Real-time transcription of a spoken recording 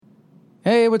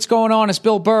Hey, what's going on? It's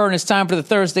Bill Burr, and it's time for the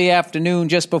Thursday afternoon,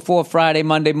 just before Friday,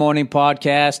 Monday morning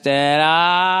podcast, and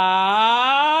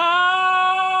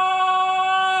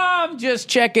I'm just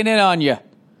checking in on you.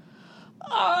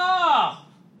 Oh,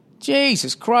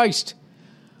 Jesus Christ.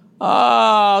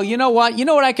 Oh, you know what? You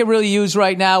know what I could really use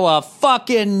right now? A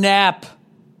fucking nap.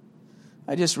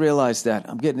 I just realized that.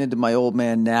 I'm getting into my old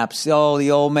man naps. Oh, the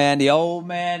old man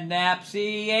naps.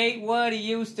 He ain't what he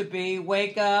used to be.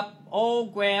 Wake up.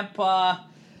 Old grandpa.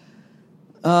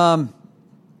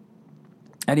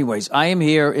 Anyways, I am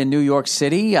here in New York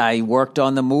City. I worked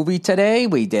on the movie today.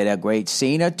 We did a great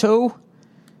scene or two.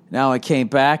 Now I came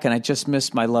back and I just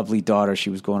missed my lovely daughter. She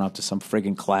was going up to some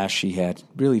friggin' class she had.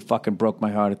 Really fucking broke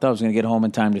my heart. I thought I was going to get home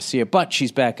in time to see her, but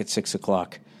she's back at 6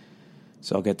 o'clock.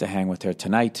 So I'll get to hang with her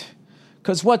tonight.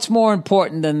 Because what's more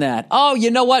important than that? Oh,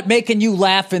 you know what? Making you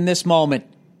laugh in this moment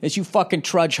as you fucking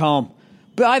trudge home.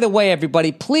 By the way,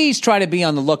 everybody, please try to be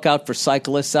on the lookout for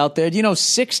cyclists out there. You know,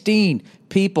 16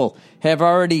 people have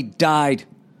already died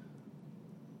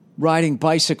riding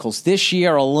bicycles this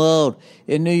year alone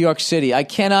in New York City. I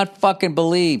cannot fucking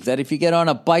believe that if you get on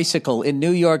a bicycle in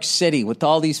New York City with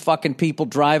all these fucking people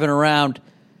driving around,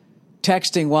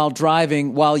 texting while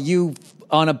driving, while you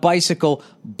on a bicycle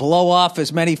blow off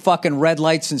as many fucking red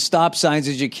lights and stop signs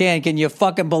as you can you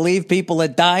fucking believe people are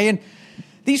dying?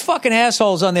 These fucking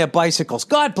assholes on their bicycles,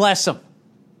 God bless them.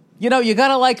 You know, you got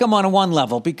to like them on one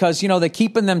level because, you know, they're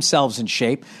keeping themselves in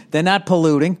shape. They're not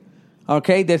polluting,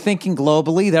 okay? They're thinking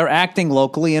globally. They're acting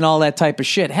locally and all that type of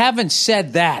shit. Having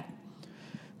said that,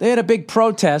 they had a big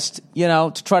protest, you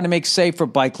know, to try to make safer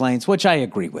bike lanes, which I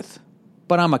agree with.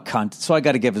 But I'm a cunt, so I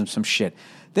got to give them some shit.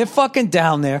 They're fucking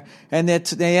down there, and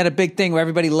they had a big thing where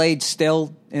everybody laid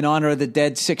still in honor of the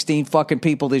dead 16 fucking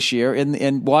people this year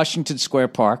in Washington Square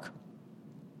Park.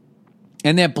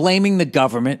 And they're blaming the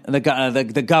government,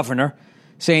 the governor,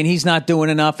 saying he's not doing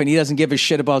enough and he doesn't give a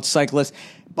shit about cyclists.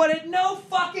 But at no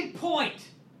fucking point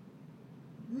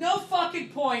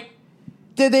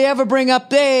did they ever bring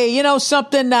up, hey, you know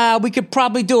something, we could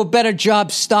probably do a better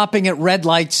job stopping at red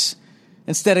lights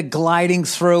instead of gliding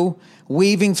through,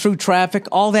 weaving through traffic,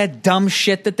 all that dumb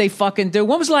shit that they fucking do.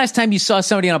 When was the last time you saw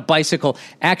somebody on a bicycle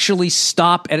actually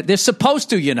stop at it? They're supposed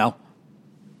to, you know.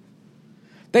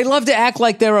 They love to act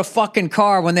like they're a fucking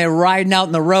car when they're riding out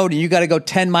in the road and you got to go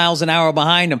 10 miles an hour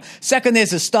behind them. Second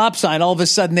there's a stop sign, all of a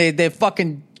sudden they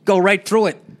fucking go right through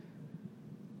it.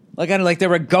 Like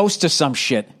they're a ghost or some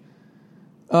shit.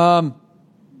 That's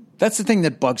the thing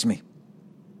that bugs me.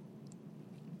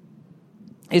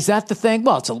 Is that the thing?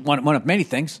 Well, it's one of many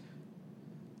things.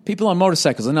 People on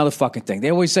motorcycles, another fucking thing.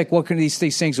 They always like working these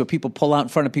things where people pull out in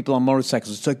front of people on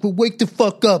motorcycles. It's like, well, wake the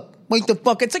fuck up. Wake the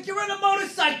fuck up. It's like you're on a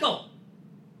motorcycle.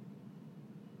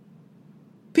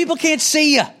 People can't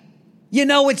see you. You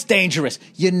know it's dangerous.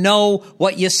 You know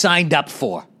what you signed up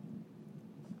for.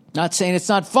 Not saying it's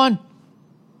not fun.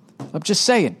 I'm just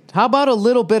saying. How about a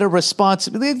little bit of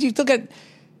responsibility? You look at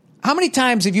how many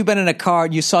times have you been in a car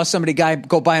and you saw guy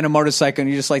go by on a motorcycle and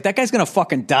you're just like, that guy's going to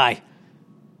fucking die.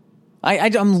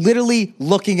 I'm literally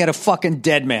looking at a fucking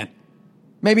dead man.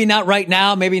 Maybe not right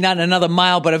now, maybe not in another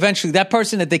mile, but eventually that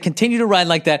person, if they continue to ride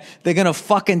like that, they're going to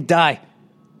fucking die.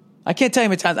 I can't tell you how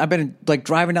many times I've been like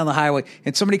driving down the highway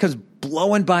and somebody comes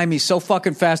blowing by me so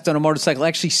fucking fast on a motorcycle. It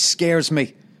actually scares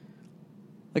me.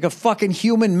 Like a fucking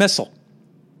human missile.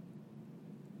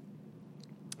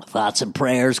 Thoughts and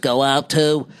prayers go out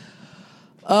to.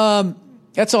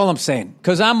 That's all I'm saying.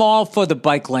 Because I'm all for the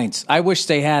bike lanes. I wish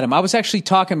they had them. I was actually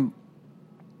talking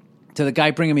to the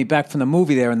guy bringing me back from the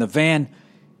movie there in the van.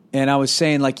 And I was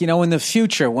saying, like, you know, in the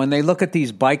future, when they look at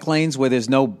these bike lanes where there's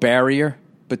no barrier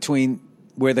between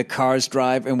where the cars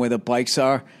drive and where the bikes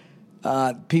are,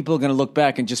 people are going to look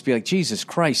back and just be like, Jesus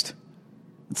Christ.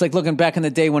 It's like looking back in the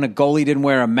day when a goalie didn't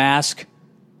wear a mask,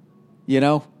 you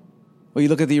know? Or you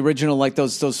look at the original, like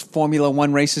those Formula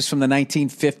One races from the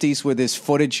 1950s where there's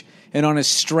footage, and on a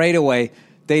straightaway,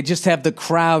 they just have the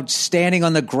crowd standing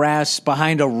on the grass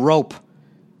behind a rope.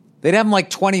 They'd have them like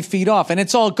 20 feet off, and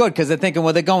it's all good because they're thinking,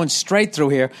 well, they're going straight through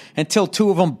here until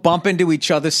two of them bump into each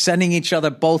other, sending each other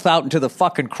both out into the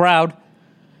fucking crowd.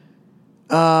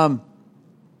 That's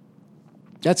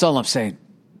all I'm saying.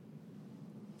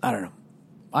 I don't know.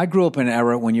 I grew up in an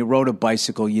era when you rode a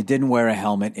bicycle, you didn't wear a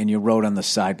helmet, and you rode on the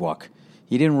sidewalk.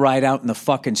 You didn't ride out in the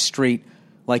fucking street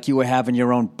like you were having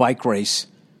your own bike race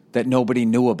that nobody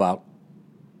knew about.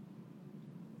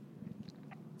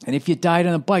 And if you died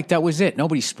on a bike, that was it.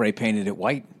 Nobody spray painted it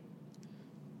white.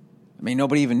 I mean,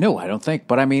 nobody even knew, I don't think.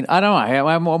 But I mean, I don't know.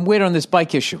 I'm weird on this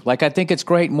bike issue. Like, I think it's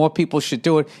great. More people should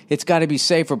do it. It's got to be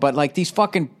safer. But like these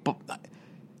fucking,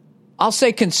 I'll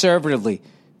say conservatively,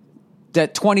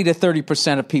 that 20 to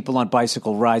 30% of people on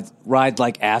bicycle ride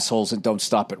like assholes and don't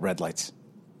stop at red lights.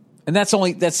 And that's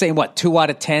saying what, 2 out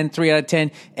of 10, 3 out of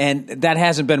 10, and that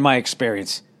hasn't been my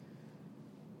experience.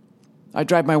 I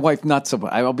drive my wife nuts.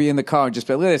 I'll be in the car and just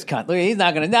be, look at this cunt. Look, he's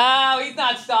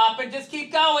not stopping. Just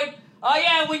keep going. Oh,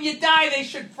 yeah, when you die, they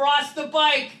should frost the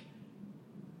bike.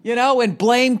 You know, and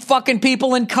blame fucking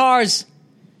people in cars.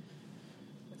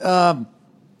 And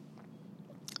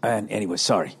anyway,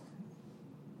 sorry.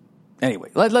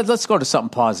 Anyway, let's go to something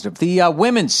positive. The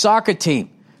women's soccer team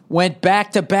went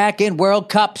back-to-back in World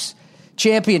Cups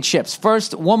championships.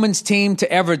 First women's team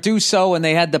to ever do so, and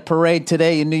they had the parade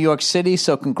today in New York City,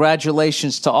 so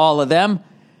congratulations to all of them.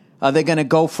 They're going to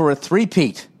go for a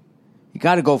three-peat. You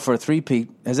got to go for a three-peat.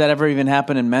 Has that ever even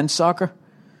happened in men's soccer?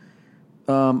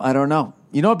 I don't know.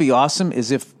 You know what would be awesome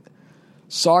is if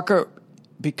soccer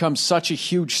becomes such a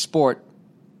huge sport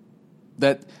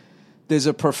that there's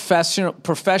a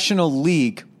professional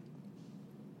league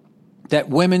that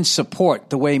women support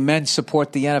the way men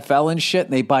support the NFL and shit.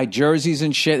 And they buy jerseys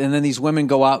and shit. And then these women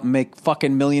go out and make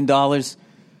fucking $1 million,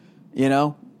 you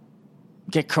know,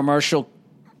 get commercial,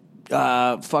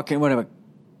 fucking whatever.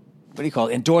 What do you call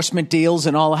it? Endorsement deals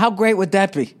and all. How great would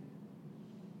that be?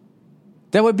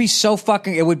 That would be so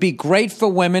fucking, it would be great for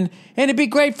women and it'd be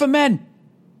great for men.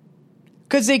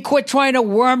 Because they quit trying to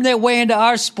worm their way into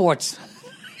our sports.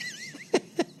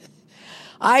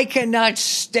 I cannot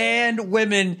stand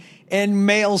women in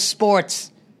male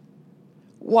sports.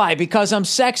 Why? Because I'm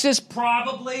sexist?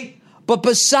 Probably. But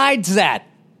besides that,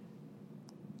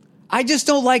 I just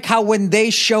don't like how when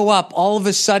they show up, all of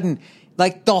a sudden,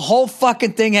 like the whole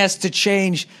fucking thing has to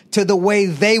change to the way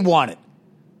they want it.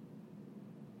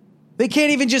 They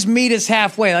can't even just meet us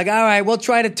halfway. Like, all right, we'll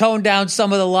try to tone down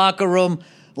some of the locker room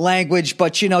language,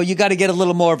 but, you know, you got to get a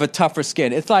little more of a tougher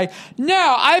skin. It's like,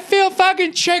 no, I feel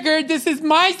fucking triggered. This is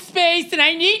my space, and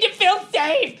I need to feel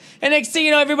safe. And next thing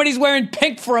you know, everybody's wearing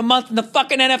pink for a month in the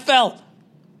fucking NFL.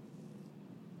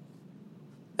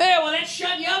 Hey, will that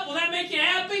shut you up? Will that make you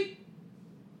happy?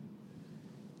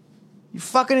 You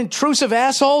fucking intrusive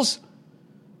assholes.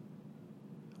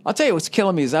 I'll tell you what's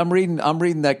killing me is I'm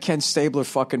reading that Ken Stabler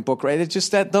fucking book, right? It's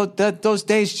just that those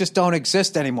days just don't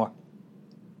exist anymore.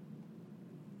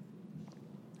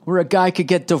 Where a guy could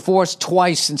get divorced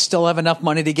twice and still have enough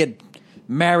money to get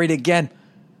married again.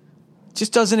 It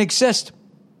just doesn't exist.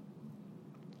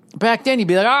 Back then, you'd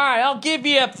be like, all right, I'll give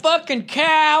you a fucking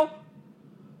cow,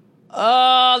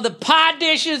 the pie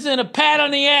dishes, and a pat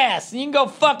on the ass. And you can go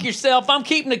fuck yourself. I'm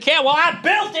keeping the cow. Well, I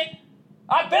built it.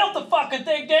 I built the fucking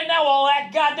thing, didn't I? Well,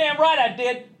 that goddamn right I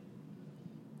did.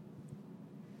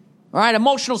 All right,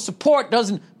 emotional support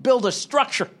doesn't build a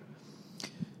structure.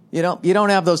 You know, you don't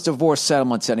have those divorce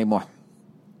settlements anymore.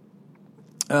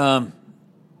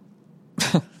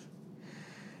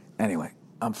 Anyway,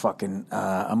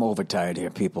 I'm overtired here,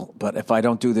 people. But if I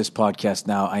don't do this podcast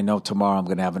now, I know tomorrow I'm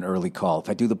going to have an early call. If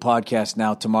I do the podcast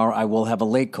now, tomorrow I will have a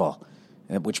late call,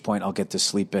 at which point I'll get to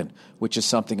sleep in, which is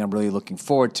something I'm really looking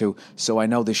forward to. So I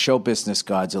know the show business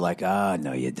gods are like,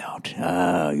 no, you don't.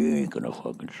 You ain't going to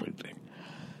fucking sleep in.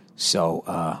 So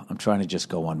I'm trying to just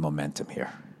go on momentum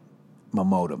here.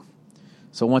 Momentum.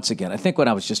 So once again, I think what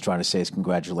I was just trying to say is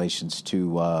congratulations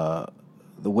to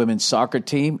the women's soccer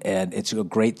team, and it's a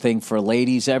great thing for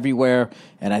ladies everywhere,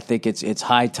 and I think it's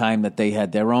high time that they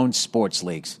had their own sports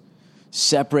leagues.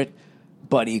 Separate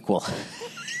but equal.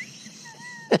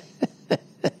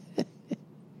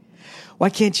 Why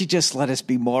can't you just let us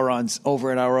be morons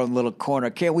over in our own little corner?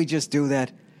 Can't we just do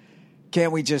that?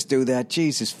 Can't we just do that?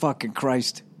 Jesus fucking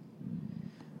Christ.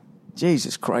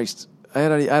 Jesus Christ. I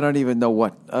don't even know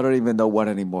what. I don't even know what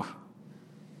anymore.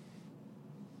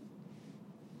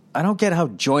 I don't get how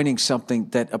joining something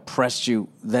that oppressed you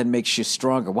then makes you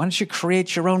stronger. Why don't you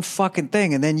create your own fucking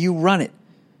thing and then you run it?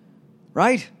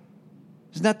 Right?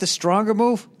 Isn't that the stronger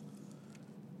move?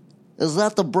 Is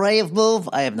that the brave move?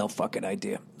 I have no fucking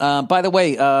idea. By the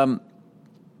way,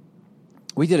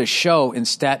 we did a show in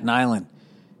Staten Island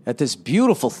at this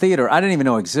beautiful theater I didn't even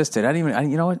know existed.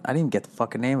 You know what? I didn't even get the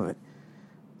fucking name of it.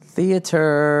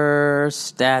 Theater,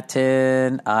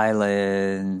 Staten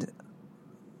Island,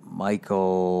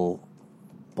 Michael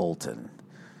Bolton,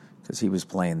 because he was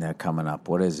playing there coming up.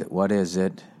 What is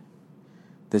it?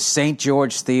 The St.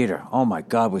 George Theater. Oh, my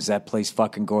God, was that place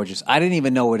fucking gorgeous. I didn't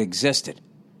even know it existed.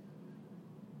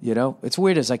 You know, it's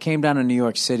weird. As I came down to New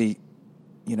York City,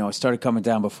 you know, I started coming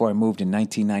down before I moved in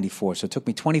 1994. So it took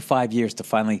me 25 years to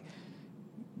finally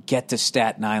get to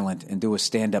Staten Island and do a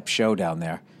stand-up show down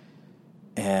there.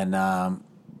 And an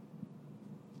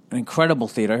incredible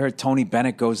theater. I heard Tony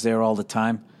Bennett goes there all the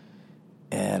time.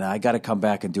 And I got to come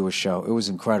back and do a show. It was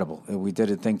incredible. We did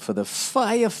a thing for the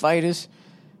firefighters.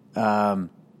 We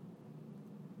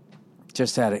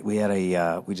just had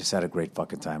a great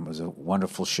fucking time. It was a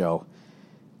wonderful show.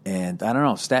 And I don't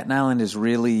know, Staten Island is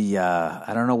really,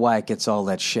 I don't know why it gets all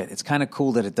that shit. It's kind of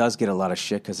cool that it does get a lot of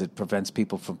shit because it prevents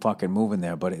people from fucking moving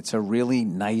there. But it's a really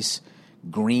nice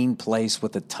green place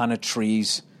with a ton of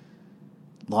trees,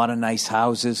 a lot of nice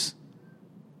houses,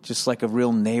 just like a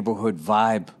real neighborhood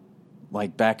vibe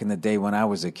like back in the day when I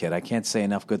was a kid. I can't say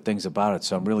enough good things about it,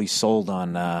 so I'm really sold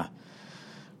on that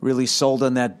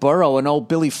borough. And old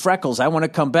Billy Freckles, I want to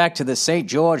come back to the St.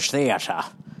 George Theater.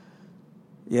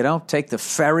 You know, take the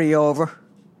ferry over.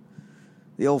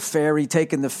 The old ferry,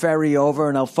 taking the ferry over,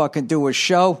 and I'll fucking do a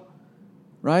show,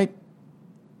 right?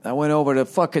 I went over to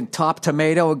fucking Top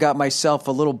Tomato and got myself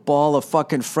a little ball of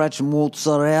fucking French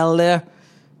mozzarella there.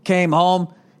 Came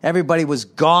home. Everybody was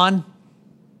gone.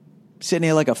 Sitting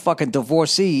here like a fucking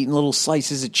divorcee eating little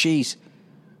slices of cheese.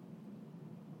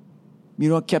 You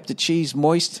know what kept the cheese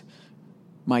moist?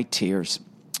 My tears.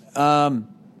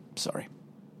 Sorry.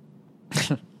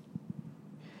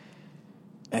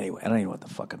 Anyway, I don't even know what the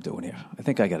fuck I'm doing here. I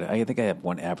think I have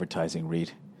one advertising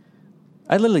read.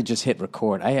 I literally just hit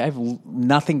record. I have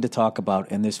nothing to talk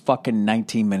about, and there's fucking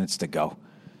 19 minutes to go.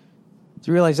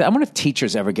 Do you realize that? I wonder if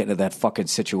teachers ever get into that fucking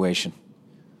situation.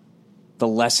 The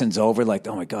lesson's over, like,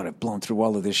 oh my God, I've blown through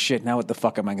all of this shit. Now what the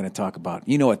fuck am I going to talk about?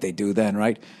 You know what they do then,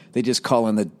 right? They just call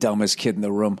in the dumbest kid in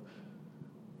the room.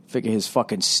 Figure his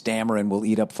fucking stammering will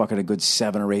eat up fucking a good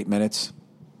 7 or 8 minutes.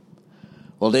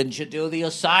 Well, didn't you do the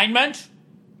assignment?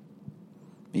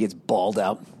 He gets bawled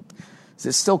out. Is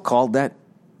it still called that?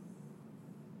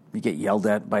 You get yelled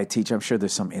at by a teacher. I'm sure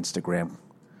there's some Instagram.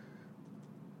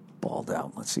 Bawled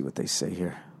out. Let's see what they say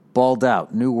here. Bawled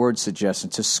out. New word suggestion.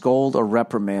 To scold or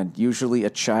reprimand, usually a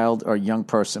child or young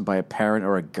person by a parent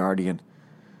or a guardian.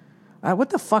 What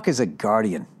the fuck is a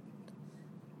guardian?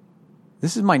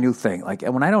 This is my new thing. Like,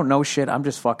 when I don't know shit, I'm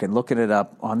just fucking looking it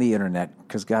up on the internet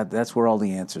because, God, that's where all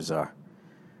the answers are.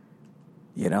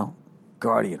 You know?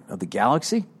 Guardian of the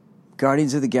Galaxy?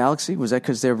 Guardians of the Galaxy? Was that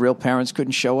because their real parents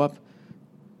couldn't show up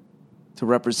to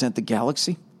represent the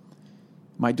galaxy?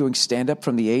 Am I doing stand-up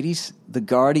from the 80s? The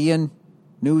Guardian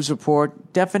news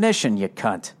report. Definition, you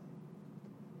cunt.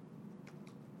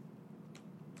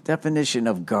 Definition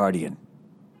of guardian.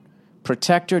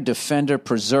 Protector, defender,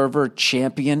 preserver,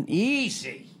 champion.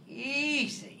 Easy.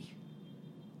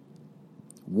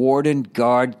 Warden,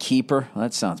 guard, keeper. Well,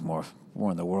 that sounds more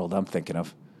in the world I'm thinking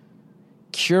of.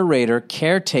 Curator,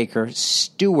 caretaker,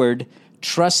 steward,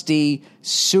 trustee,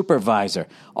 supervisor.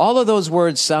 All of those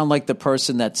words sound like the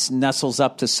person that nestles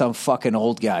up to some fucking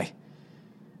old guy.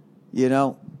 You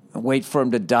know, wait for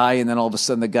him to die, and then all of a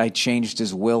sudden the guy changed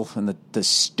his will, and the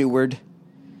steward,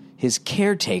 his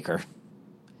caretaker.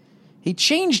 He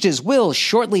changed his will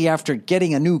shortly after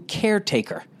getting a new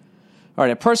caretaker. All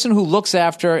right, a person who looks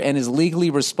after and is legally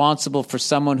responsible for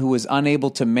someone who is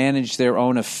unable to manage their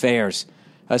own affairs,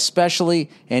 especially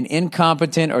an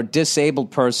incompetent or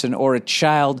disabled person or a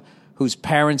child whose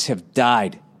parents have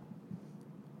died.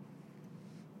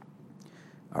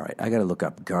 All right, I got to look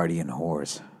up guardian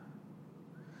whores.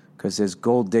 Because there's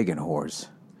gold-digging whores.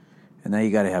 And now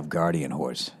you got to have guardian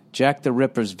whores. Jack the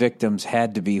Ripper's victims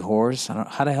had to be whores.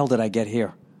 How the hell did I get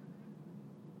here?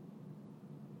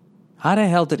 How the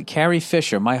hell did Carrie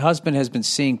Fisher, my husband has been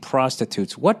seeing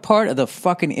prostitutes. What part of the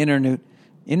fucking internet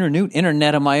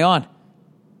am I on?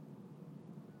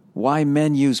 Why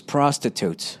men use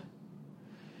prostitutes?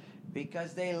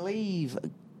 Because they leave.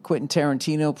 Quentin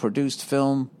Tarantino produced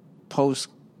film post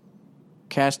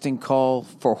casting call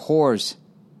for whores.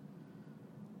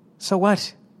 So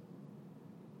what?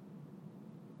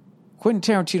 Quentin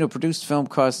Tarantino produced film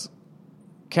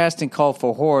casting call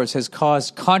for whores has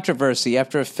caused controversy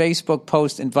after a Facebook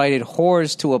post invited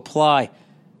whores to apply.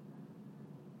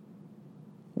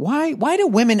 Why do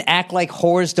women act like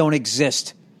whores don't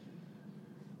exist?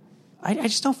 I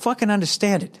just don't fucking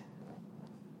understand it.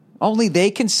 Only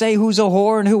they can say who's a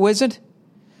whore and who isn't?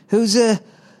 Who?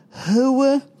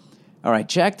 All right,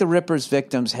 Jack the Ripper's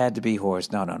victims had to be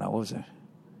whores. No. What was it?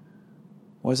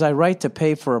 Was I right to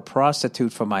pay for a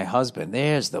prostitute for my husband?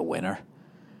 There's the winner.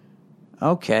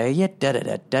 Okay, yeah,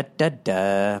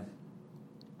 da-da-da-da-da-da.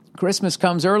 Christmas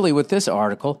comes early with this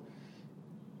article.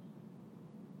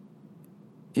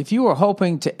 If you are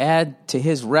hoping to add to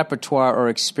his repertoire or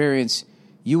experience,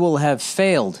 you will have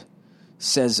failed,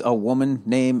 says a woman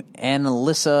named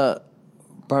Annalisa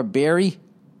Barberi.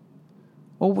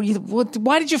 Well,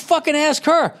 why did you fucking ask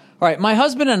her? All right, my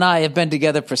husband and I have been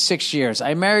together for 6 years.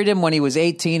 I married him when he was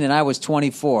 18 and I was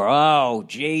 24. Oh,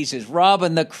 Jesus,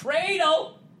 robbing the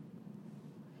cradle.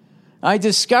 I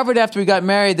discovered after we got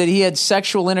married that he had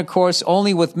sexual intercourse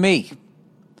only with me.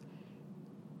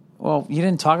 Well, you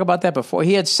didn't talk about that before.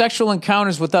 He had sexual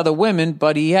encounters with other women,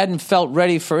 but he hadn't felt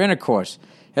ready for intercourse.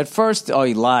 At first,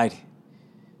 he lied.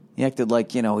 He acted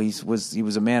like, he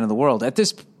was a man of the world. At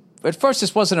first,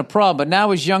 this wasn't a problem, but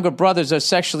now his younger brothers are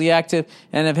sexually active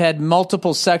and have had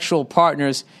multiple sexual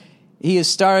partners. He has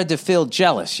started to feel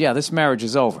jealous. Yeah, this marriage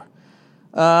is over.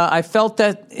 I felt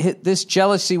that this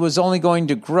jealousy was only going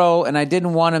to grow, and I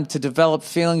didn't want him to develop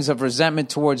feelings of resentment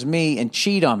towards me and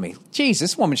cheat on me. Jeez,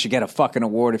 this woman should get a fucking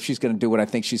award if she's going to do what I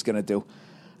think she's going to do.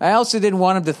 I also didn't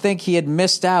want him to think he had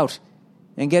missed out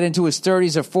and get into his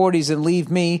 30s or 40s and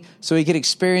leave me so he could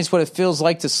experience what it feels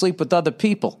like to sleep with other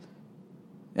people,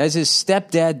 as his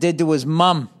stepdad did to his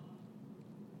mum.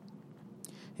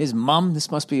 His mum? This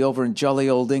must be over in jolly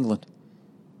old England.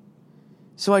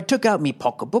 So I took out me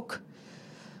pocketbook.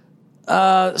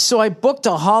 So I booked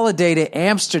a holiday to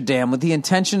Amsterdam with the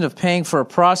intention of paying for a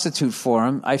prostitute for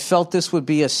him. I felt this would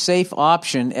be a safe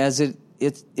option as it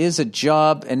is a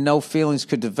job and no feelings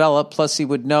could develop. Plus he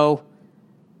would know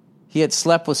he had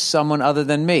slept with someone other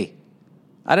than me.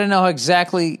 I didn't know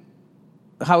exactly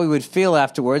how he would feel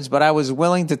afterwards, but I was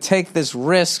willing to take this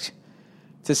risk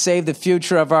to save the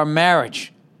future of our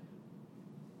marriage.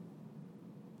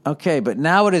 Okay, but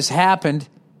now it has happened,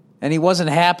 and he wasn't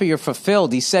happy or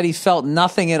fulfilled. He said he felt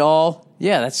nothing at all.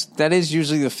 Yeah, that is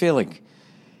usually the feeling.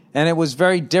 And it was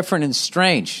very different and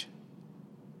strange.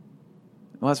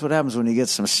 Well, that's what happens when you get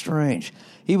some strange.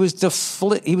 He was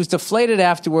deflated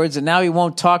afterwards, and now he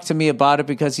won't talk to me about it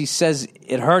because he says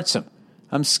it hurts him.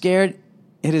 I'm scared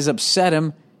it has upset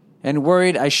him and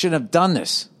worried I shouldn't have done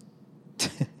this.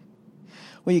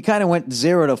 Well, you kind of went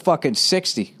 0 to fucking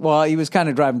 60. Well, he was kind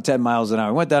of driving 10 miles an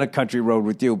hour. He went down a country road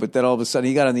with you, but then all of a sudden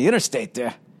he got on the interstate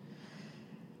there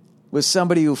with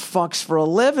somebody who fucks for a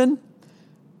living.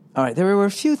 All right, there were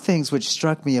a few things which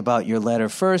struck me about your letter.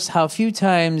 First, how few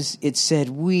times it said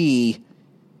we,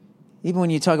 even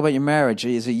when you talk about your marriage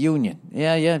as a union.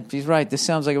 Yeah, he's right. This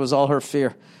sounds like it was all her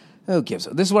fear. Who gives a...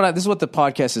 This is what the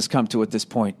podcast has come to at this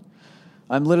point.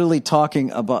 I'm literally talking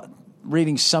about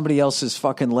reading somebody else's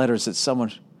fucking letters that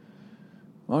someone,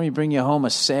 why don't you bring you home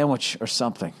a sandwich or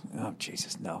something? Oh,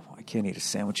 Jesus, no. I can't eat a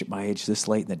sandwich at my age this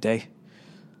late in the day.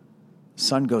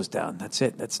 Sun goes down. That's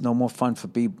it. That's no more fun for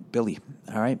Billy.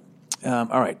 All right? All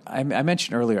right. I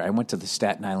mentioned earlier I went to the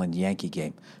Staten Island Yankee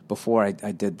game before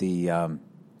I did the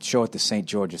show at the St.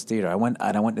 George's Theater. I went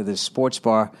to this sports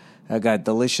bar. I got a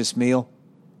delicious meal,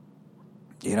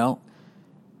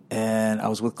 and I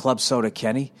was with Club Soda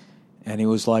Kenny. And he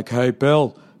was like, hey,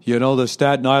 Bill, the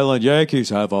Staten Island Yankees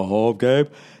have a home game?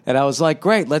 And I was like,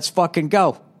 great, let's fucking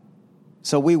go.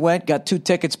 So we went, got 2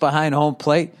 tickets behind home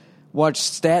plate, watched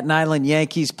Staten Island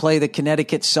Yankees play the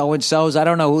Connecticut so-and-sos. I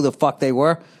don't know who the fuck they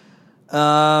were.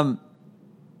 I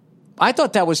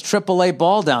thought that was AAA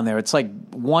ball down there. It's like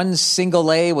one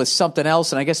single A with something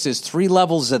else, and I guess there's 3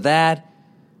 levels of that.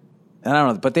 And I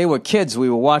don't know, but they were kids we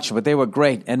were watching, but they were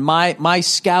great. And my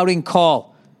scouting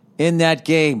call in that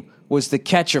game was the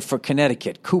catcher for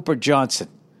Connecticut, Cooper Johnson.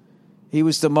 He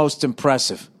was the most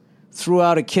impressive. Threw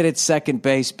out a kid at second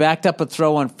base, backed up a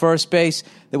throw on first base.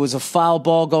 There was a foul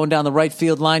ball going down the right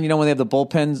field line. When they have the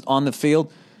bullpens on the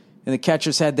field, and the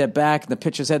catchers had their back, and the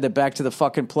pitchers had their back to the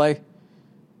fucking play.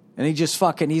 And he just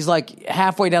he's like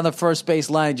halfway down the first base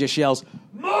line and just yells,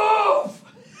 move!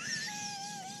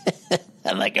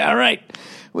 I'm like, all right,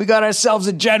 we got ourselves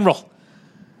a general.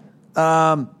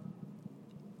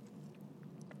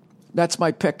 That's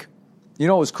my pick.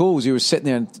 What was cool was you were sitting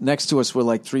there, and next to us were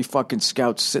like 3 fucking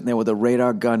scouts sitting there with a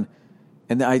radar gun.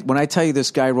 And when I tell you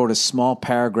this guy wrote a small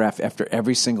paragraph after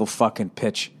every single fucking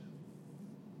pitch,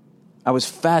 I was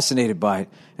fascinated by it.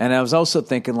 And I was also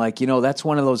thinking, that's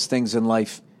one of those things in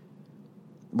life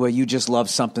where you just love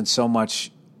something so much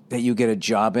that you get a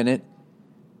job in it,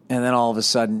 and then all of a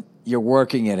sudden you're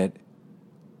working in it,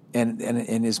 and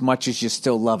as much as you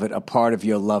still love it, a part of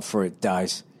your love for it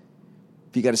dies.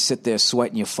 You got to sit there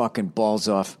sweating your fucking balls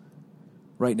off,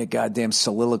 writing a goddamn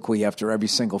soliloquy after every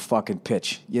single fucking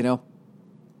pitch,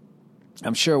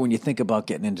 I'm sure when you think about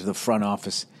getting into the front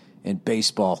office in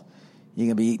baseball, you're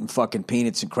going to be eating fucking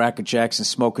peanuts and Cracker Jacks and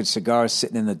smoking cigars,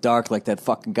 sitting in the dark like that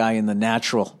fucking guy in The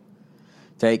Natural.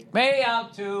 Take me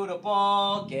out to the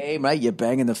ball game, right? You're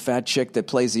banging the fat chick that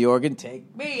plays the organ.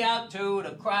 Take me out to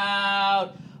the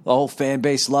crowd. The whole fan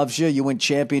base loves you. You win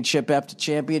championship after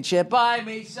championship. Buy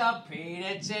me some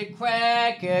peanuts and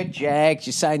Cracker Jacks.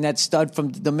 You sign that stud from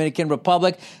the Dominican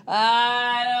Republic.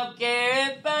 I don't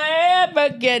care if I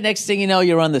ever get. Next thing you know,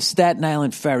 you're on the Staten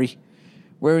Island ferry,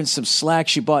 wearing some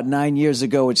slacks you bought 9 years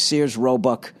ago at Sears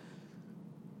Roebuck.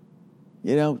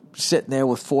 You know, sitting there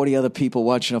with 40 other people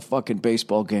watching a fucking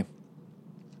baseball game.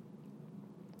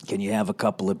 Can you have a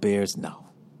couple of beers? No.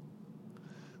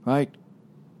 Right?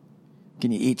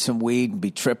 Can you eat some weed and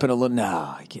be tripping a little?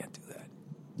 No, I can't do that.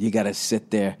 You got to sit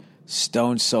there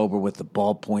stone sober with a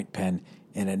ballpoint pen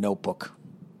and a notebook,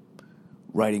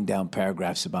 writing down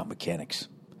paragraphs about mechanics.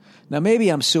 Now, maybe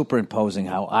I'm superimposing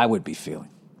how I would be feeling.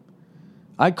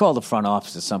 I'd call the front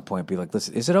office at some point and be like,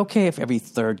 listen, is it okay if every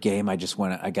third game I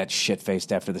got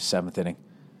shit-faced after the seventh inning?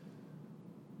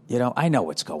 You know, I know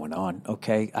what's going on,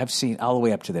 okay? I've seen all the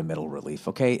way up to their middle relief,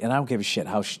 okay? And I don't give a shit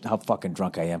how fucking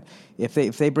drunk I am. If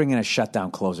they bring in a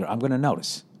shutdown closer, I'm going to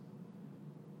notice.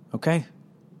 Okay?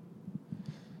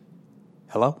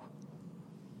 Hello?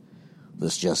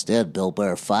 This just in, Bill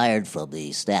Burr fired from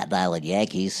the Staten Island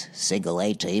Yankees single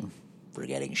A team for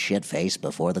getting shit-faced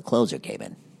before the closer came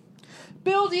in.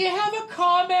 Bill, do you have a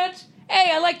comment?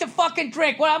 Hey, I like to fucking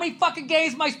drink. How many fucking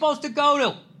games am I supposed to go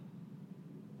to?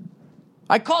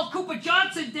 I called Cooper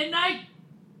Johnson, didn't I?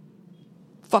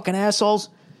 Fucking assholes.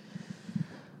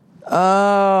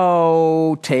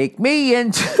 Oh, take me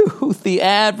into the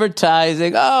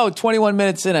advertising. Oh, 21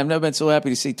 minutes in. I've never been so happy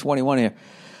to see 21 here.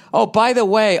 Oh, by the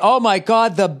way, oh my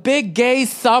God, the big gay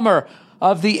summer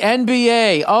of the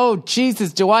NBA. Oh,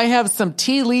 Jesus, do I have some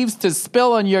tea leaves to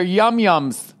spill on your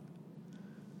yum-yums?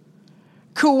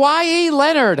 Kawhi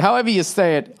Leonard, however you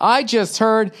say it, I just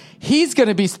heard he's going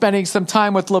to be spending some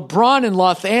time with LeBron in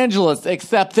Los Angeles,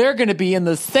 except they're going to be in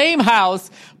the same house,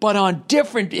 but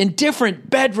in different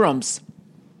bedrooms.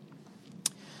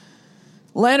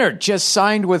 Leonard just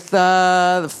signed with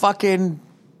the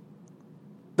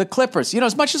Clippers. You know,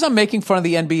 as much as I'm making fun of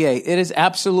the NBA, it is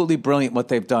absolutely brilliant what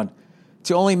they've done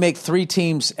to only make 3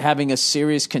 teams having a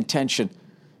serious contention.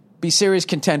 Be serious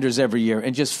contenders every year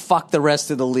and just fuck the rest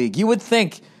of the league. You would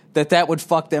think that would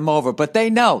fuck them over, but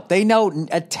they know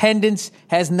attendance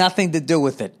has nothing to do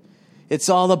with it. It's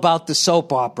all about the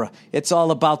soap opera. It's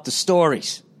all about the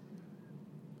stories.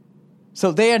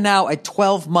 So they are now at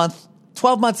 12 months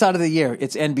out of the year,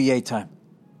 it's NBA time.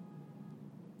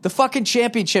 The fucking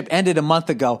championship ended a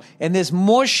month ago, and there's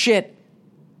more shit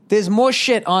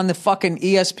on the fucking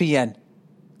ESPN.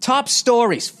 Top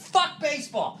stories. Fuck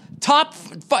baseball.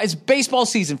 It's baseball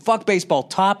season. Fuck baseball.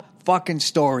 Top fucking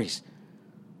stories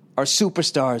are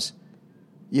superstars,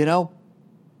 you know,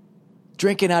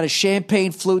 drinking out of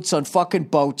champagne flutes on fucking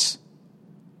boats,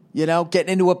 you know,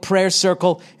 getting into a prayer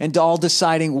circle and all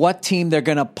deciding what team they're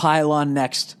going to pile on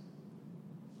next.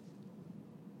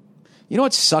 You know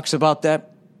what sucks about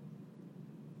that?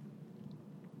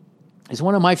 Is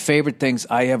one of my favorite things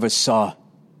I ever saw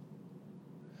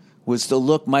was the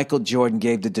look Michael Jordan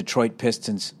gave the Detroit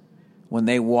Pistons when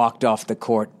they walked off the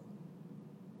court,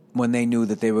 when they knew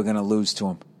that they were going to lose to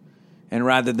him. And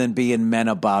rather than being men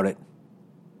about it,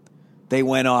 they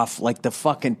went off like the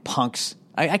fucking punks.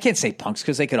 I can't say punks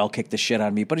because they could all kick the shit out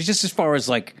of me, but it's just as far as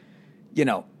like, you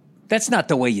know, that's not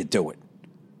the way you do it.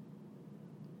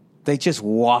 They just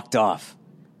walked off.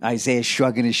 Isaiah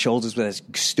shrugging his shoulders with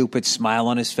a stupid smile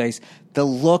on his face. The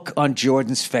look on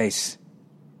Jordan's face.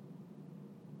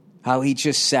 How he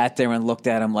just sat there and looked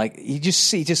at him like he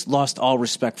just lost all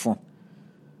respect for him.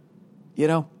 You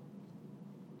know?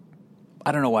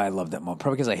 I don't know why I love that moment.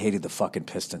 Probably because I hated the fucking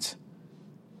Pistons.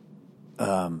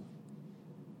 But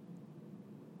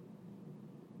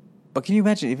can you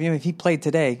imagine if he played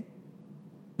today?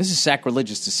 This is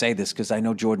sacrilegious to say this because I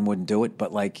know Jordan wouldn't do it,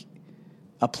 but like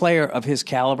a player of his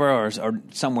caliber or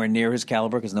somewhere near his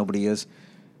caliber, because nobody is,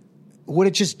 would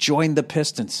have just joined the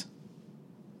Pistons.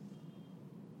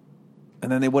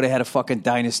 And then they would have had a fucking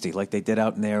dynasty like they did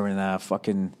out in there in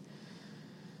fucking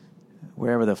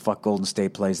wherever the fuck Golden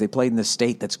State plays. They played in the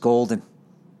state that's golden.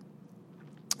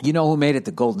 You know who made it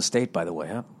to Golden State, by the way,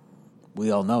 huh? We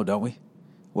all know, don't we? It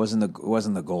wasn't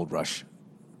the gold rush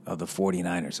of the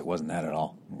 49ers. It wasn't that at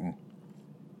all. Mm-hmm.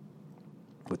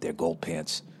 With their gold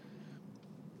pants.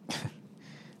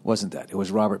 Wasn't that. It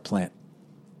was Robert Plant.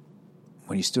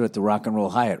 When he stood at the Rock and Roll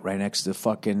Hyatt right next to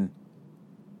fucking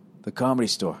the Comedy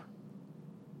Store.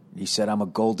 He said, I'm a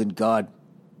golden god.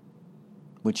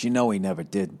 Which you know he never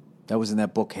did. That was in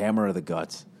that book, Hammer of the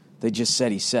Gods. They just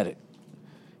said he said it.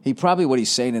 He probably, what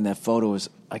he's saying in that photo is,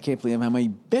 I can't believe how many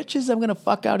bitches I'm going to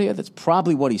fuck out here. That's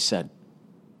probably what he said.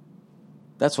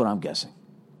 That's what I'm guessing.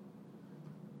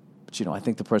 But, you know, I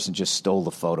think the person just stole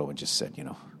the photo and just said, you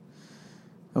know,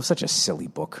 it was such a silly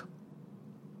book.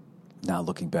 Now,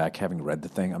 looking back, having read the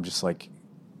thing, I'm just like,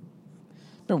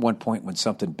 remember one point when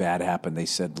something bad happened, they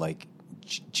said, like,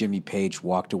 Jimmy Page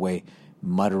walked away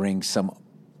muttering some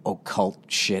occult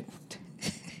shit.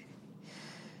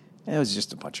 It was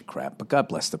just a bunch of crap, but God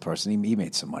bless the person. He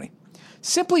made some money.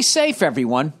 Simply Safe,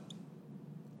 everyone.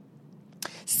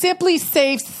 Simply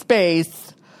Safe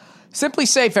Space. Simply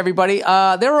Safe, everybody.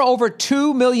 There are over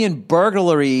 2 million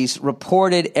burglaries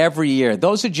reported every year.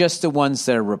 Those are just the ones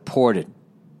that are reported.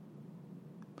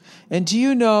 And do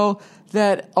you know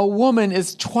that a woman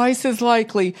is twice as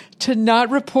likely to not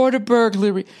report a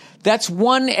burglary? That's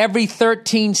 1 every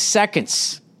 13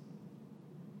 seconds.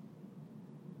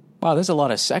 Wow, there's a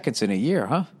lot of seconds in a year,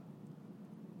 huh?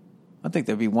 I think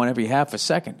there'd be 1 every half a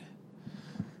second.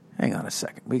 Hang on a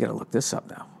second. We got to look this up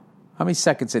now. How many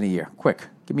seconds in a year? Quick,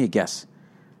 give me a guess.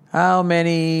 How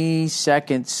many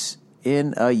seconds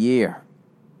in a year?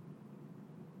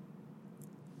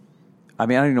 I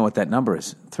mean, I don't even know what that number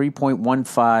is.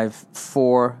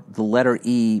 3.154, the letter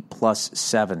E plus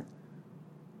 7.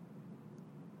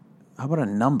 How about a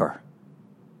number?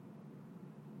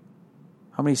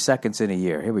 How many seconds in a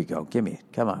year? Here we go. Give me it.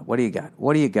 Come on. What do you got?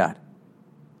 What do you got?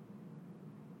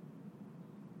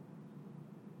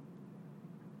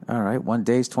 All right. 1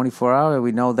 day is 24 hours.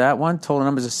 We know that one. Total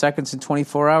numbers of seconds in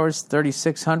 24 hours,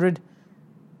 3,600.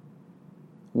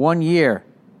 1 year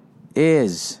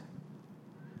is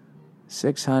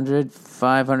 600,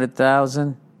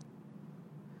 500,000.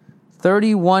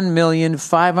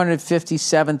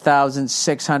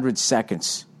 31,557,600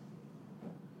 seconds.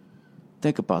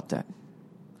 Think about that.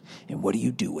 And what do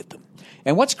you do with them?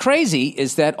 And what's crazy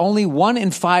is that only 1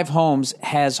 in 5 homes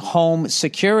has home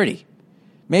security.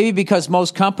 Maybe because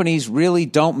most companies really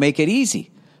don't make it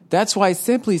easy. That's why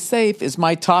Simply Safe is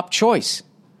my top choice.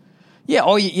 Yeah,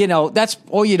 or you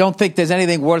don't think there's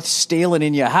anything worth stealing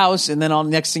in your house, and then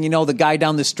next thing you know, the guy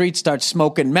down the street starts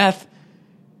smoking meth,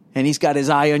 and he's got his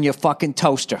eye on your fucking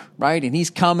toaster, right? And he's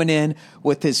coming in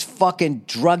with his fucking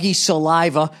druggy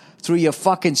saliva through your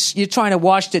fucking... You're trying to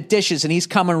wash the dishes, and he's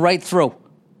coming right through.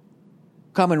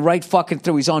 Coming right fucking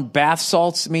through. He's on bath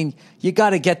salts. I mean, you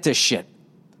got to get this shit.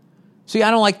 See,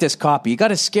 I don't like this copy. You got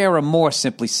to scare him more,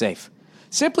 Simply Safe.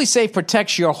 Simply Safe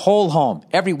protects your whole home,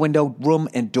 every window, room,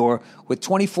 and door with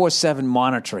 24/7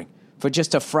 monitoring for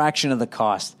just a fraction of the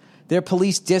cost. Their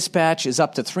police dispatch is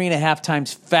up to 3.5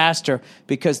 times faster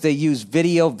because they use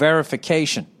video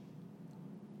verification.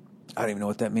 I don't even know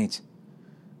what that means.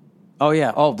 Oh,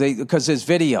 yeah. Oh, because there's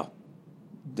video.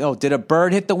 Oh, did a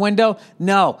bird hit the window?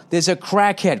 No, there's a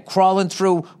crackhead crawling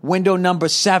through window number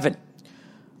 7.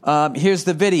 Here's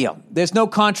the video. There's no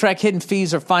contract, hidden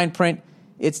fees, or fine print.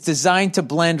 It's designed to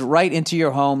blend right into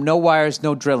your home. No wires,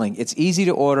 no drilling. It's easy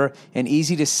to order and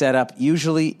easy to set up,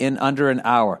 usually in under an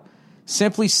hour.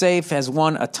 Simply Safe has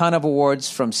won a ton of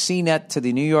awards from CNET to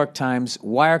the New York Times,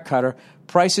 Wirecutter.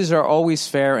 Prices are always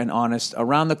fair and honest.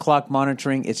 Around-the-clock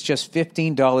monitoring, it's just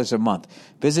 $15 a month.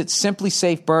 Visit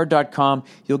simplysafebird.com.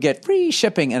 You'll get free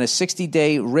shipping and a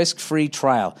 60-day risk-free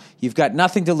trial. You've got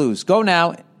nothing to lose. Go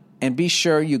now and be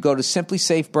sure you go to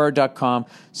simplysafebird.com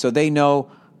so they know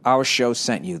our show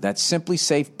sent you. That's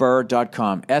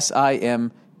simplysafebird.com.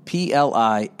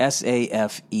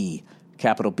 SIMPLISAFE.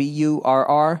 Capital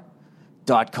BURR.com.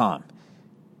 DOTCOM.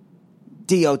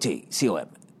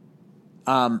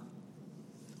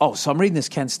 So I'm reading this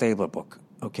Ken Stabler book,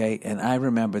 okay? And I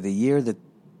remember the year that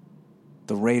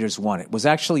the Raiders won. It was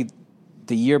actually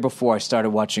the year before I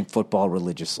started watching football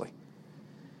religiously.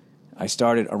 I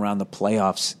started around the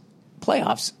playoffs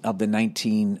of the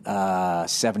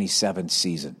 1977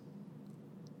 season.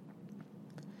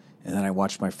 And then I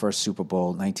watched my first Super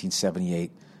Bowl,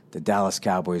 1978, the Dallas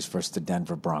Cowboys versus the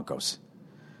Denver Broncos.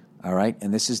 All right?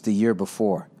 And this is the year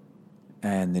before.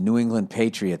 And the New England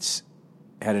Patriots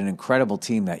had an incredible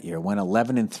team that year. Went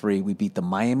 11-3. We beat the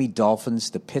Miami Dolphins,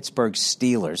 the Pittsburgh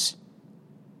Steelers,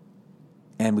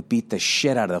 and we beat the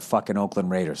shit out of the fucking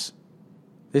Oakland Raiders.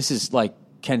 This is like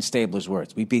Ken Stabler's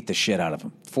words. We beat the shit out of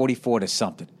them,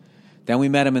 44-something. Then we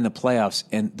met them in the playoffs,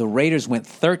 and the Raiders went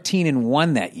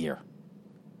 13-1 that year.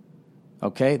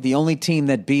 Okay? The only team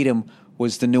that beat them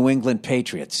was the New England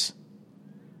Patriots.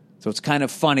 So it's kind of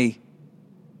funny,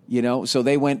 So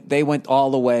they went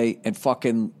all the way and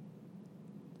fucking...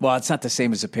 Well, it's not the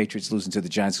same as the Patriots losing to the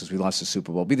Giants because we lost the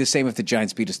Super Bowl. It'd be the same if the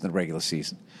Giants beat us in the regular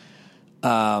season.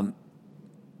 But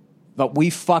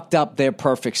we fucked up their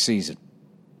perfect season.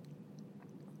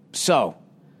 So,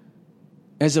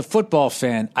 as a football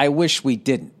fan, I wish we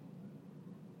didn't.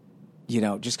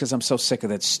 Just because I'm so sick of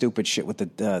that stupid shit with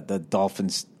the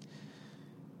Dolphins,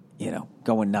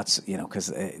 going nuts, because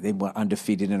they were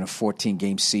undefeated in a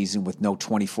 14-game season with no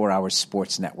 24-hour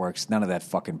sports networks. None of that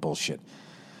fucking bullshit.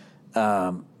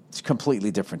 It's a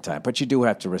completely different time. But you do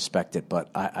have to respect it,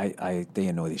 but they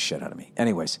annoy the shit out of me.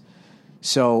 Anyways,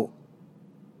 so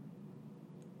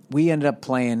we ended up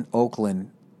playing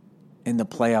Oakland in the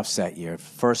playoffs that year,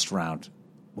 first round.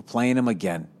 We're playing them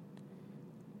again.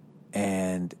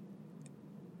 and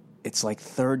it's like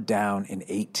 3rd down and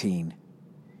 18.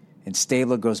 And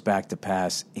Stabler goes back to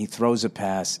pass. He throws a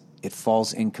pass. It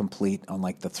falls incomplete on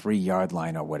like the 3-yard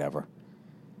line or whatever.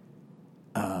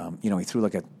 He threw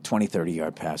like a 20,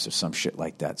 30-yard pass or some shit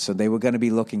like that. So they were going to be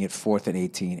looking at 4th and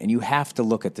 18. And you have to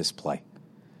look at this play.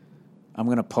 I'm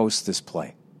going to post this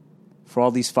play for all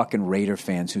these fucking Raider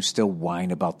fans who still whine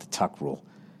about the tuck rule.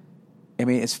 I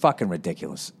mean, it's fucking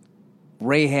ridiculous.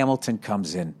 Ray Hamilton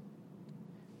comes in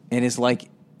and is like,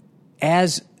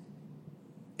 as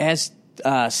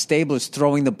Stabler's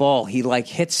throwing the ball, he like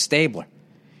hits Stabler.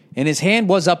 And his hand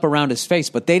was up around his face,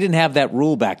 but they didn't have that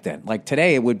rule back then. Like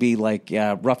today, it would be like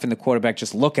roughing the quarterback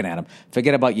just looking at him.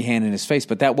 Forget about your hand in his face,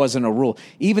 but that wasn't a rule.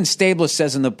 Even Stabler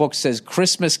says in the book,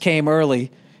 Christmas came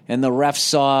early and the ref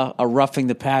saw a roughing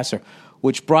the passer,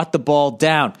 which brought the ball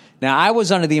down. Now, I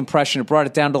was under the impression it brought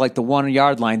it down to like the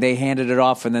 1-yard line. They handed it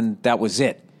off, and then that was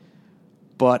it.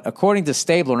 But according to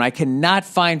Stabler, and I cannot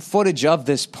find footage of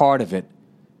this part of it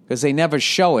because they never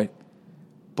show it,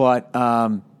 but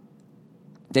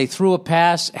they threw a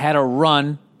pass, had a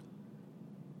run,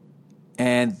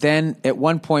 and then at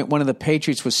one point, one of the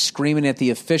Patriots was screaming at the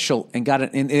official and got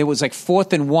it. And it was like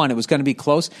 4th and 1. It was going to be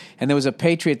close, and there was a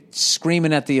Patriot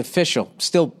screaming at the official,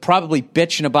 still probably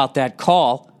bitching about that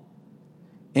call.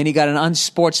 And he got an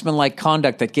unsportsmanlike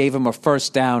conduct that gave him a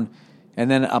 1st down. And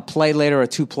then a play later or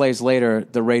 2 plays later,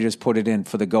 the Raiders put it in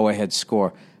for the go-ahead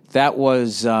score. That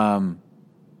was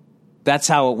that's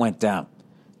how it went down.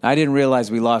 I didn't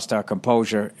realize we lost our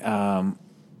composure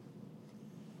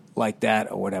like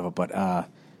that or whatever, but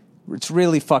it's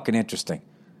really fucking interesting.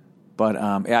 But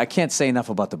I can't say enough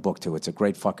about the book, too. It's a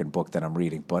great fucking book that I'm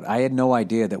reading. But I had no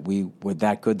idea that we were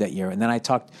that good that year. And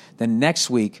then next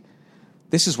week,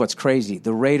 this is what's crazy.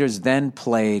 The Raiders then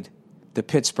played the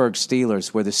Pittsburgh Steelers,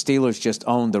 where the Steelers just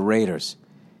owned the Raiders.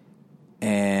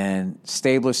 And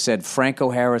Stabler said Franco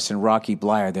Harris and Rocky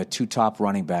Bleier, they're 2 top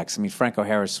running backs. I mean, Franco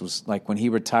Harris was like, when he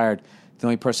retired, the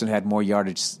only person who had more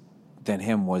yardage than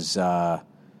him was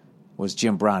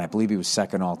Jim Brown. I believe he was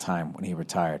 2nd all time when he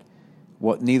retired.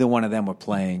 Neither one of them were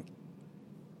playing.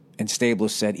 And Stabler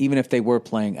said, even if they were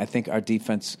playing, I think our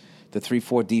defense, the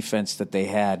 3-4 defense that they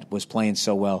had, was playing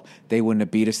so well, they wouldn't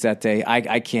have beat us that day.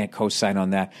 I can't co-sign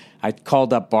on that. I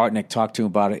called up Bartnick, talked to him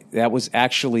about it. That was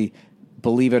actually,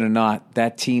 believe it or not,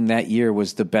 that team that year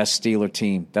was the best Steeler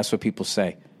team. That's what people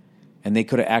say. And they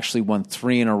could have actually won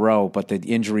 3 in a row, but the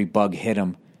injury bug hit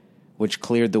them, which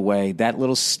cleared the way. That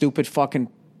little stupid fucking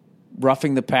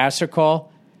roughing the passer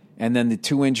call, and then the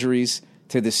 2 injuries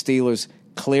to the Steelers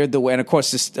cleared the way. And, of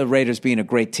course, the Raiders being a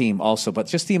great team also, but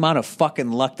just the amount of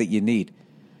fucking luck that you need.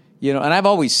 And I've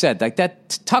always said, like,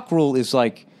 that tuck rule is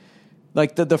like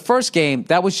the first game,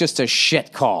 that was just a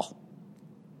shit call.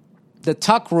 The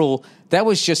tuck rule, that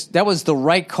was the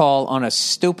right call on a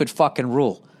stupid fucking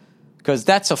rule, because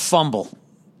that's a fumble.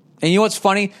 And you know what's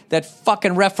funny? That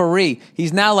fucking referee,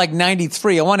 he's now like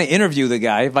 93. I want to interview the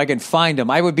guy if I can find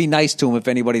him. I would be nice to him if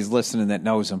anybody's listening that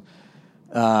knows him.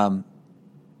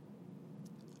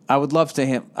 I would love to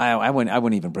him. I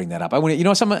wouldn't even bring that up. I wouldn't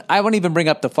even bring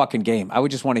up the fucking game. I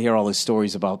would just want to hear all his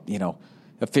stories about,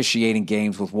 officiating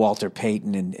games with Walter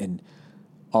Payton and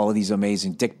all of these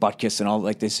amazing Dick Butkus and all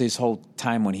like this. His whole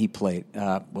time when he played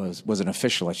was an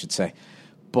official, I should say.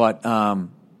 But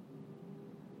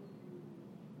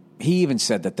he even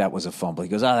said that was a fumble. He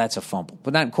goes, that's a fumble.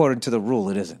 But not according to the rule,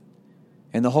 it isn't.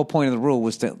 And the whole point of the rule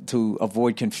was to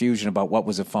avoid confusion about what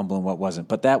was a fumble and what wasn't.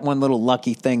 But that one little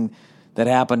lucky thing that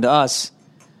happened to us,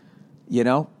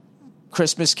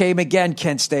 Christmas came again,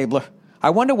 Ken Stabler.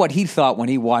 I wonder what he thought when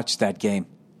he watched that game.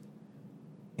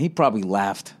 He probably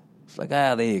laughed. It's like,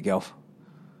 there you go.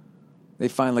 They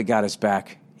finally got us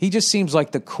back. He just seems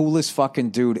like the coolest fucking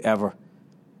dude ever.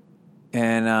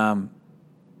 And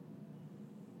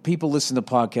people listen to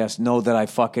podcasts know that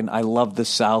I love the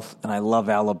South and I love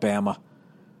Alabama.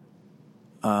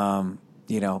 I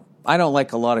don't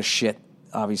like a lot of shit,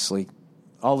 obviously.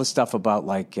 All the stuff about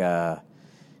like the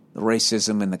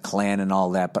racism and the Klan and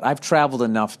all that. But I've traveled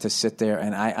enough to sit there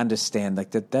and I understand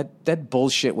like that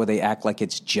bullshit where they act like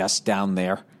it's just down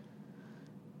there,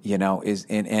 is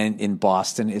in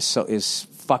Boston is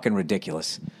fucking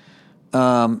ridiculous.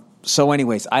 So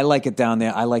anyways, I like it down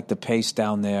there. I like the pace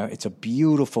down there. It's a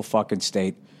beautiful fucking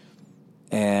state.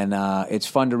 And it's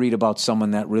fun to read about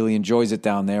someone that really enjoys it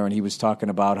down there. And he was talking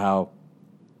about how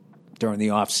during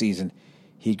the off season,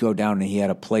 he'd go down and he had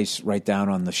a place right down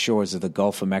on the shores of the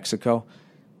Gulf of Mexico.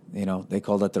 They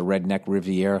called it the Redneck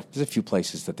Riviera. There's a few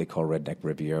places that they call Redneck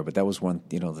Riviera, but that was one,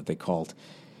 that they called.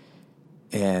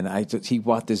 And he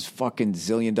bought this fucking $1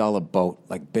 zillion boat,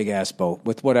 like big-ass boat,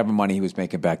 with whatever money he was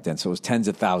making back then. So it was tens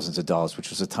of thousands of dollars, which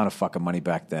was a ton of fucking money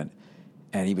back then.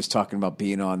 And he was talking about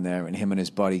being on there and him and his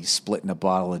buddy splitting a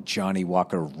bottle of Johnny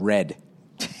Walker Red.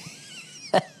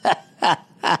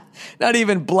 Not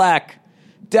even black.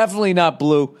 Definitely not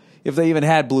blue, if they even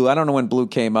had blue. I don't know when blue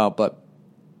came out, but...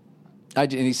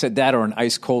 and he said that or an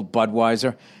ice-cold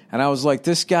Budweiser. And I was like,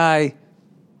 this guy...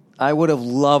 I would have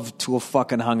loved to have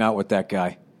fucking hung out with that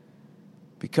guy.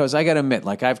 Because I got to admit,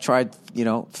 like I've tried,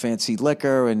 fancy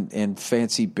liquor and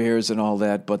fancy beers and all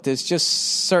that, but there's just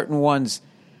certain ones.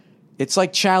 It's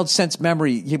like child sense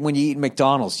memory when you eat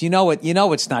McDonald's. You know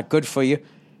it's not good for you.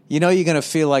 You know you're going to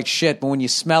feel like shit, but when you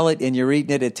smell it and you're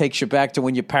eating it, it takes you back to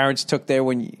when your parents took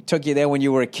you there when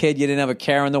you were a kid. You didn't have a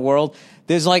care in the world.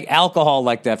 There's like alcohol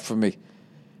like that for me.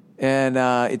 And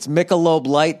it's Michelob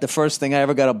Light, the first thing I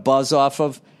ever got a buzz off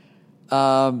of.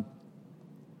 And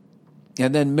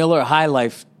then Miller High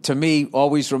Life, to me,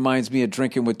 always reminds me of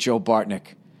drinking with Joe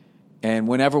Bartnick. And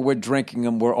whenever we're drinking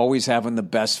them, we're always having the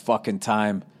best fucking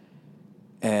time.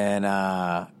 And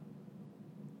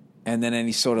then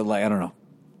any sort of like, I don't know,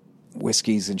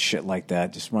 whiskeys and shit like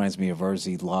that. Just reminds me of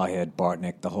Urzy, Lawhead,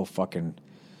 Bartnick,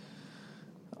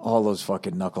 all those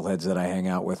fucking knuckleheads that I hang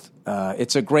out with.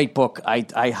 It's a great book.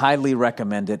 I highly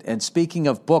recommend it. And speaking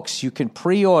of books, you can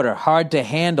pre-order Hard to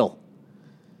Handle.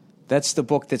 That's the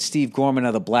book that Steve Gorman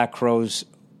of the Black Crowes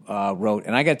wrote.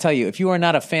 And I got to tell you, if you are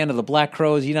not a fan of the Black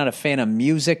Crowes, you're not a fan of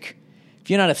music, if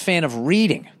you're not a fan of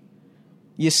reading,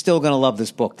 you're still going to love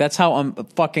this book. That's how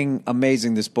fucking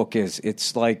amazing this book is.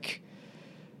 It's like,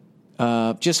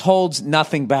 just holds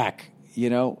nothing back.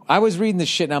 I was reading this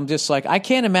shit and I'm just like, I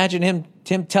can't imagine him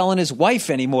telling his wife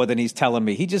any more than he's telling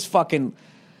me. He just fucking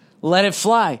let it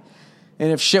fly.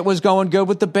 And if shit was going good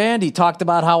with the band, he talked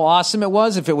about how awesome it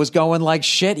was. If it was going like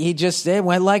shit, it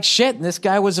went like shit. And this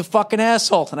guy was a fucking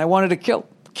asshole. And I wanted to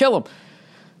kill him.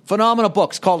 Phenomenal book.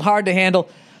 It's called Hard to Handle.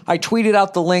 I tweeted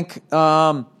out the link.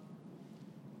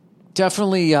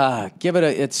 Definitely give it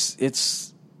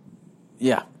it's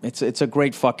a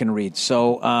great fucking read.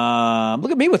 So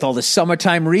look at me with all the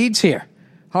summertime reads here.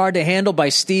 Hard to Handle by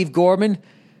Steve Gorman.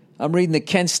 I'm reading the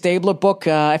Ken Stabler book.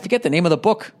 I forget the name of the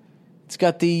book. It's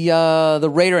got the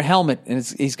Raider helmet, and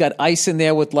he's got ice in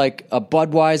there with like a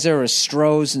Budweiser, a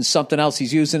Stroh's, and something else.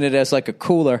 He's using it as like a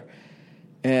cooler.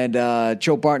 And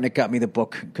Joe Bartnick got me the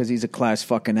book because he's a class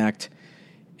fucking act.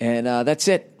 And that's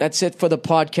it. That's it for the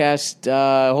podcast.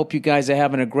 I hope you guys are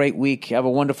having a great week. Have a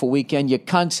wonderful weekend, you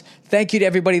cunts. Thank you to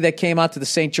everybody that came out to the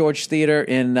St. George Theater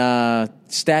in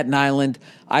Staten Island.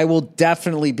 I will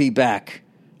definitely be back.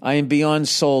 I am beyond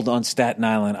sold on Staten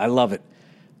Island. I love it.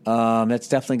 That's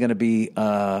definitely going to be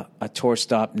a tour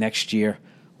stop next year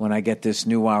when I get this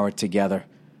new hour together.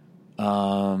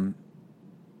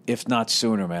 If not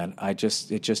sooner, man. Some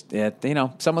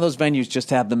of those venues just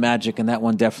have the magic, and that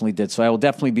one definitely did. So I will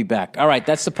definitely be back. All right,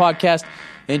 that's the podcast.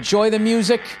 Enjoy the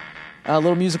music. A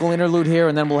little musical interlude here,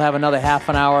 and then we'll have another half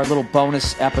an hour, a little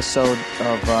bonus episode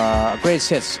of Greatest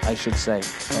Hits, I should say,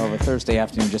 of a Thursday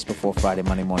afternoon just before Friday,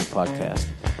 Monday morning podcast.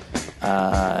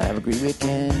 Have a great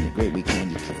weekend. A great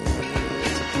weekend, you kids.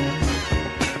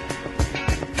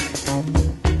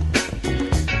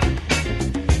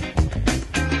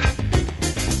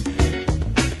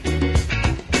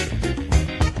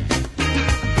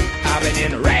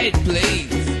 In the right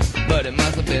place, but it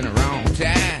must have been the wrong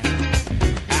time.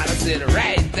 I done said the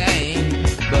right thing,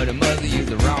 but it must have used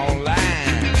the wrong line.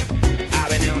 I've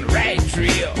been on the right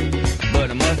trip,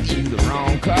 but I must have used the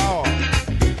wrong car.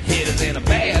 Hit us in a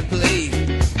bad place,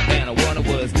 and I wonder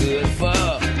what's good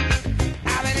for.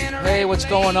 Hey, what's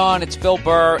going on? It's Bill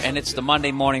Burr, and it's the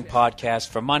Monday Morning Podcast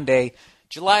for Monday,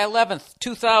 July 11th,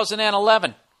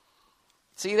 2011.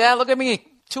 See that? Look at me.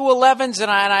 2 11s, and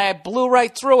I blew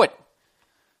right through it.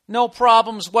 No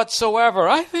problems whatsoever.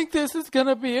 I think this is going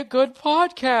to be a good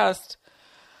podcast.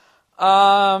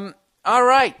 All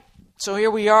right. So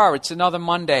here we are. It's another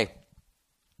Monday.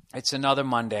 It's another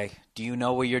Monday. Do you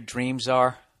know where your dreams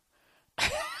are?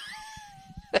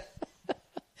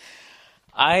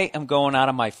 I am going out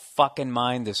of my fucking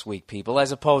mind this week, people,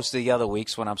 as opposed to the other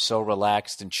weeks when I'm so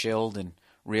relaxed and chilled and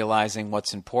realizing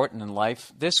what's important in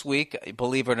life. This week,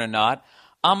 believe it or not,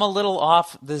 I'm a little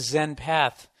off the Zen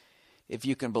path. If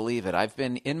you can believe it. I've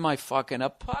been in my fucking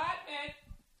apartment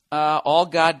all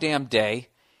goddamn day.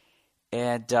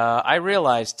 And I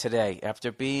realized today,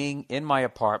 after being in my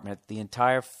apartment the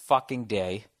entire fucking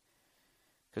day,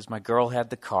 because my girl had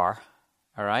the car,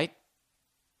 all right?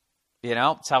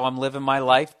 It's how I'm living my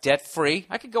life, debt-free.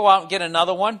 I could go out and get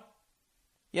another one,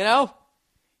 You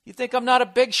think I'm not a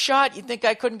big shot? You think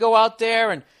I couldn't go out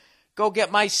there and Go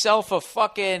get myself a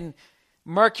fucking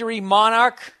Mercury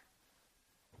Monarch.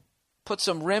 Put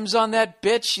some rims on that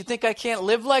bitch. You think I can't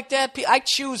live like that? I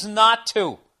choose not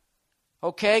to.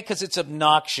 Okay? Because it's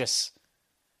obnoxious.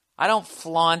 I don't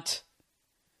flaunt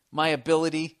my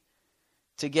ability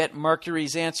to get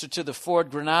Mercury's answer to the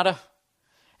Ford Granada.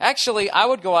 Actually, I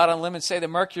would go out on a limb and say the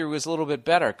Mercury was a little bit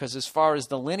better, because as far as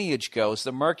the lineage goes,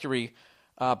 the Mercury,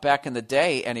 back in the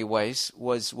day anyways,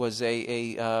 was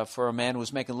a for a man who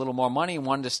was making a little more money and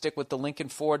wanted to stick with the Lincoln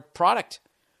Ford product.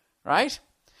 Right?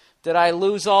 Did I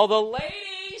lose all the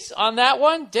ladies on that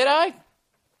one? Did I?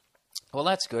 Well,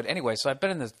 that's good. Anyway, so I've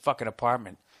been in this fucking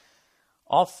apartment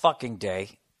all fucking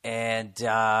day. And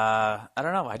I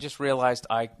don't know. I just realized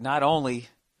I don't know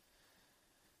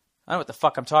what the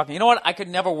fuck I'm talking. You know what? I could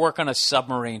never work on a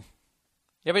submarine.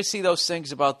 You ever see those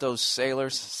things about those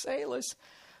sailors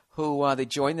who they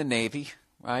join the Navy,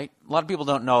 right? A lot of people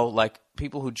don't know, like,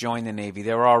 people who join the Navy,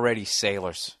 they're already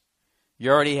sailors.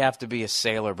 You already have to be a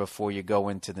sailor before you go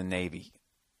into the Navy.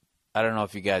 I don't know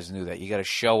if you guys knew that. You got to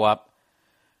show up,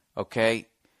 okay?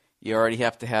 You already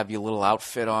have to have your little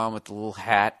outfit on with the little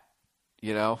hat.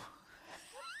 You know,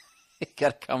 you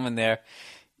got to come in there,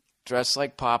 dress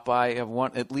like Popeye, have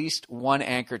at least one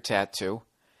anchor tattoo,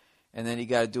 and then you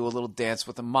got to do a little dance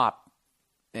with a mop.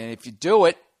 And if you do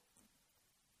it,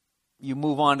 you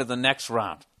move on to the next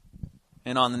round.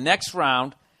 And on the next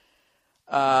round,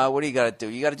 what do you got to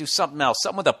do? You got to do something else,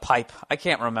 something with a pipe. I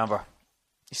can't remember.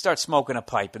 You start smoking a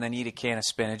pipe, and then you eat a can of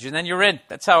spinach, and then you're in.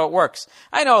 That's how it works.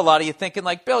 I know a lot of you thinking,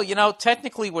 like, Bill,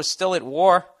 technically we're still at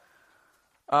war.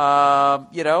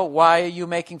 Why are you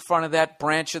making fun of that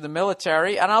branch of the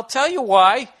military? And I'll tell you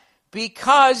why.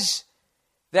 Because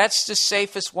that's the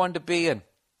safest one to be in.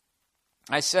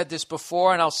 I said this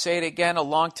before, and I'll say it again a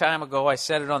long time ago. I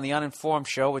said it on the Uninformed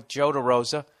show with Joe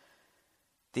DeRosa,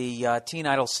 the teen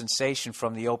idol sensation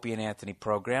from the Opie and Anthony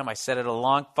program. I said it a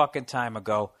long fucking time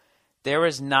ago. There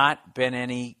has not been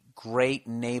any great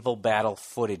naval battle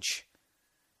footage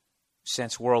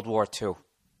since World War II.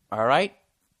 All right?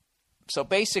 So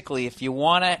basically, if you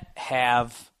want to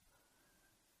have,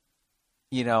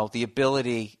 the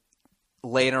ability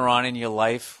later on in your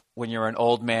life when you're an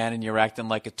old man and you're acting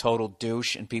like a total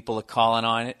douche and people are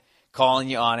calling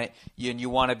you on it, and you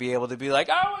want to be able to be like,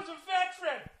 I was a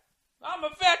veteran. I'm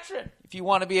a veteran. If you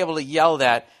want to be able to yell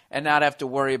that and not have to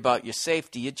worry about your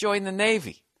safety, you join the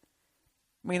Navy.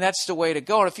 I mean, that's the way to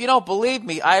go. And if you don't believe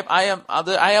me, I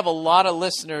have a lot of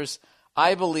listeners,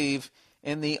 I believe,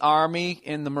 in the Army,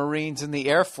 in the Marines, in the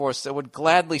Air Force that would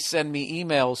gladly send me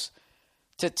emails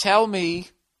to tell me,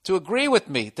 to agree with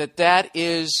me,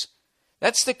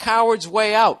 that's the coward's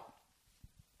way out.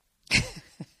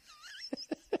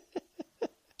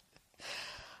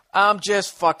 I'm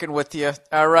just fucking with you,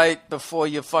 all right, before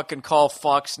you fucking call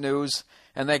Fox News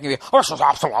and they can be, this is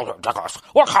absolutely ridiculous.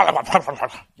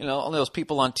 Only those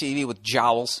people on TV with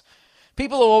jowls.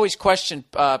 People who always question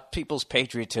people's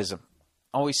patriotism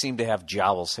always seem to have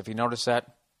jowls. Have you noticed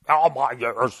that? Oh, my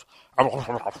years.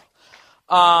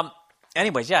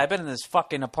 Anyways, yeah, I've been in this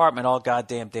fucking apartment all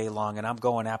goddamn day long, and I'm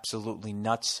going absolutely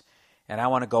nuts. And I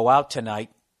want to go out tonight.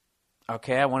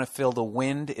 Okay, I want to feel the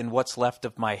wind in what's left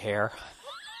of my hair.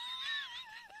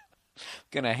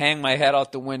 Going to hang my head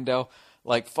out the window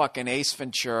like fucking Ace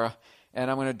Ventura,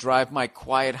 and I'm going to drive my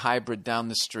quiet hybrid down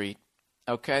the street.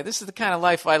 Okay, this is the kind of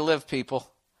life I live, people.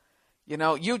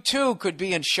 You too could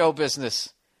be in show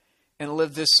business and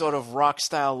live this sort of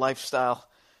rock-style lifestyle.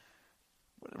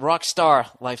 Rock-star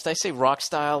lifestyle. I say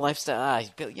rock-style lifestyle.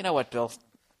 You know what, Bill?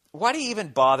 Why do you even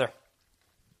bother?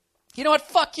 You know what?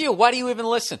 Fuck you. Why do you even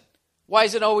listen? Why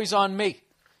is it always on me?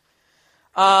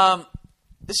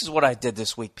 This is what I did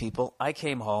this week, people. I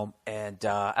came home, and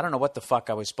I don't know what the fuck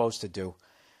I was supposed to do,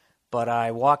 but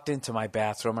I walked into my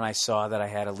bathroom, and I saw that I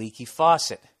had a leaky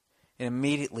faucet. And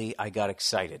immediately, I got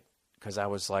excited. Because I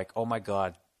was like, oh, my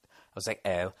God. I was like,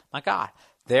 oh, my God.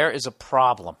 There is a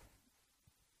problem.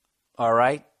 All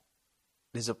right?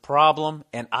 There's a problem,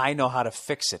 and I know how to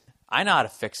fix it. I know how to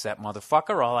fix that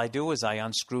motherfucker. All I do is I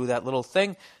unscrew that little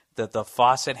thing. The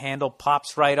faucet handle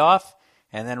pops right off.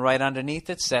 And then right underneath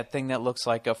it's that thing that looks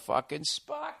like a fucking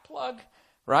spark plug.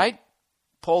 Right?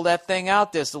 Pull that thing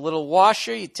out. There's the little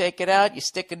washer. You take it out. You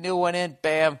stick a new one in.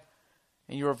 Bam.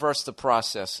 And you reverse the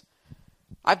process.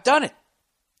 I've done it.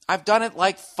 I've done it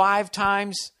like 5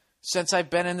 times since I've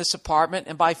been in this apartment.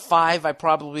 And by 5, I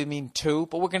probably mean 2.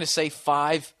 But we're going to say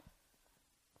 5.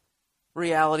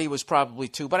 Reality was probably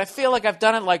 2. But I feel like I've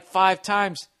done it like 5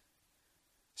 times.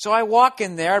 So I walk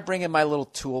in there. I bring in my little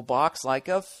toolbox like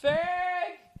a fag.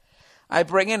 I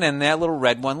bring in that little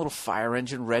red one, little fire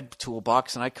engine red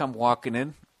toolbox. And I come walking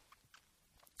in.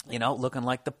 looking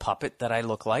like the puppet that I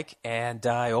look like. And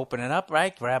I open it up,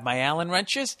 right? Grab my Allen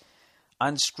wrenches,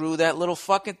 unscrew that little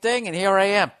fucking thing, and here I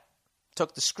am.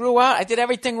 Took the screw out. I did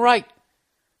everything right.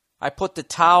 I put the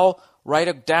towel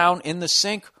right down in the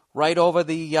sink, right over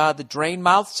the drain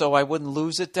mouth, so I wouldn't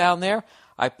lose it down there.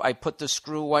 I put the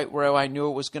screw right where I knew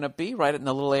it was going to be, right in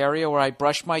the little area where I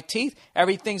brush my teeth.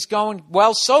 Everything's going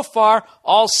well so far.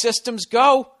 All systems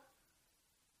go.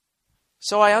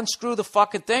 So I unscrew the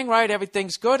fucking thing, right?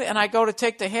 Everything's good. And I go to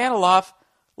take the handle off.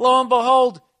 Lo and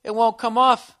behold, it won't come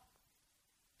off.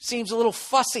 Seems a little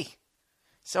fussy.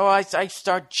 So I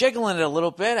start jiggling it a little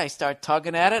bit. I start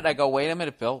tugging at it. I go, wait a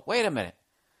minute, Bill. Wait a minute.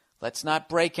 Let's not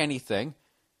break anything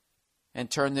and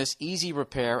turn this easy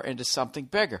repair into something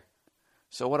bigger.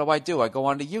 So what do? I go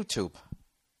onto YouTube.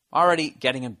 Already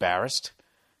getting embarrassed.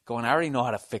 Going, I already know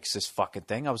how to fix this fucking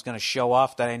thing. I was going to show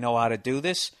off that I know how to do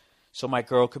this. So my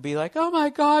girl could be like, oh my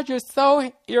God,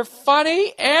 you're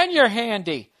funny and you're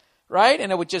handy. Right?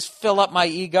 And it would just fill up my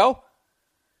ego.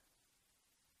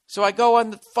 So I go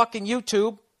on the fucking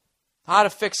YouTube, how to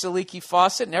fix a leaky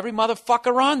faucet, and every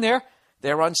motherfucker on there,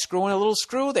 they're unscrewing a little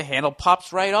screw, the handle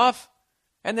pops right off,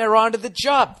 and they're on to the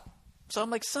job. So I'm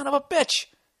like, son of a bitch.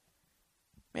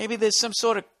 Maybe there's some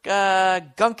sort of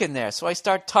gunk in there. So I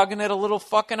start tugging it a little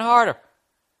fucking harder.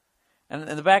 And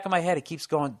in the back of my head, it keeps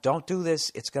going, don't do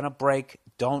this. It's going to break.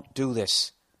 Don't do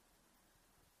this.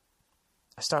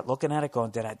 I start looking at it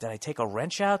going, did I take a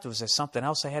wrench out? Was there something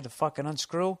else I had to fucking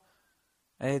unscrew?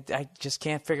 I just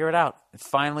can't figure it out. And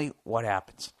finally, what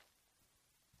happens?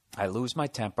 I lose my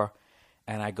temper,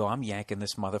 and I go, I'm yanking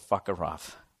this motherfucker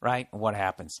off. Right? And what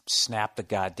happens? Snap the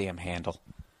goddamn handle.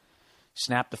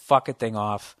 Snap the fucking thing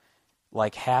off,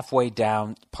 like halfway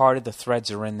down. Part of the threads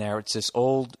are in there. It's this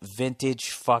old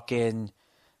vintage fucking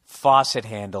faucet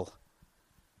handle.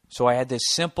 So I had this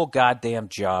simple goddamn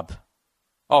job.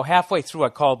 Oh, halfway through I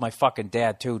called my fucking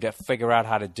dad, too, to figure out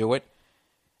how to do it.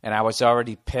 And I was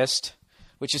already pissed,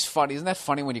 which is funny. Isn't that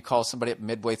funny when you call somebody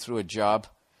midway through a job?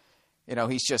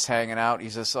 He's just hanging out.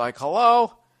 He's just like,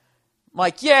 hello? I'm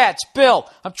like, yeah, it's Bill.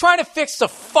 I'm trying to fix the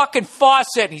fucking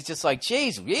faucet. And he's just like,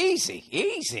 geez,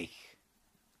 easy.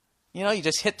 You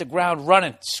just hit the ground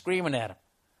running, screaming at him.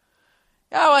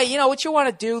 Oh, what you want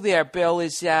to do there, Bill,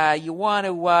 is you want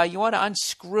to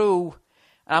unscrew.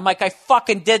 And I'm like, I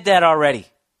fucking did that already.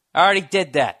 I already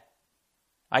did that.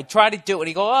 I tried to do it. And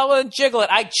he goes, oh, well, then jiggle it.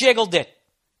 I jiggled it.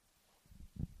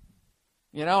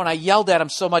 And I yelled at him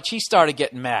so much he started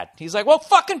getting mad. He's like, well,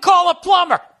 fucking call a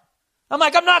plumber. I'm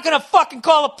like, I'm not going to fucking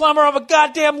call a plumber of a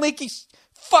goddamn leaky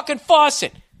fucking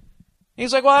faucet.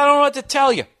 He's like, well, I don't know what to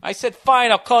tell you. I said,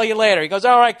 fine, I'll call you later. He goes,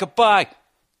 all right, goodbye.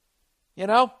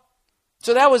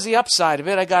 So that was the upside of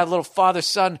it. I got a little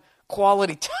father-son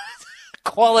quality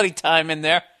time in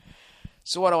there.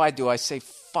 So what do? I say,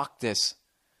 fuck this.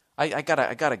 I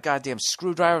got a goddamn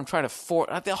screwdriver. I'm trying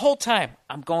to the whole time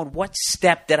I'm going, what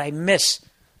step did I miss?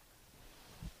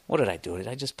 What did I do? Did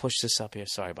I just push this up here?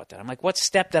 Sorry about that. I'm like, what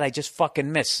step did I just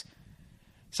fucking miss?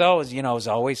 So, as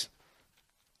always,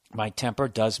 my temper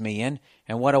does me in.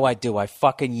 And what do? I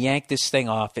fucking yank this thing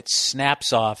off. It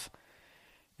snaps off.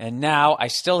 And now I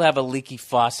still have a leaky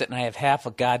faucet and I have half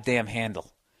a goddamn handle.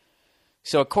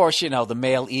 So, of course, the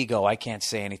male ego, I can't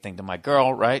say anything to my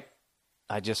girl, right?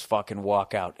 I just fucking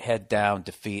walk out, head down,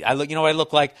 defeat. I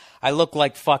look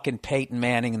like fucking Peyton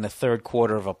Manning in the third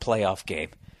quarter of a playoff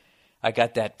game. I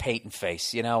got that Peyton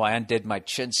face. I undid my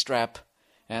chin strap,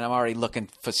 and I'm already looking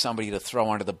for somebody to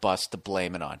throw under the bus to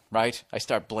blame it on, right? I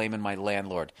start blaming my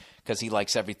landlord because he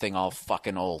likes everything all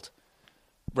fucking old.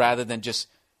 Rather than just,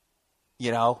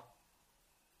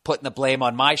 putting the blame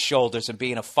on my shoulders and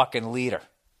being a fucking leader.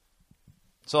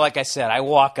 So like I said, I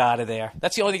walk out of there.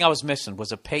 That's the only thing I was missing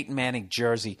was a Peyton Manning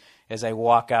jersey as I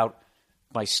walk out,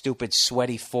 my stupid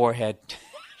sweaty forehead,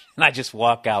 and I just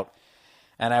walk out.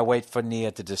 And I wait for Nia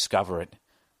to discover it,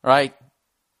 right?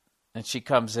 And she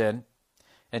comes in,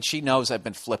 and she knows I've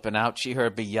been flipping out. She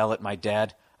heard me yell at my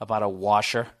dad about a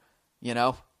washer,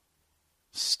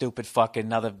 Stupid fucking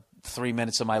another 3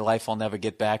 minutes of my life I'll never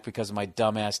get back because of my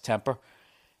dumbass temper.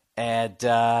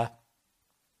 And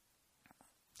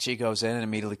she goes in and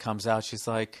immediately comes out. She's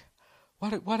like,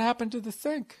 what happened to the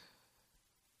sink?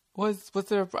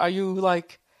 Are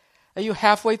you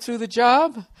halfway through the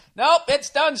job? Nope, it's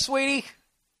done, sweetie.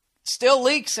 Still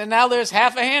leaks, and now there's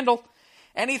half a handle.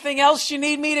 Anything else you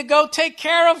need me to go take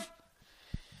care of?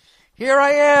 Here I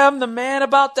am, the man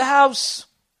about the house.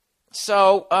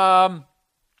 So,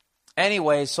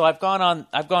 anyway, so I've gone on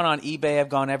eBay. I've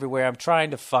gone everywhere. I'm trying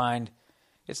to find.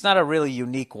 It's not a really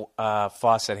unique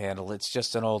faucet handle. It's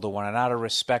just an older one. And out of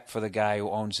respect for the guy who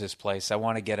owns this place, I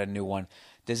want to get a new one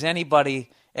Does anybody,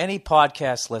 any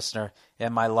podcast listener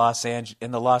in my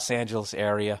in the Los Angeles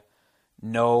area,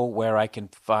 know where I can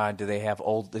find? Do they have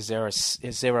old? Is there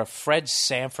a Fred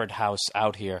Sanford house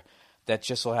out here that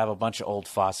just will have a bunch of old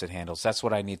faucet handles? That's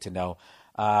what I need to know.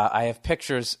 I have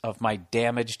pictures of my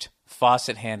damaged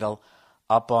faucet handle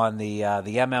up on the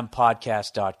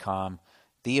MMPodcast.com,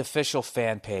 the official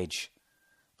fan page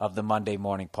of the Monday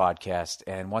Morning Podcast.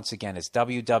 And once again, it's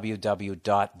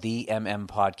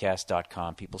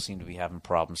www.themmpodcast.com. People seem to be having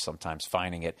problems sometimes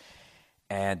finding it.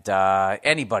 And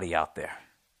anybody out there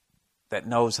that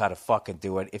knows how to fucking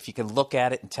do it, if you can look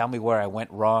at it and tell me where I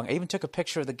went wrong. I even took a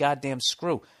picture of the goddamn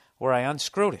screw where I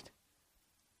unscrewed it.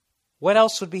 What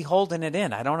else would be holding it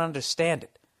in? I don't understand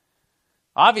it.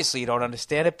 Obviously you don't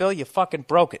understand it, Bill. You fucking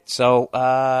broke it. So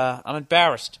I'm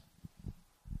embarrassed.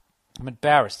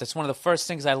 That's one of the first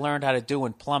things I learned how to do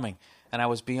in plumbing, and I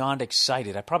was beyond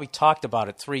excited. I probably talked about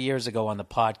it 3 years ago on the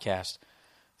podcast,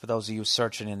 for those of you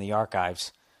searching in the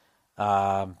archives.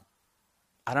 I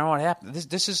don't know what happened.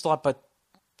 This is a lot, but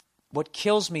what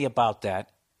kills me about that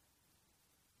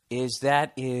is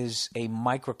a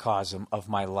microcosm of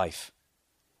my life.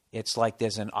 It's like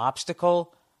there's an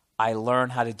obstacle, I learn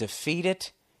how to defeat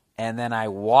it, and then I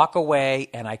walk away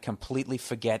and I completely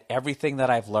forget everything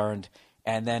that I've learned.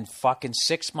 And then fucking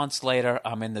 6 months later,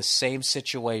 I'm in the same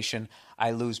situation. I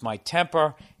lose my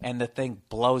temper, and the thing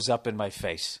blows up in my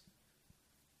face.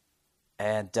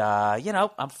 And,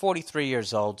 I'm 43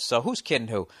 years old, so who's kidding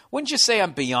who? Wouldn't you say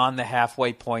I'm beyond the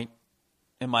halfway point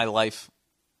in my life?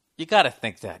 You got to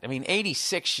think that. I mean,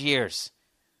 86 years.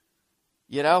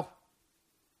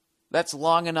 That's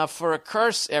long enough for a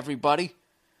curse, everybody.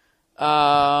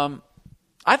 I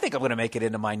think I'm going to make it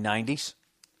into my 90s.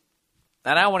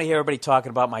 And I don't want to hear everybody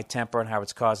talking about my temper and how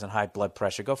it's causing high blood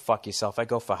pressure. Go fuck yourself. I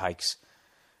go for hikes.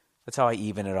 That's how I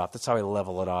even it off. That's how I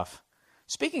level it off.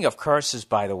 Speaking of curses,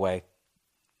 by the way,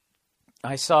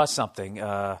 I saw something.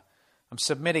 I'm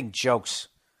submitting jokes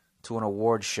to an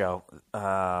award show,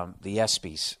 the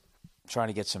ESPYs. I'm trying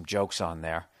to get some jokes on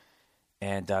there.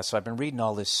 And so I've been reading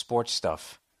all this sports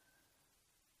stuff.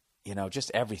 Just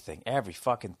everything, every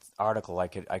fucking article I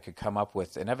could come up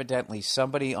with. And evidently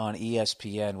somebody on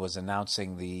ESPN was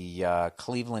announcing the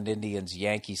Cleveland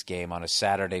Indians-Yankees game on a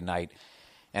Saturday night.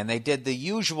 And they did the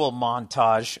usual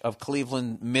montage of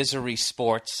Cleveland misery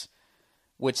sports,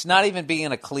 which, not even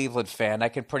being a Cleveland fan, I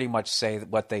can pretty much say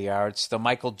what they are. It's the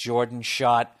Michael Jordan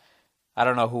shot. I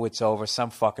don't know who it's over, some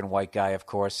fucking white guy, of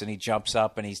course. And he jumps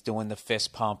up and he's doing the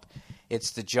fist pump. It's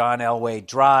the John Elway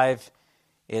drive.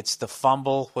 It's the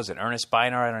fumble. Was it Ernest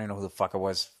Biner? I don't even know who the fuck it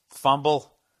was.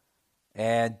 Fumble.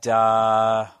 And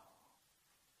when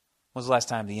was the last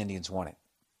time the Indians won it?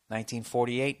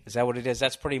 1948? Is that what it is?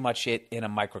 That's pretty much it in a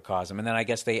microcosm. And then I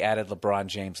guess they added LeBron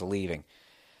James leaving.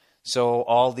 So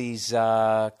all these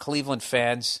Cleveland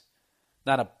fans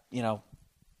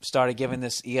started giving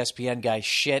this ESPN guy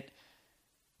shit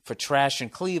for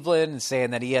trashing Cleveland and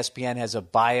saying that ESPN has a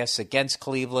bias against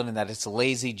Cleveland and that it's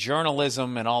lazy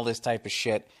journalism and all this type of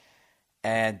shit.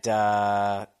 And,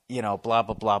 blah, blah,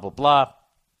 blah, blah, blah.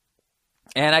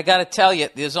 And I got to tell you,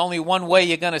 there's only one way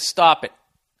you're going to stop it.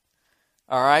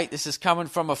 All right? This is coming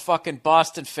from a fucking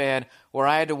Boston fan where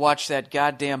I had to watch that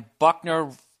goddamn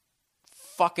Buckner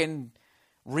fucking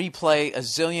replay a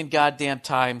zillion goddamn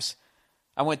times.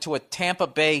 I went to a Tampa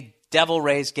Bay Devil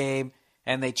Rays game,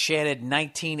 and they chanted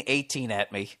 1918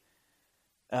 at me.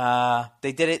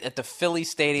 They did it at the Philly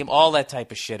Stadium, all that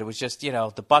type of shit. It was just,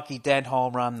 the Bucky Dent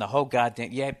home run, the whole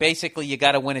goddamn... Yeah, basically, you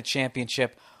got to win a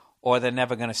championship, or they're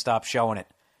never going to stop showing it.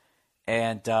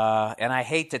 And I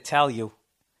hate to tell you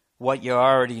what you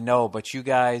already know, but you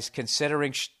guys,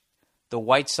 considering the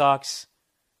White Sox...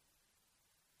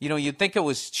 you'd think it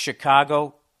was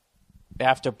Chicago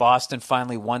after Boston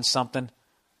finally won something.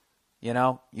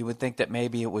 You would think that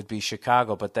maybe it would be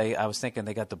Chicago, but I was thinking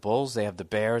they got the Bulls, they have the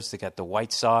Bears, they got the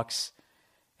White Sox,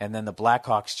 and then the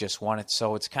Blackhawks just won it.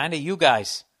 So it's kind of you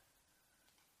guys.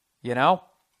 This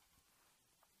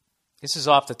is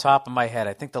off the top of my head.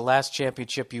 I think the last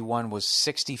championship you won was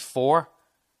 1964.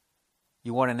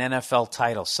 You won an NFL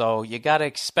title. So you got to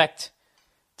expect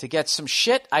to get some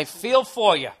shit. I feel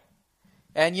for you.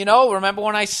 And, remember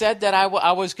when I said that I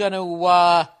was going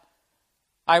to...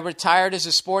 I retired as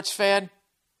a sports fan.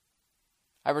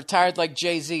 I retired like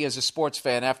Jay-Z as a sports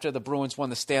fan after the Bruins won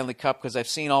the Stanley Cup because I've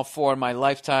seen all four in my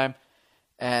lifetime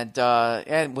and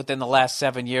within the last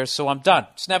 7 years, so I'm done.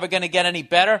 It's never going to get any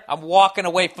better. I'm walking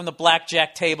away from the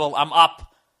blackjack table. I'm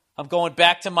up. I'm going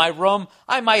back to my room.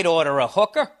 I might order a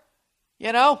hooker,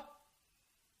 Get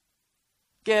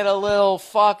a little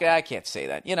fuck. I can't say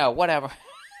that. Whatever.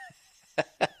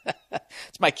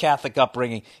 It's my Catholic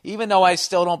upbringing. Even though I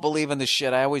still don't believe in the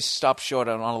shit, I always stop short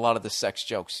on a lot of the sex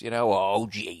jokes. Oh,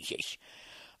 Jesus.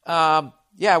 I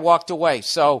walked away.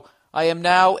 So I am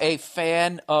now a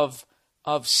fan of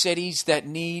cities that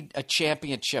need a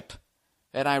championship.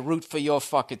 And I root for your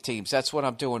fucking teams. That's what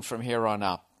I'm doing from here on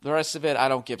out. The rest of it, I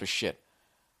don't give a shit.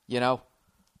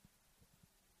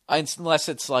 Unless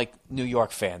it's like New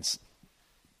York fans.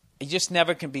 You just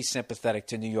never can be sympathetic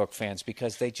to New York fans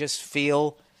because they just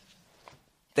feel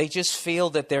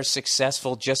that they're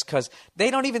successful just because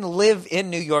they don't even live in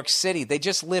New York City. They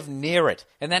just live near it.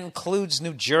 And that includes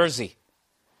New Jersey.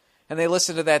 And they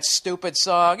listen to that stupid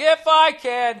song, If I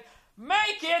Can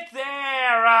Make It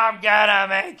There, I'm gonna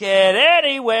make it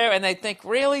anywhere. And they think,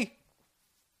 really?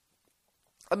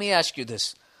 Let me ask you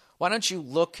this. Why don't you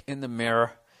look in the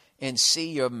mirror and see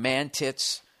your man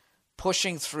tits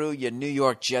pushing through your New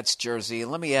York Jets jersey?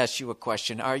 And let me ask you a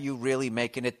question. Are you really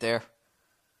making it there?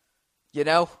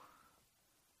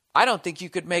 I don't think you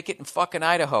could make it in fucking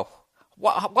Idaho.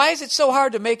 Why is it so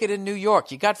hard to make it in New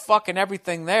York? You got fucking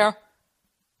everything there.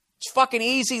 It's fucking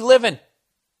easy living.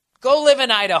 Go live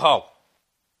in Idaho.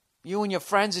 You and your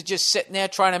friends are just sitting there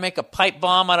trying to make a pipe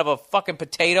bomb out of a fucking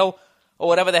potato or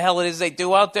whatever the hell it is they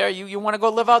do out there. You want to go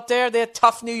live out there? They're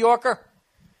tough New Yorker.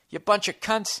 You bunch of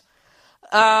cunts.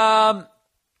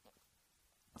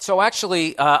 So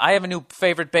actually, I have a new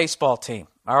favorite baseball team.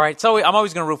 All right, so I'm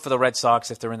always going to root for the Red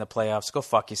Sox if they're in the playoffs. Go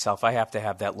fuck yourself. I have to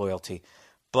have that loyalty.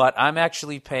 But I'm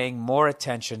actually paying more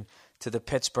attention to the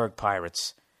Pittsburgh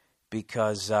Pirates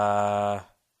because that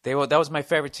was my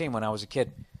favorite team when I was a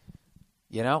kid.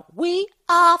 We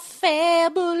are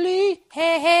family.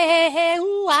 Hey, hey, hey, hey,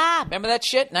 ooh, ah. Remember that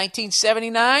shit?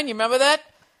 1979? You remember that?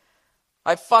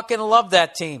 I fucking love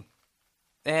that team.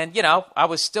 And, I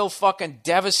was still fucking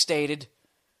devastated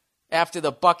after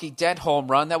the Bucky Dent home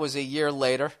run. That was a year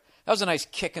later. That was a nice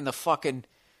kick in the fucking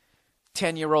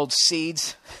 10-year-old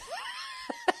seeds.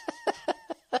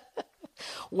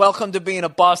 Welcome to being a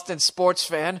Boston sports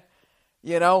fan.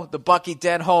 The Bucky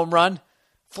Dent home run.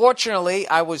 Fortunately,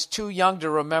 I was too young to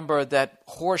remember that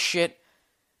horseshit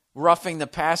roughing the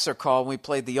passer call when we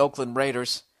played the Oakland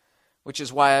Raiders, which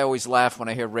is why I always laugh when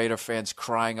I hear Raider fans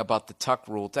crying about the tuck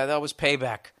rule. That was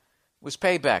payback. It was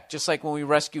payback, just like when we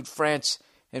rescued France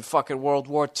in fucking World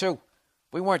War II.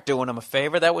 We weren't doing them a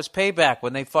favor. That was payback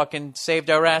when they fucking saved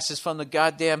our asses from the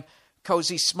goddamn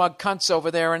cozy smug cunts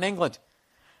over there in England.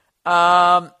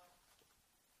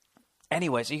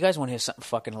 Anyways, you guys want to hear something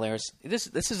fucking hilarious?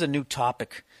 This is a new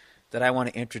topic that I want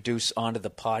to introduce onto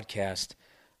the podcast.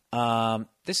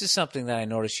 This is something that I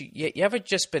noticed. You ever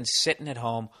just been sitting at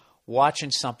home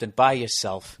watching something by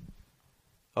yourself,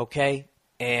 okay?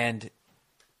 And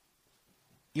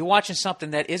you're watching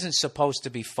something that isn't supposed to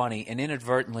be funny, and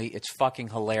inadvertently it's fucking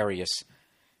hilarious.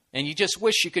 And you just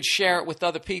wish you could share it with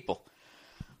other people.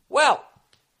 Well,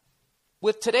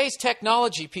 with today's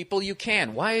technology, people, you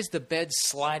can. Why is the bed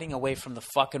sliding away from the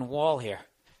fucking wall here?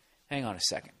 Hang on a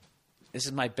second. This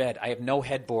is my bed. I have no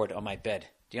headboard on my bed.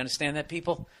 Do you understand that,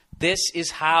 people? This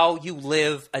is how you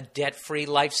live a debt-free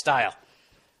lifestyle.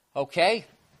 Okay?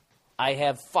 I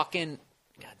have fucking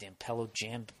goddamn pillow.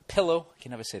 I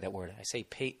can never say that word. I say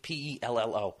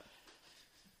P-E-L-L-O.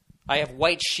 I have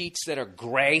white sheets that are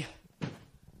gray.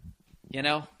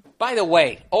 By the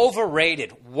way,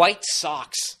 overrated. White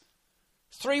socks.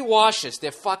 3 washes.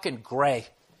 They're fucking gray.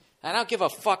 I don't give a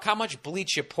fuck how much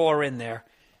bleach you pour in there.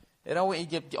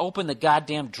 You open the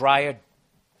goddamn dryer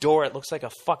door. It looks like a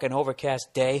fucking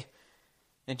overcast day.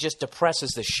 And just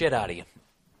depresses the shit out of you.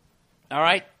 All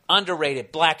right?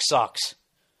 Underrated. Black socks.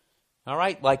 All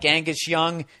right? Like Angus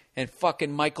Young and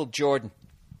fucking Michael Jordan.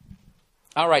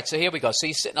 All right, so here we go. So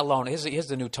you're sitting alone. Here's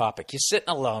the new topic. You're sitting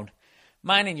alone,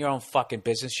 minding your own fucking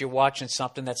business. You're watching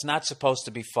something that's not supposed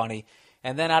to be funny.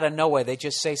 And then out of nowhere, they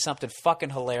just say something fucking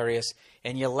hilarious,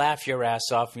 and you laugh your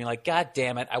ass off, and you're like, God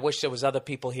damn it, I wish there was other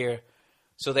people here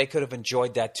so they could have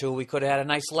enjoyed that too. We could have had a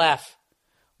nice laugh.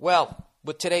 Well,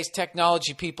 with today's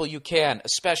technology, people, you can,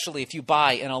 especially if you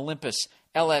buy an Olympus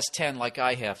LS10 like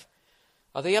I have.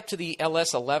 Are they up to the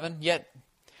LS11 yet?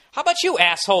 How about you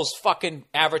assholes fucking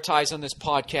advertise on this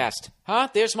podcast? Huh?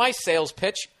 There's my sales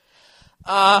pitch.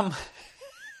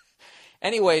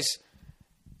 Anyways,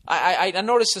 I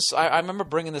noticed this. I remember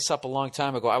bringing this up a long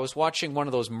time ago. I was watching one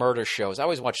of those murder shows. I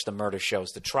always watch the murder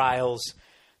shows, the trials,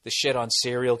 the shit on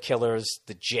serial killers,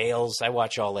 the jails. I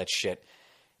watch all that shit.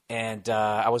 And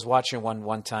I was watching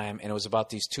one time, and it was about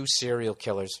these 2 serial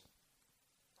killers.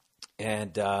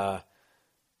 And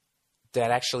that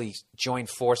actually joined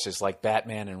forces like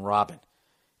Batman and Robin.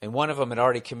 And one of them had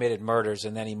already committed murders,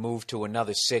 and then he moved to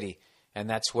another city and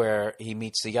that's where he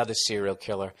meets the other serial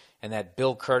killer, and that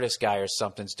Bill Curtis guy or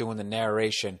something's doing the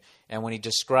narration, and when he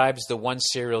describes the one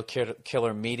serial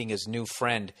killer meeting his new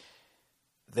friend,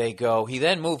 they go, he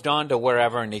then moved on to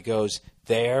wherever, and he goes,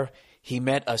 there he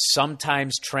met a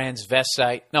sometimes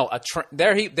transvestite,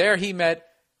 he met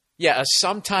a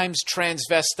sometimes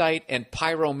transvestite and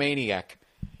pyromaniac.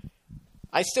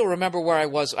 I still remember where I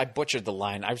was. I butchered the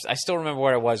line. I still remember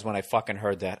where I was when I fucking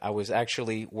heard that. I was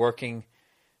actually working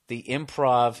the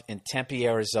Improv in Tempe,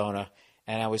 Arizona,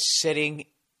 and I was sitting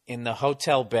in the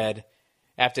hotel bed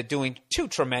after doing 2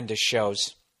 tremendous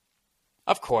shows.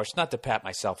 Of course, not to pat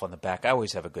myself on the back. I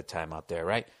always have a good time out there,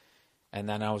 right? And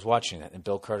then I was watching it, and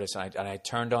Bill Curtis, and I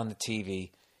turned on the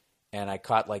TV, and I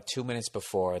caught like 2 minutes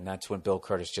before, and that's when Bill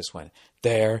Curtis just went,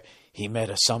 there he met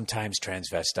a sometimes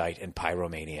transvestite and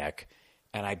pyromaniac.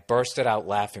 And I bursted out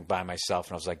laughing by myself,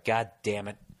 and I was like, God damn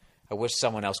it. I wish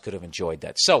someone else could have enjoyed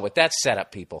that. So with that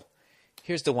setup, people,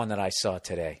 here's the one that I saw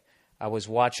today. I was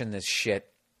watching this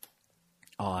shit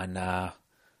on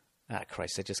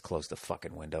Christ, I just closed the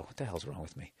fucking window. What the hell's wrong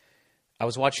with me? I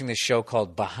was watching this show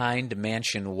called Behind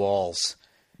Mansion Walls,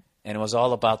 and it was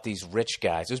all about these rich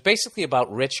guys. It was basically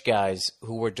about rich guys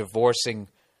who were divorcing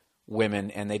women,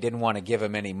 and they didn't want to give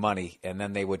them any money, and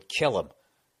then they would kill them.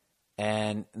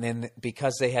 And then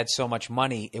because they had so much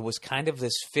money, it was kind of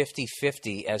this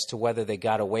 50-50 as to whether they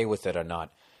got away with it or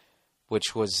not,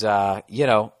 which was,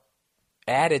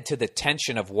 added to the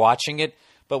tension of watching it,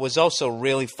 but was also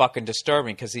really fucking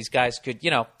disturbing because these guys could,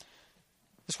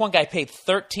 this one guy paid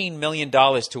 $13 million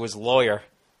to his lawyer.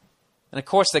 And, of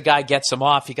course, the guy gets him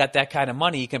off. He got that kind of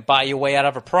money. He can buy your way out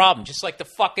of a problem, just like the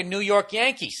fucking New York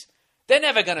Yankees. They're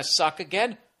never going to suck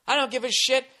again. I don't give a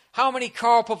shit how many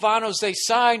Carl Pavanos they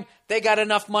sign. They got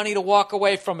enough money to walk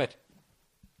away from it.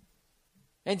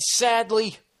 And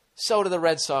sadly, so do the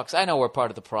Red Sox. I know we're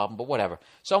part of the problem, but whatever.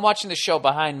 So I'm watching the show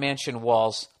Behind Mansion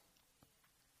Walls.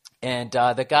 And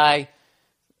the guy,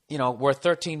 worth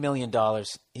 $13 million.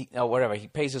 He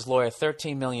pays his lawyer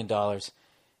 $13 million.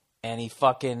 And he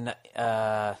fucking...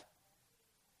 where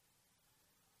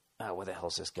the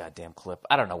hell's this goddamn clip?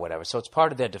 I don't know, whatever. So it's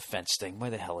part of their defense thing. Where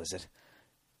the hell is it?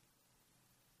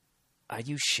 Are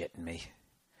you shitting me?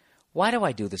 Why do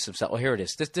I do this? Oh, here it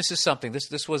is. This is something.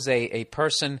 This was a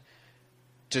person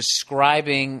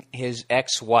describing his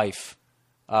ex-wife,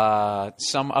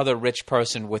 some other rich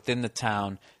person within the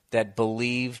town that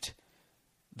believed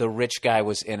the rich guy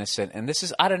was innocent. And this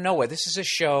is out of nowhere. This is a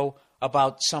show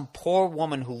about some poor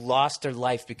woman who lost her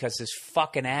life because this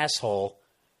fucking asshole,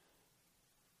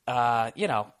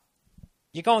 you're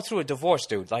going through a divorce,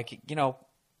 dude.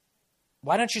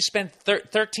 Why don't you spend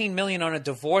 $13 million on a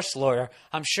divorce lawyer?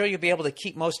 I'm sure you'll be able to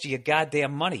keep most of your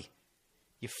goddamn money.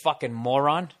 You fucking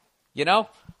moron.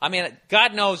 I mean,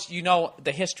 God knows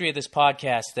the history of this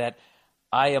podcast that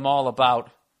I am all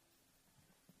about.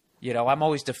 I'm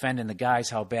always defending the guys,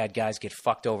 how bad guys get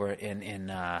fucked over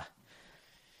in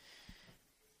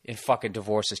fucking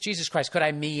divorces. Jesus Christ, could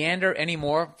I meander any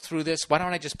more through this? Why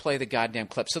don't I just play the goddamn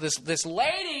clip? So this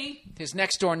lady, his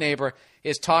next door neighbor,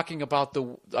 is talking about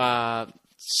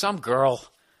some girl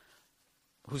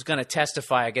who's going to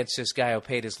testify against this guy who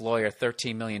paid his lawyer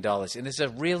 $13 million. And this is a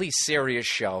really serious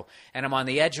show. And I'm on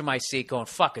the edge of my seat going,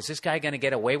 fuck, is this guy going to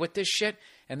get away with this shit?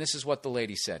 And this is what the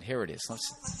lady said. Here it is. Let me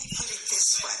put it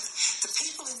this way. The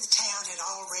people in the town had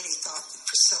already thought that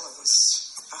Priscilla was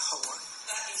a whore.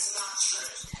 That is not true.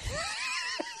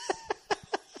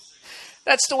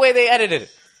 That's the way they edited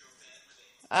it.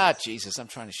 Jesus, I'm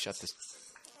trying to shut this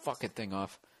fucking thing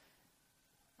off.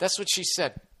 That's what she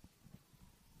said.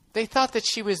 They thought that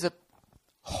she was a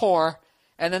whore,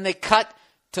 and then they cut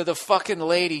to the fucking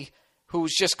lady who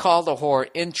was just called a whore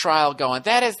in trial going,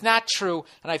 that is not true.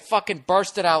 And I fucking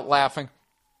bursted out laughing.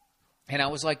 And I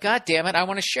was like, God damn it, I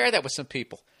want to share that with some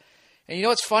people. And you know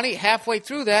what's funny? Halfway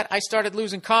through that, I started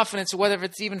losing confidence in whether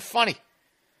it's even funny.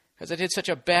 Because I did such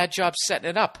a bad job setting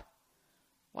it up.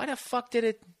 Why the fuck did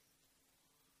it...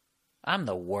 I'm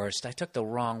the worst. I took the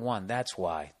wrong one. That's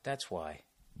why. Let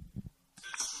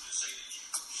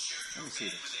me see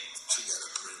this.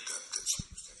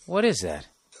 What is that?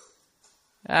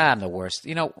 I'm the worst.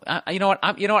 You know what?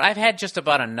 I've had just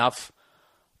about enough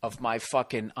of my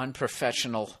fucking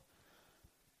unprofessional.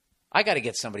 I got to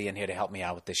get somebody in here to help me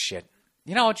out with this shit.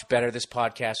 You know how much better this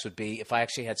podcast would be if I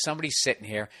actually had somebody sitting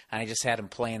here and I just had them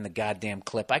playing the goddamn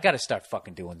clip. I got to start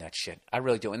fucking doing that shit. I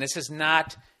really do. And this is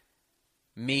not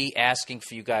me asking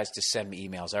for you guys to send me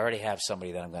emails. I already have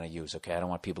somebody that I'm going to use, okay? I don't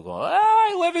want people going,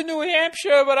 I live in New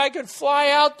Hampshire, but I could fly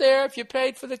out there if you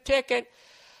paid for the ticket.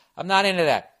 I'm not into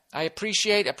that. I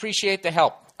appreciate the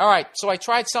help. All right, so I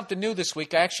tried something new this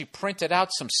week. I actually printed out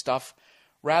some stuff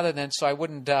rather than so I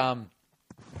wouldn't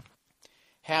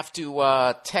have to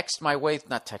not text my way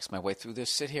through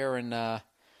this. Sit here and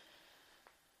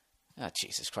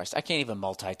Jesus Christ, I can't even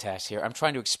multitask here. I'm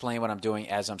trying to explain what I'm doing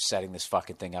as I'm setting this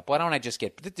fucking thing up. Why don't I just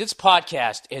get this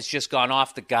podcast has just gone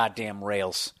off the goddamn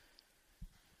rails.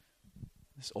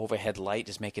 This overhead light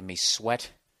is making me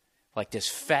sweat like this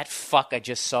fat fuck I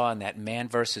just saw in that Man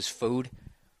vs. Food.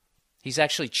 He's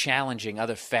actually challenging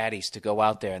other fatties to go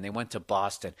out there, and they went to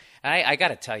Boston. And I got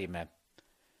to tell you, man,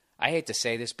 I hate to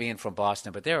say this being from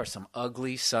Boston, but there are some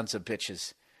ugly sons of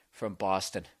bitches from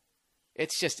Boston.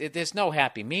 It's just, there's no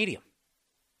happy medium.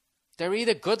 They're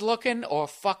either good looking or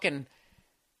fucking...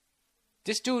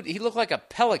 This dude, he looked like a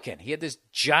pelican. He had this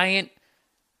giant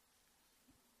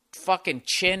fucking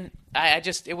chin.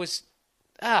 It was...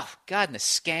 God, and the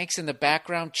skanks in the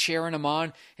background cheering him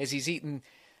on as he's eating...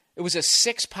 It was a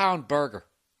 6-pound burger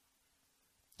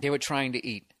they were trying to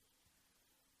eat.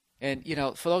 And,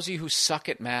 for those of you who suck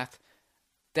at math,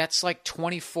 that's like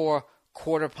 24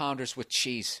 quarter-pounders with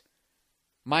cheese.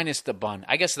 Minus the bun.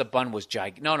 I guess the bun was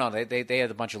gigantic. No, they had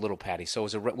a bunch of little patties. So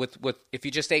it was with if you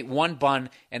just ate one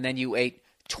bun and then you ate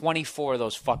 24 of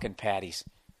those fucking patties.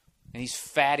 And these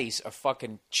fatties are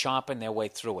fucking chomping their way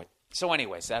through it. So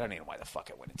anyways, I don't even know why the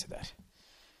fuck I went into that.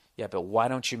 Yeah, but why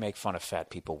don't you make fun of fat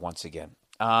people once again?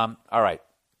 All right.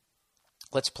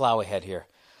 Let's plow ahead here.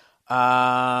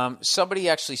 Somebody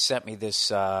actually sent me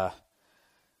this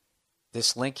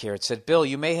link here. It said, Bill,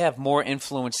 you may have more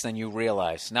influence than you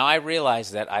realize. Now, I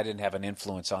realize that I didn't have an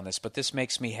influence on this, but this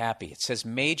makes me happy. It says,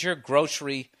 major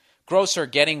grocer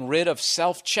getting rid of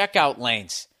self-checkout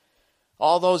lanes.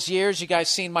 All those years, you guys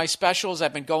seen my specials?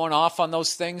 I've been going off on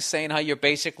those things, saying how you're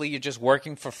just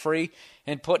working for free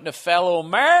and putting a fellow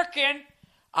American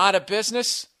out of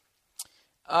business.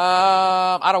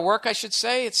 Out of work, I should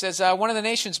say. It says, one of the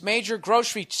nation's major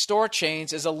grocery store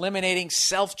chains is eliminating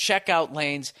self-checkout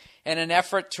lanes in an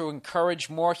effort to encourage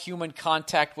more human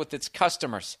contact with its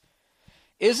customers.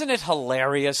 Isn't it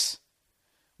hilarious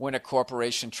when a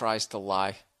corporation tries to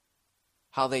lie?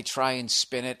 How they try and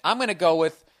spin it. I'm going to go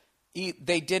with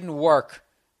they didn't work.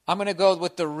 I'm going to go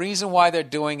with the reason why they're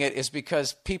doing it is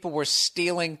because people were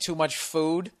stealing too much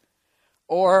food,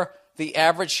 or the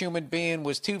average human being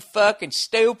was too fucking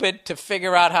stupid to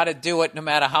figure out how to do it no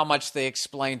matter how much they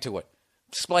explained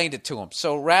it to them.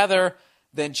 So rather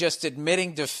than just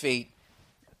admitting defeat,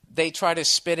 they try to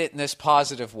spin it in this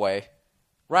positive way.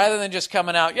 Rather than just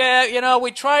coming out,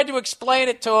 we tried to explain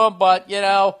it to them, but,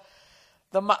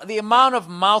 the amount of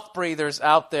mouth breathers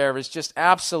out there is just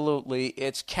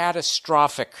it's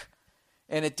catastrophic.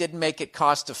 And it didn't make it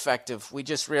cost effective. We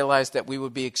just realized that we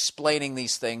would be explaining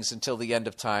these things until the end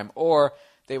of time. Or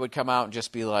they would come out and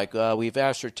just be like, we've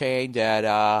ascertained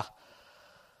that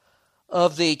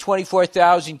of the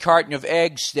 24,000 carton of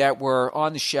eggs that were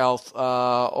on the shelf,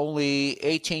 only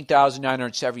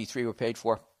 18,973 were paid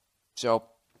for. So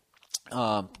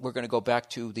we're going to go back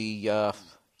to the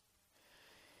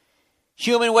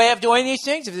human way of doing these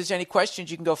things. If there's any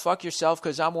questions, you can go fuck yourself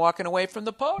because I'm walking away from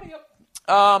the podium.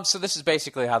 So this is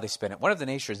basically how they spin it. One of the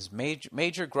nation's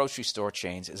major grocery store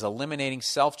chains is eliminating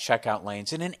self-checkout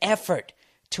lanes in an effort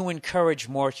to encourage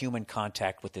more human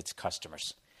contact with its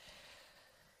customers.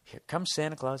 Here comes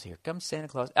Santa Claus. Here comes Santa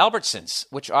Claus. Albertsons,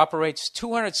 which operates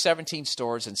 217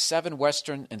 stores in 7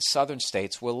 western and southern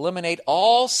states, will eliminate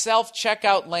all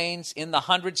self-checkout lanes in the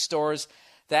 100 stores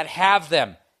that have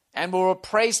them and will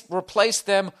replace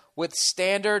them with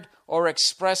standard or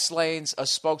express lanes, a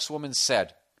spokeswoman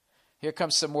said. Here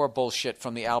comes some more bullshit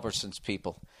from the Albertsons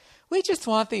people. We just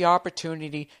want the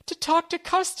opportunity to talk to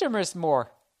customers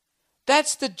more.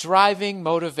 That's the driving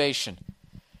motivation.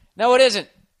 No, it isn't.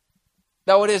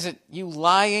 No, it isn't. You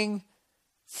lying,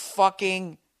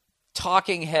 fucking,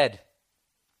 talking head.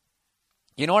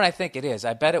 You know what I think it is?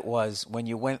 I bet it was when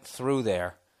you went through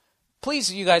there.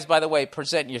 Please, you guys, by the way,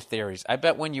 present your theories. I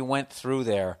bet when you went through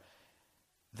there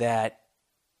that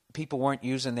people weren't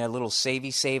using their little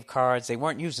savey save cards. They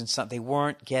weren't using something. They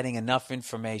weren't getting enough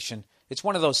information. It's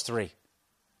one of those three.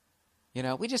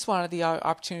 We just wanted the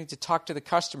opportunity to talk to the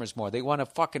customers more. They want to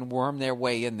fucking worm their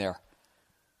way in there.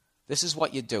 This is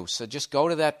what you do. So just go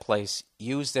to that place,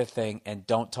 use their thing, and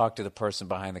don't talk to the person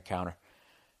behind the counter.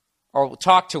 Or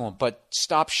talk to them, but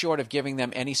stop short of giving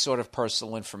them any sort of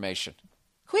personal information.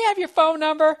 Can we have your phone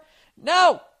number?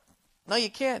 No, you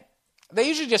can't. They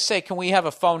usually just say, can we have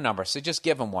a phone number? So just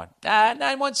give them one.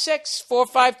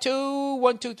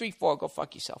 916-452-1234. Go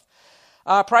fuck yourself.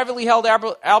 Privately held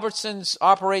Albertsons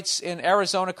operates in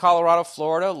Arizona, Colorado,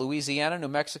 Florida, Louisiana, New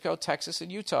Mexico, Texas,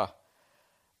 and Utah.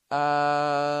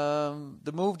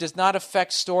 The move does not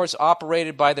affect stores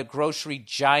operated by the grocery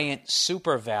giant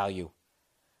Super Value.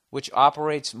 which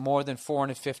operates more than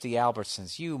 450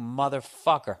 Albertsons. You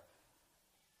motherfucker.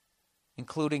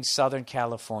 Including Southern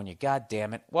California. God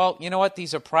damn it. Well, you know what?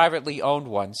 These are privately owned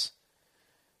ones.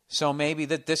 So maybe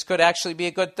this could actually be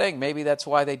a good thing. Maybe that's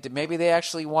why maybe they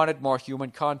actually wanted more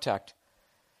human contact.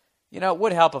 You know, it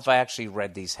would help if I actually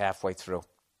read these halfway through.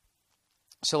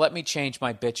 So let me change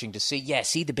my bitching to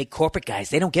see the big corporate guys,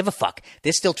 they don't give a fuck.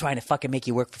 They're still trying to fucking make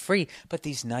you work for free. But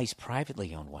these nice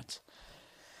privately owned ones.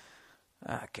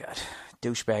 Oh, God.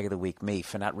 Douchebag of the week, me,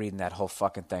 for not reading that whole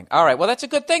fucking thing. All right, well, that's a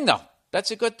good thing, though.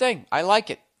 That's a good thing. I like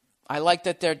it. I like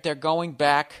that they're going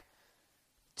back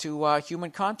to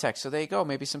human contact. So there you go.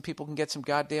 Maybe some people can get some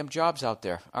goddamn jobs out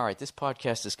there. All right, this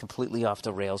podcast is completely off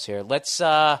the rails here. Let's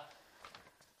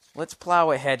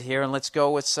plow ahead here and let's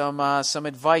go with some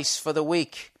advice for the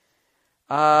week.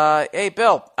 Hey,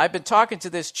 Bill, I've been talking to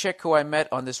this chick who I met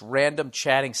on this random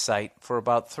chatting site for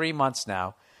about 3 months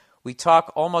now. We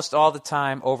talk almost all the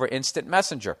time over Instant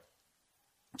Messenger.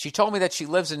 She told me that she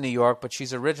lives in New York, but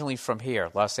she's originally from here,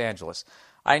 Los Angeles.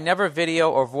 I never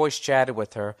video or voice chatted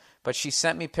with her, but she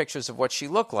sent me pictures of what she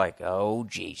looked like. Oh,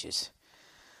 Jesus.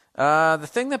 The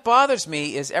thing that bothers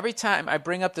me is every time I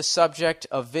bring up the subject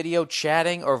of video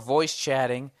chatting or voice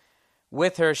chatting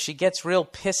with her, she gets real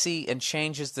pissy and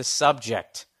changes the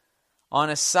subject. On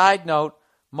a side note,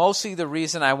 mostly the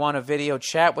reason I want to video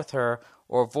chat with her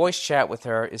or voice chat with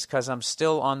her is because I'm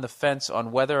still on the fence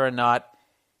on whether or not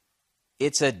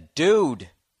it's a dude.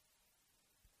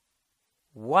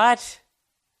 What?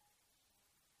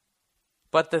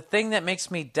 But the thing that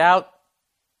makes me doubt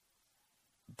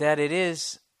that it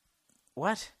is...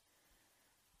 What?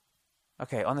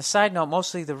 Okay, on the side note,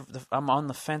 mostly I'm on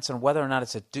the fence on whether or not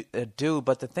it's a dude,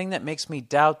 but the thing that makes me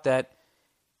doubt that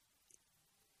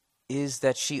is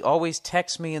that she always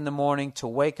texts me in the morning to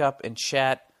wake up and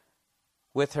chat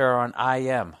with her on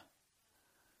IM.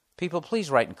 People, please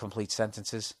write in complete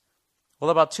sentences. Well,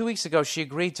 about 2 weeks ago, she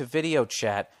agreed to video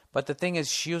chat, but the thing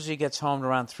is she usually gets home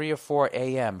around 3 or 4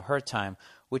 a.m., her time,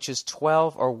 which is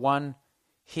 12 or 1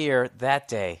 here that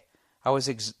day.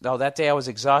 That day I was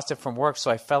exhausted from work, so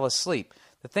I fell asleep.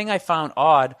 The thing I found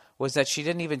odd was that she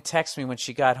didn't even text me when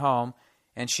she got home,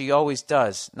 and she always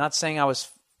does. Not saying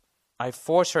I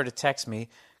force her to text me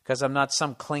because I'm not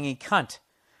some clingy cunt.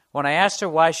 When I asked her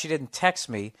why she didn't text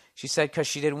me, she said because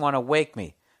she didn't want to wake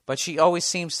me. But she always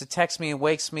seems to text me and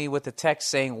wakes me with a text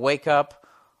saying wake up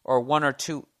or 1 or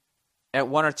 2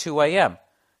 a.m.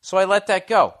 So I let that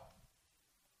go.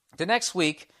 The next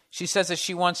week, she says that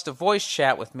she wants to voice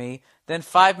chat with me. Then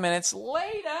 5 minutes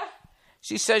later,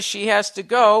 she says she has to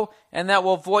go and that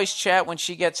we'll voice chat when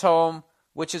she gets home,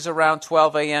 which is around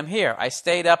 12 a.m. here. I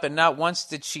stayed up and not once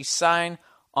did she sign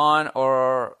on,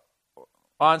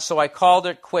 so I called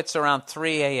her quits around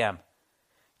 3 a.m.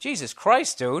 Jesus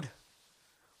Christ, dude.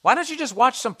 Why don't you just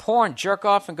watch some porn, jerk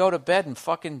off, and go to bed and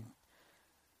fucking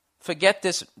forget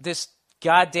this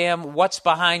goddamn what's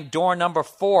behind door number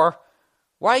 4?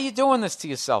 Why are you doing this to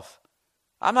yourself?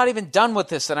 I'm not even done with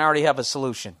this and I already have a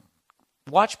solution.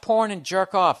 Watch porn and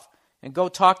jerk off and go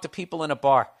talk to people in a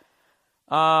bar.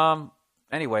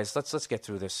 Anyways, let's get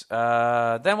through this.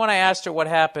 Then when I asked her what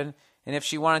happened and if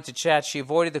she wanted to chat, she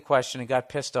avoided the question and got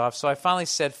pissed off. So I finally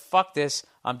said, fuck this,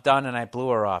 I'm done, and I blew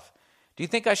her off. Do you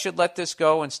think I should let this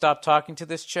go and stop talking to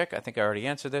this chick? I think I already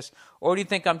answered this. Or do you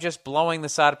think I'm just blowing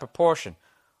this out of proportion?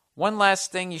 One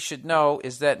last thing you should know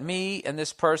is that me and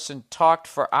this person talked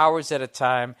for hours at a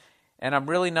time, and I'm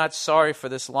really not sorry for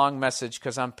this long message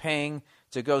because I'm paying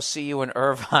to go see you in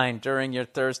Irvine during your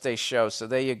Thursday show. So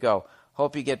there you go.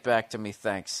 Hope you get back to me.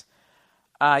 Thanks.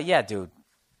 Yeah, dude.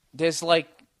 There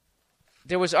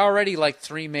was already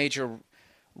 3 major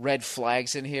red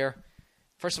flags in here.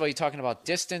 First of all, you're talking about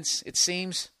distance, it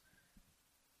seems.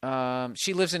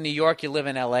 She lives in New York, you live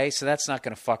in L.A., so that's not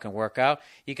going to fucking work out.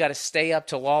 You got to stay up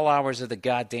till all hours of the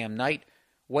goddamn night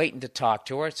waiting to talk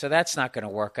to her, so that's not going to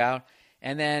work out.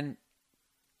 And then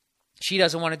she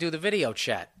doesn't want to do the video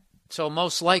chat. So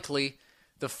most likely,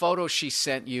 the photo she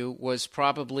sent you was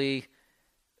probably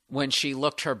when she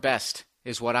looked her best,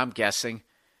 is what I'm guessing.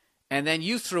 And then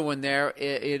you threw in there,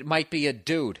 it might be a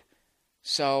dude.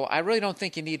 So I really don't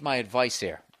think you need my advice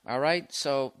here, all right?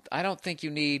 So I don't think you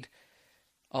need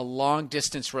a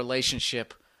long-distance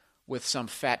relationship with some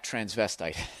fat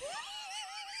transvestite.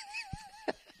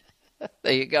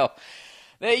 There you go.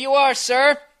 There you are,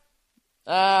 sir.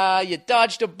 You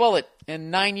dodged a bullet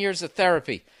in 9 years of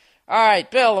therapy. All right,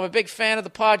 Bill, I'm a big fan of the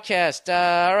podcast.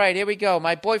 All right, here we go.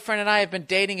 My boyfriend and I have been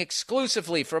dating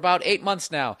exclusively for about 8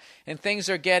 months now, and things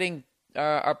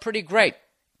are pretty great.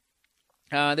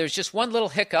 There's just one little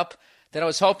hiccup that I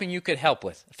was hoping you could help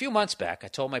with. A few months back, I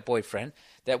told my boyfriend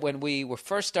that when we were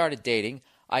first started dating,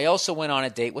 I also went on a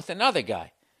date with another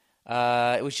guy.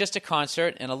 It was just a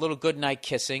concert and a little goodnight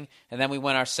kissing, and then we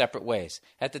went our separate ways.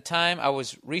 At the time, I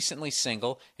was recently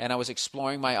single, and I was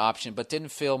exploring my option, but didn't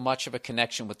feel much of a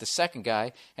connection with the second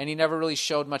guy, and he never really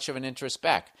showed much of an interest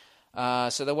back.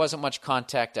 So there wasn't much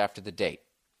contact after the date.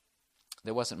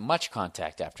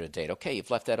 Okay,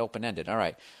 you've left that open-ended. All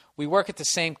right. We work at the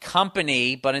same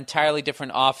company, but entirely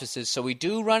different offices, so we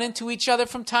do run into each other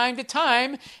from time to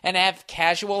time and have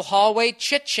casual hallway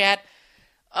chit-chat.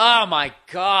 Oh, my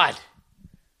God.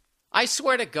 I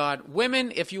swear to God,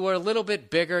 women, if you were a little bit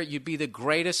bigger, you'd be the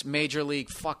greatest major league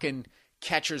fucking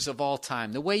catchers of all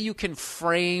time. The way you can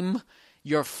frame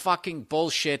your fucking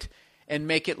bullshit and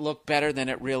make it look better than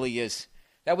it really is.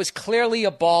 That was clearly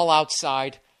a ball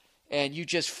outside, and you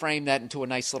just framed that into a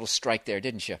nice little strike there,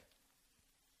 didn't you?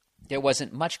 There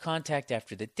wasn't much contact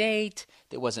after the date.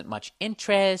 There wasn't much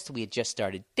interest. We had just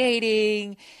started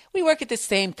dating. We work at the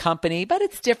same company, but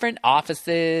it's different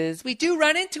offices. We do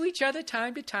run into each other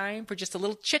time to time for just a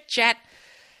little chit-chat.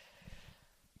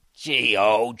 Gee,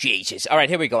 oh, Jesus. All right,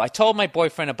 here we go. I told my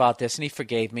boyfriend about this, and he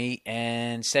forgave me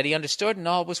and said he understood and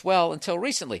all was well until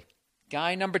recently.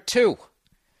 Guy number two.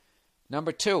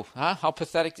 Huh? How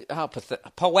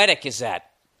poetic is that?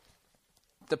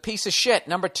 The piece of shit,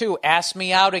 number two, asked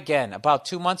me out again about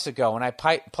 2 months ago, and I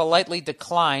politely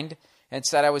declined and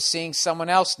said I was seeing someone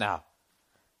else now.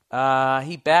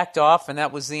 He backed off, and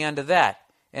that was the end of that.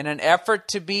 In an effort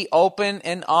to be open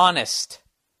and honest,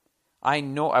 I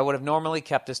would have normally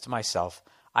kept this to myself.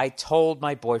 I told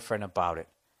my boyfriend about it.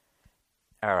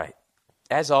 All right.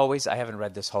 As always, I haven't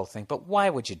read this whole thing, but why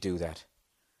would you do that?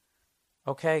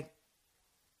 Okay?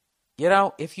 You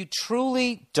know, if you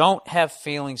truly don't have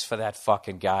feelings for that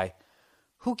fucking guy,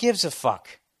 who gives a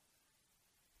fuck?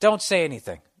 Don't say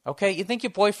anything, okay? You think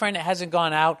your boyfriend hasn't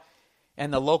gone out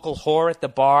and the local whore at the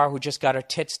bar who just got her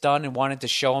tits done and wanted to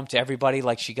show them to everybody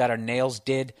like she got her nails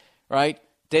did, right?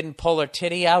 Didn't pull her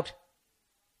titty out?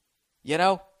 You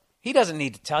know, he doesn't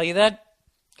need to tell you that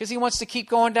because he wants to keep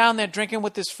going down there drinking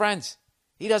with his friends.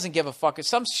 He doesn't give a fuck. It's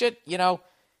some shit, you know,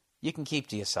 you can keep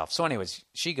to yourself. So anyways,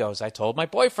 she goes, I told my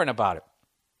boyfriend about it.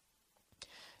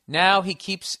 Now he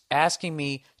keeps asking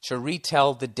me to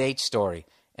retell the date story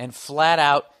and flat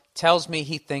out tells me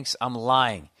he thinks I'm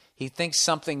lying. He thinks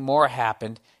something more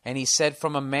happened, and he said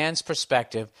from a man's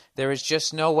perspective, there is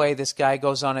just no way this guy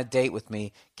goes on a date with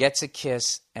me, gets a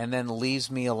kiss, and then leaves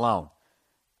me alone.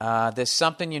 There's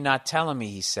something you're not telling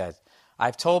me, he said.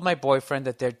 I've told my boyfriend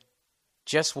that there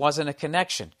just wasn't a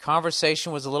connection.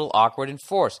 Conversation was a little awkward and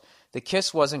forced. The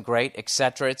kiss wasn't great,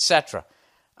 etc., etc.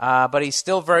 But he's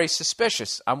still very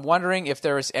suspicious. I'm wondering if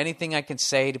there is anything I can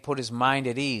say to put his mind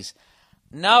at ease.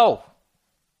 No,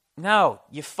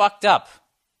 you fucked up.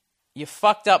 You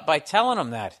fucked up by telling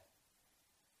him that.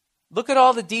 Look at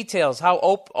all the details, how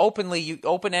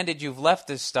open-ended you've left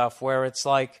this stuff, where it's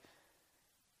like,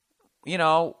 you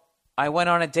know, I went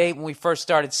on a date when we first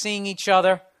started seeing each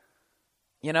other,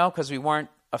 you know, because we weren't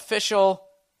official,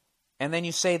 and then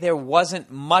you say there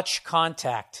wasn't much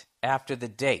contact after the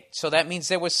date. So that means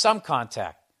there was some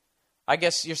contact. I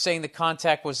guess you're saying the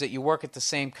contact was that you work at the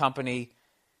same company,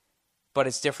 but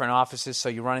it's different offices, so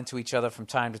you run into each other from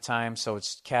time to time, so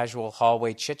it's casual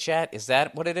hallway chit-chat. Is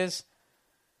that what it is?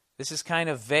 This is kind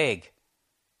of vague.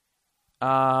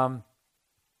 So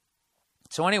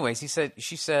anyways,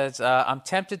 she says, I'm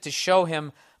tempted to show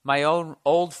him my own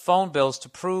old phone bills to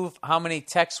prove how many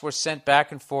texts were sent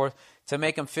back and forth to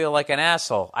make him feel like an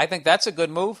asshole. I think that's a good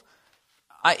move.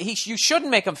 You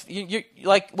shouldn't make him.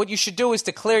 Like what you should do is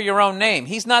to clear your own name.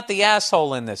 He's not the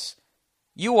asshole in this.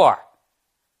 You are,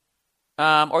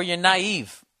 or you're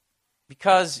naive,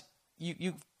 because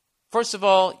you first of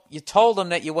all you told him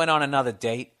that you went on another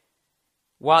date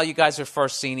while you guys were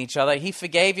first seeing each other. He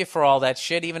forgave you for all that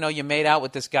shit, even though you made out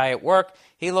with this guy at work.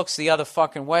 He looks the other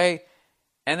fucking way.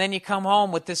 And then you come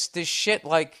home with this shit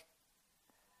like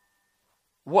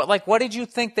what did you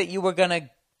think that you were going to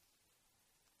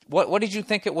what did you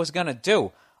think it was going to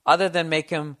do other than make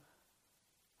him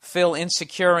feel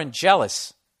insecure and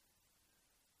jealous?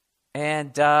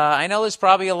 And I know there's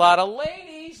probably a lot of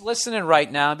ladies listening right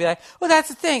now and be like, well, that's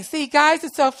the thing. See, guys are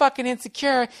so fucking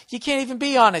insecure, you can't even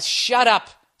be honest. Shut up.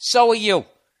 So are you.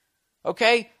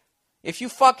 Okay? If you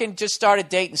fucking just started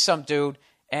dating some dude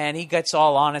and he gets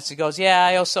all honest, he goes, yeah,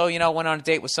 I also, went on a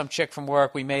date with some chick from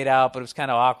work. We made out, but it was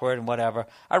kind of awkward and whatever.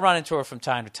 I run into her from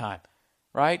time to time,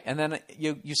 right? And then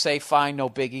you say, fine, no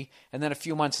biggie. And then a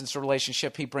few months into the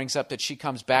relationship, he brings up that she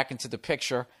comes back into the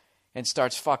picture and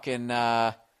starts fucking,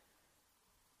 comes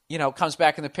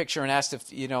back in the picture and asks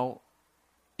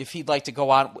if he'd like to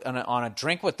go out on a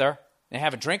drink with her and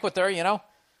have a drink with her,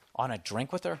 On a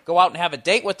drink with her? Go out and have a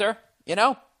date with her, you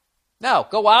know? No,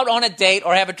 go out on a date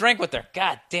or have a drink with her.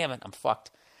 God damn it, I'm fucked.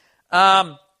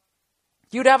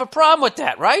 You'd have a problem with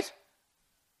that, right?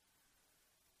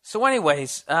 So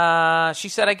anyways, she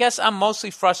said, I guess I'm mostly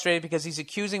frustrated because he's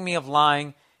accusing me of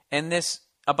lying and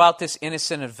about this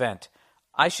innocent event.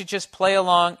 I should just play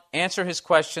along, answer his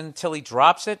question until he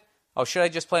drops it? Oh, should I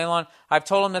just play along? I've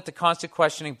told him that the constant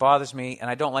questioning bothers me, and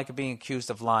I don't like being accused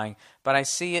of lying, but I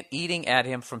see it eating at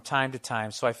him from time to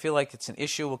time, so I feel like it's an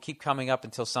issue will keep coming up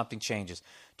until something changes.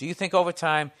 Do you think over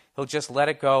time he'll just let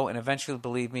it go and eventually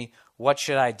believe me? What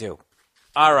should I do?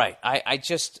 All right,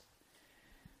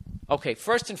 Okay,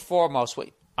 first and foremost,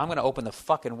 I'm going to open the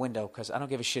fucking window because I don't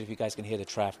give a shit if you guys can hear the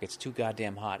traffic. It's too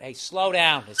goddamn hot. Hey, slow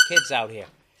down. There's kids out here.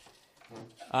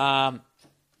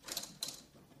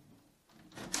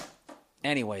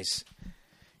 Anyways,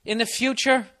 in the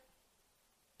future,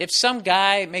 if some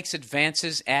guy makes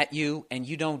advances at you and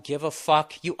you don't give a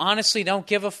fuck, you honestly don't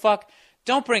give a fuck,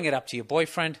 don't bring it up to your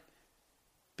boyfriend.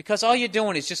 Because all you're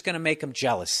doing is just going to make him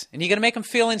jealous. And you're going to make him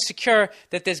feel insecure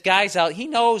that there's guys out. He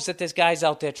knows that there's guys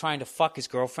out there trying to fuck his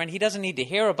girlfriend. He doesn't need to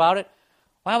hear about it.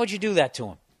 Why would you do that to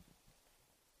him?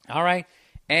 All right?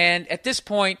 And at this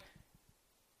point,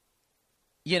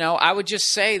 I would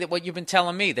just say that what you've been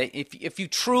telling me, that if you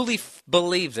truly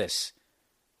believe this,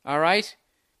 all right?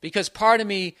 Because part of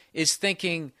me is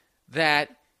thinking that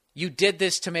you did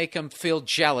this to make him feel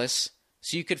jealous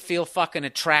so you could feel fucking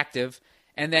attractive,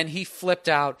 and then he flipped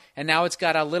out, and now it's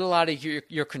got a little out of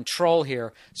your control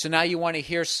here. So now you want to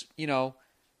hear, you're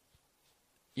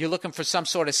looking for some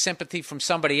sort of sympathy from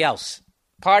somebody else.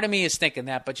 Part of me is thinking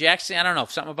that, but you actually, I don't know,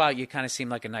 something about you kind of seem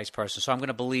like a nice person, so I'm going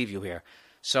to believe you here.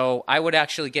 So I would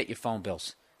actually get your phone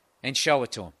bills and show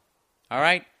it to him, all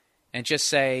right? And just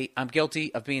say, I'm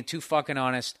guilty of being too fucking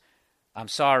honest. I'm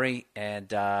sorry,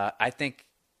 and I think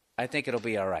it'll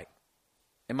be all right.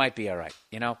 It might be all right,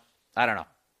 I don't know.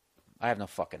 I have no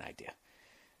fucking idea.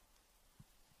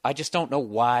 I just don't know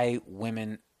why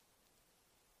women,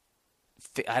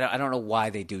 I don't know why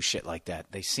they do shit like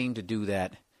that. They seem to do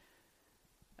that.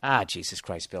 Jesus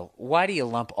Christ, Bill. Why do you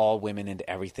lump all women into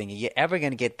everything? Are you ever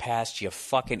going to get past your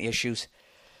fucking issues?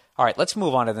 All right, let's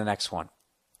move on to the next one.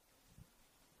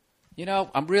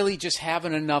 I'm really just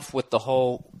having enough with the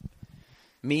whole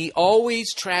me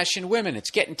always trashing women. It's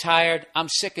getting tired. I'm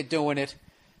sick of doing it.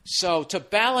 So to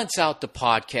balance out the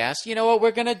podcast, you know what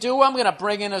we're going to do? I'm going to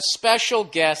bring in a special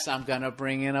guest. I'm going to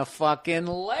bring in a fucking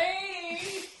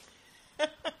lady.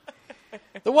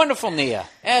 The wonderful Nia,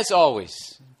 as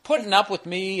always. Putting up with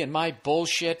me and my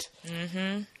bullshit.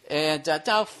 Mm-hmm. And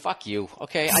no, fuck you.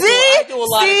 Okay, I do a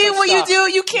lot of what stuff. You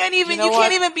do. You can't even. You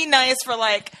can't even be nice for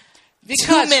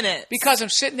 2 minutes. Because I'm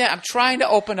sitting there. I'm trying to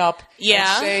open up. Yeah.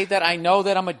 And say that I know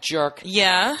that I'm a jerk.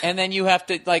 Yeah. And then you have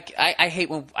to I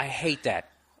hate that.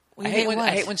 I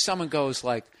hate when someone goes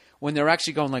when they're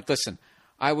actually going listen,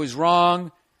 I was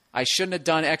wrong. I shouldn't have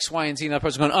done X, Y, and Z. And that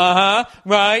person going,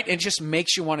 right. And it just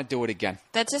makes you want to do it again.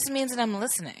 That just means that I'm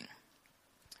listening.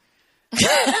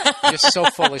 You're so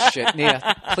full of shit.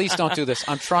 Nia, please don't do this.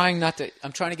 I'm trying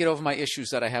to get over my issues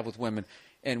that I have with women,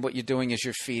 and what you're doing is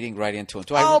you're feeding right into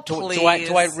them. Please.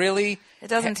 Do I really? It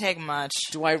doesn't take much.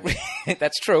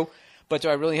 That's true. But do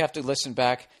I really have to listen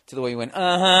back to the way you went,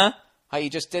 how you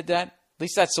just did that? At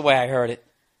least that's the way I heard it.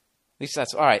 At least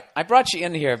that's all right. I brought you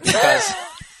in here because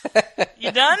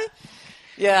You done?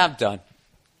 Yeah, I'm done.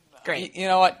 Great. You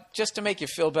know what? Just to make you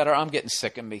feel better, I'm getting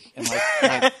sick of me and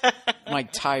my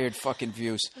tired fucking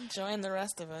views. Join the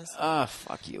rest of us.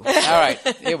 Fuck you. All right,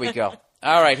 here we go.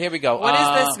 What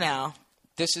is this now?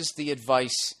 This is the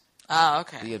advice. Oh,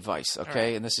 okay. The advice,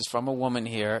 okay? Right. And this is from a woman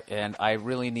here, and I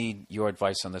really need your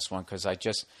advice on this one because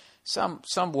some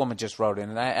woman just wrote in,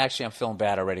 and I'm feeling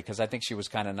bad already because I think she was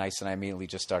kind of nice, and I immediately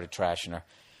just started trashing her,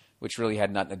 which really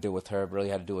had nothing to do with her. It really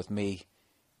had to do with me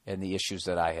and the issues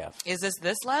that I have. Is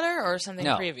this letter or something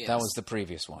previous? No, that was the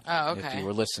previous one. Oh, okay. If you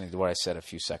were listening to what I said a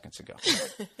few seconds ago.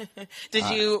 Did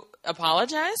you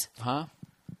apologize? Huh?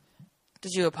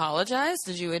 Did you apologize?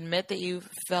 Did you admit that you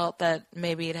felt that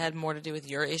maybe it had more to do with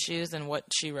your issues than what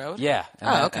she wrote? Yeah.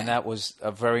 Okay. And that was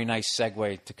a very nice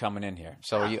segue to coming in here.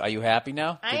 So are you happy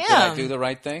now? I am. Did I do the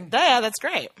right thing? Yeah, that's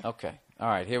great. Okay. All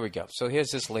right, here we go. So here's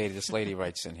this lady. This lady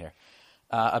writes in here.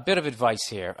 A bit of advice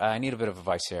here. I need a bit of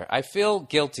advice here. I feel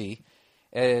guilty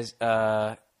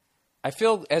I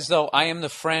feel as though I am the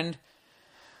friend.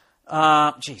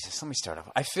 Jesus, let me start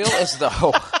over. I feel as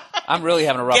though I'm really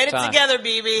having a rough time. Get it together,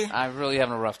 BB. I'm really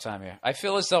having a rough time here. I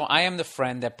feel as though I am the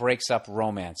friend that breaks up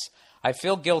romance. I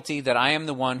feel guilty that I am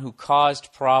the one who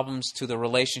caused problems to the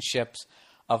relationships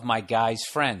of my guys'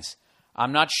 friends.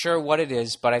 I'm not sure what it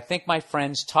is, but I think my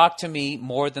friends talk to me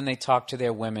more than they talk to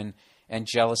their women, and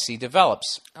jealousy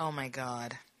develops. Oh, my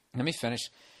God. Let me finish.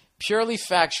 Purely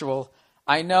factual,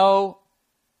 I know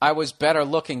I was better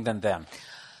looking than them.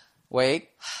 Wait,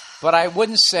 but I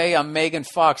wouldn't say I'm Megan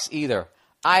Fox either.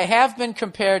 I have been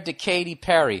compared to Katy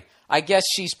Perry. I guess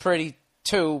she's pretty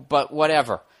too, but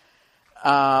whatever.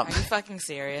 Are you fucking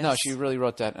serious? No, she really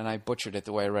wrote that, and I butchered it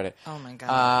the way I read it. Oh, my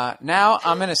God. Now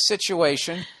I'm in a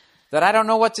situation that I don't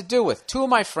know what to do with. Two of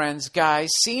my friends, guys,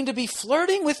 seem to be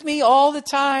flirting with me all the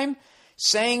time,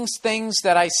 saying things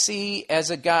that I see as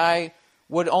a guy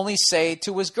would only say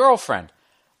to his girlfriend.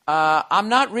 I'm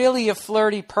not really a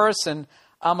flirty person.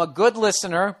 I'm a good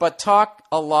listener, but talk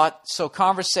a lot, so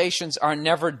conversations are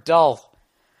never dull.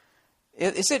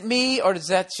 Is it me, or does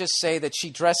that just say that she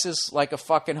dresses like a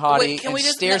fucking hottie and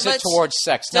steers it towards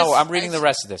sex? No, I'm reading the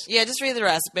rest of this. Yeah, just read the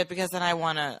rest of it, because then I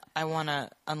wanna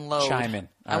unload. Chime in.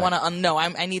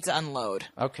 I need to unload.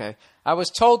 Okay. I was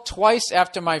told twice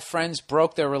after my friends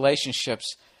broke their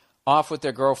relationships off with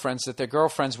their girlfriends that their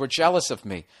girlfriends were jealous of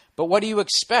me. But what do you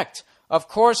expect? Of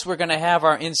course, we're going to have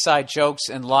our inside jokes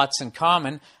and lots in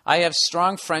common. I have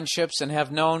strong friendships and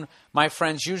have known my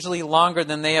friends usually longer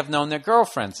than they have known their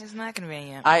girlfriends. It's not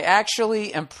convenient. I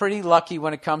actually am pretty lucky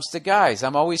when it comes to guys.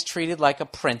 I'm always treated like a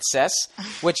princess,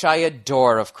 which I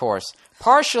adore, of course.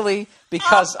 Partially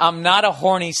because I'm not a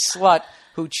horny slut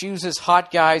who chooses hot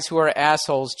guys who are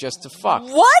assholes just to fuck.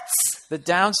 What? The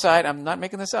downside, I'm not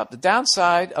making this up, the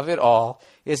downside of it all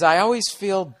is I always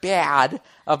feel bad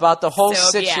about the whole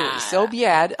situation.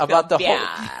 About the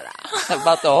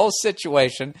whole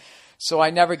situation. So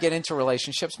I never get into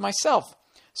relationships myself.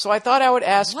 So I thought I would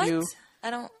ask you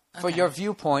for your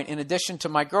viewpoint in addition to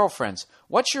my girlfriend's.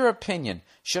 What's your opinion?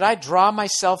 Should I draw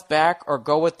myself back or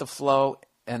go with the flow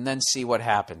and then see what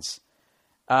happens?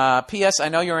 P.S. I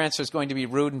know your answer is going to be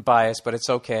rude and biased, but it's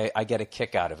okay. I get a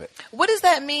kick out of it. What does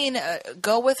that mean?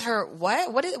 Go with her?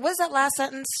 What? What is that last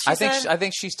sentence? I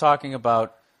think she's talking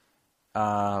about.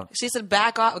 She said,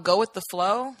 "Back off. Go with the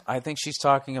flow." I think she's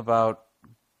talking about.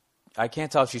 I can't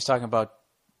tell if she's talking about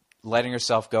letting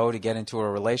herself go to get into a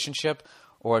relationship,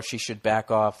 or if she should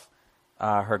back off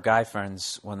her guy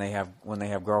friends when they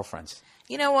have girlfriends.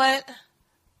 You know what?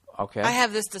 Okay. I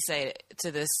have this to say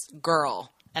to this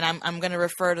girl. And I'm going to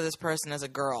refer to this person as a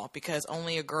girl, because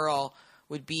only a girl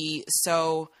would be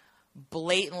so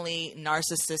blatantly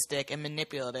narcissistic and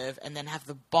manipulative and then have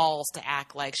the balls to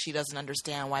act like she doesn't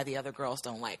understand why the other girls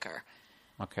don't like her.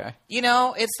 Okay. You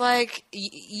know, it's like,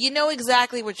 you know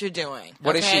exactly what you're doing.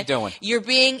 What is she doing? You're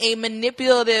being a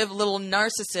manipulative little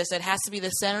narcissist that has to be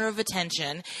the center of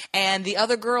attention, and the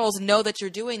other girls know that you're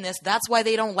doing this. That's why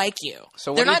they don't like you.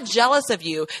 So they're not jealous of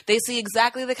you. They see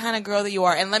exactly the kind of girl that you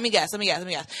are. And let me guess.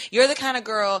 You're the kind of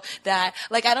girl that,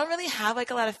 like, I don't really have,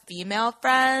 like, a lot of female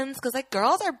friends, because, like,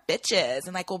 girls are bitches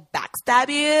and, like, will backstab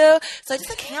you. So I just,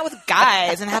 like, hang out with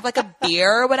guys and have, like, a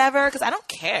beer or whatever, because I don't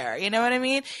care. You know what I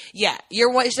mean? Yeah,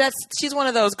 she's one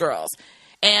of those girls.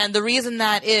 And the reason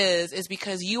that is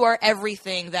because you are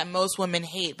everything that most women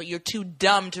hate, but you're too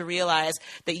dumb to realize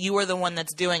that you are the one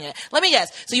that's doing it. Let me guess.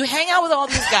 So you hang out with all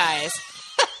these guys,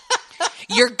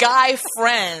 your guy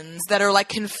friends that are like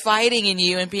confiding in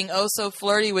you and being oh so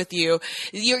flirty with you.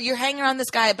 You're hanging around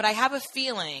this guy, but I have a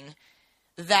feeling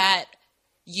that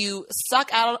you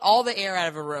suck out all the air out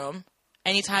of a room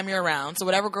anytime you're around. So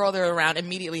whatever girl they're around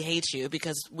immediately hates you,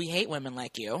 because we hate women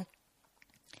like you.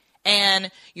 And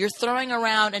you're throwing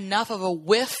around enough of a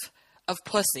whiff of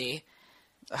pussy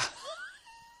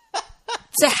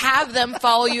to have them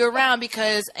follow you around,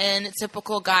 because in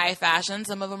typical guy fashion,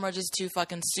 some of them are just too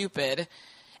fucking stupid.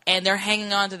 And they're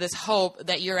hanging on to this hope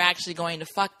that you're actually going to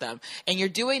fuck them. And you're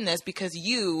doing this because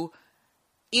you,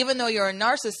 even though you're a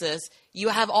narcissist, you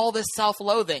have all this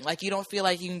self-loathing. Like, you don't feel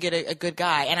like you can get a good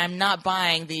guy. And I'm not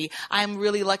buying I'm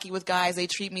really lucky with guys. They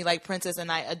treat me like princess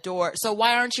and I adore. So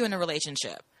why aren't you in a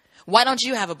relationship? Why don't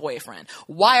you have a boyfriend?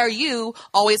 Why are you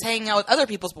always hanging out with other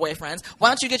people's boyfriends? Why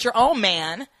don't you get your own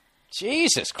man?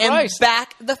 Jesus Christ. And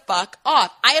back the fuck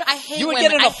off. I hate you would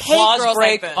women. get an applause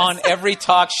break like on every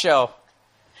talk show.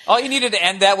 All you needed to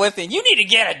end that with, and you need to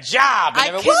get a job. I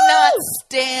cannot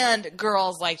stand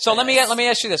girls like so this. So let me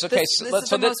ask you this. Okay, this is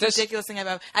the most ridiculous thing I've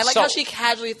ever. I like how she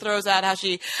casually throws out how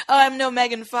I'm no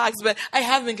Megan Fox, but I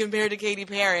have been compared to Katy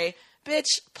Perry. Bitch,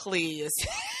 please.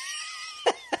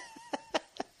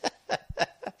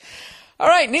 All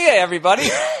right, Nia, everybody,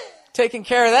 taking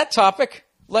care of that topic.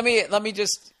 Let me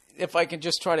just, if I can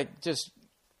just try to just,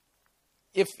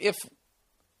 if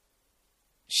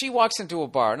she walks into a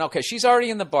bar, and okay, she's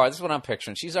already in the bar. This is what I'm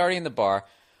picturing. She's already in the bar,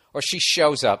 or she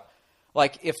shows up.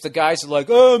 Like, if the guys are like,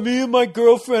 oh, me and my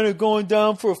girlfriend are going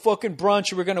down for a fucking brunch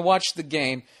and we're going to watch the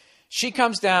game. She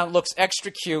comes down, looks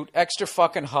extra cute, extra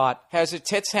fucking hot, has her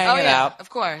tits hanging out. Of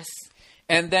course.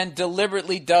 And then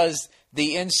deliberately does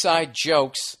the inside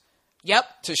jokes. Yep.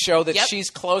 To show that she's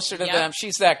closer to them.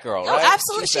 She's that girl, right? Oh,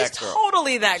 absolutely. She's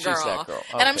totally that girl. She's that girl.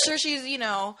 Okay. And I'm sure she's,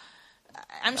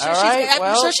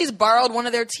 I'm sure she's borrowed one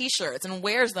of their T-shirts and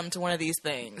wears them to one of these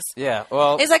things. Yeah,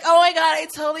 well... It's like, oh my God, I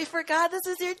totally forgot this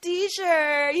is your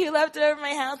T-shirt. You left it over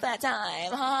my house that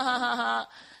time. Ha, ha, ha, ha.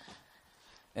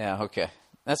 Yeah, okay.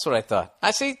 That's what I thought. I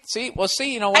see,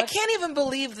 you know what? I can't even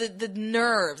believe the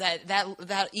nerve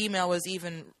that email was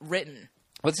even written.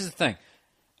 Well, this is the thing.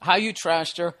 How you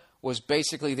trashed her was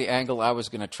basically the angle I was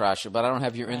going to trash her, but I don't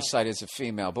have your insight as a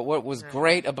female. But what was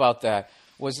great about that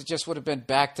was it just would have been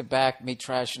back-to-back me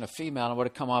trashing a female and it would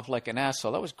have come off like an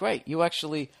asshole. That was great. You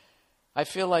actually, I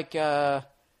feel like I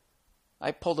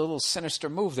pulled a little sinister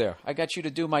move there. I got you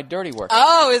to do my dirty work.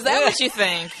 Oh, is that what you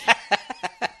think?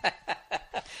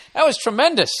 That was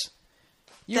tremendous.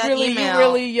 It really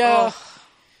got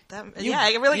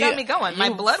me going.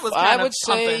 My blood was kind of pumping. I would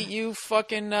say you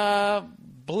fucking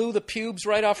blew the pubes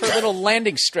right off her little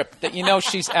landing strip that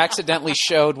she's accidentally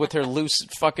showed with her loose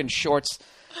fucking shorts.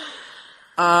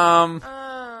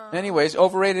 Anyways,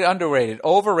 overrated, underrated.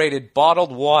 Overrated,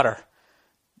 bottled water.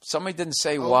 Somebody didn't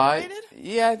say why.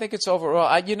 Yeah, I think it's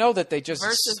overall. You know that they just...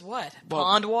 Versus what?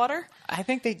 Pond water? I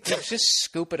think they just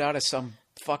scoop it out of some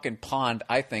fucking pond,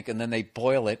 I think, and then they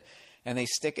boil it, and they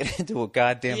stick it into a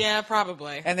goddamn... Yeah,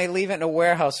 probably. And they leave it in a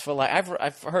warehouse for like...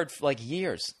 I've heard for like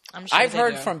years. I'm sure I've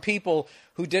heard from people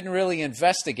who didn't really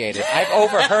investigate it. I've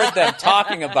overheard them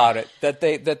talking about it, that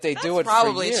they do it for years. That's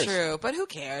probably true, but who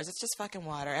cares? It's just fucking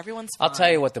water. Everyone's fine. I'll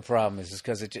tell you what the problem is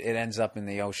because it ends up in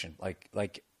the ocean.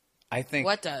 Like I think...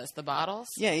 What does? The bottles?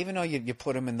 Yeah, even though you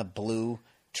put them in the blue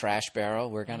trash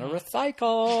barrel, we're going to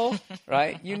recycle,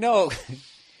 right?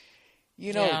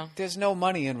 There's no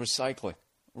money in recycling.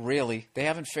 Really. They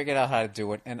haven't figured out how to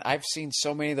do it. And I've seen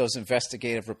so many of those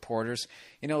investigative reporters.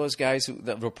 You know those guys,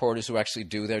 the reporters who actually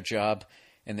do their job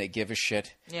and they give a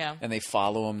shit? Yeah. And they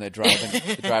follow them. They're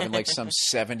driving like some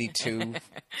 72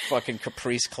 fucking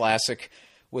Caprice Classic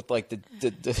with like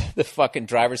the fucking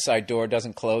driver's side door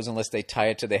doesn't close unless they tie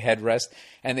it to the headrest.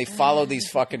 And they follow these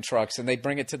fucking trucks and they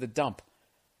bring it to the dump.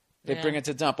 Bring it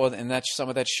to dump. And some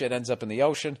of that shit ends up in the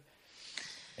ocean.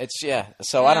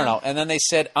 So I don't know. And then they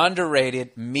said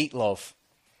underrated meatloaf.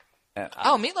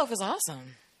 Meatloaf is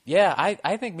awesome. Yeah,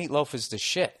 I think meatloaf is the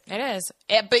shit. It is.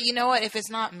 But you know what? If it's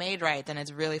not made right, then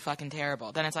it's really fucking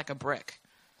terrible. Then it's like a brick.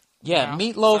 Yeah,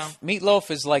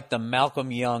 meatloaf is like the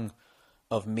Malcolm Young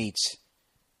of meats.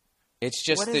 It's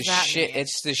just the shit. Mean?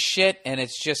 It's the shit, and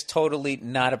it's just totally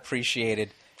not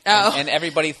appreciated. Oh. And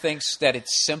everybody thinks that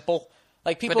it's simple.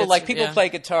 Like people play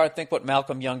guitar, think what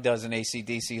Malcolm Young does in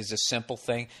AC/DC is a simple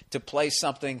thing. To play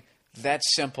something that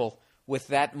simple with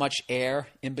that much air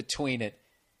in between it,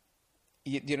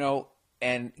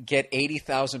 and get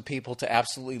 80,000 people to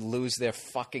absolutely lose their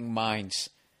fucking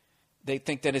minds. They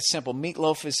think that it's simple.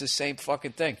 Meatloaf is the same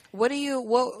fucking thing.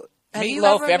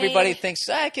 Meatloaf, everybody thinks,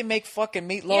 I can make fucking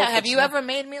meatloaf. Yeah, have you ever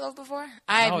made meatloaf before?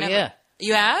 Yeah.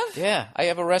 You have? Yeah, I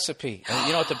have a recipe. And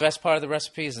you know what the best part of the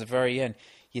recipe is? At the very end.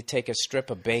 You take a strip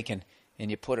of bacon and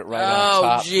you put it right on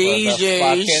top of the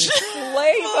fucking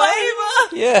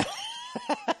flavor. Yeah.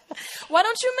 Why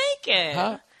don't you make it?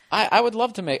 Huh? I would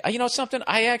love to make. You know something?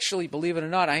 I actually, believe it or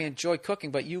not, I enjoy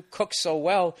cooking, but you cook so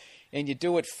well and you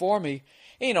do it for me.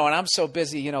 And I'm so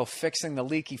busy, fixing the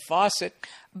leaky faucet.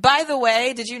 By the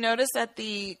way, did you notice that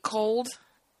the cold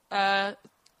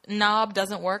knob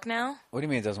doesn't work now? What do you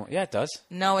mean it doesn't work? Yeah, it does.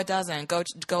 No, it doesn't. Go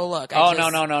look.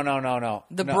 No.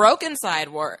 The broken side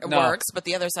works, but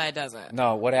the other side doesn't.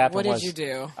 No, what happened was... What did you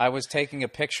do? I was taking a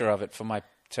picture of it for my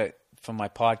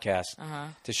podcast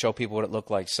to show people what it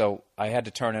looked like. So I had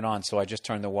to turn it on, so I just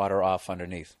turned the water off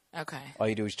underneath. Okay. All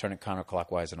you do is turn it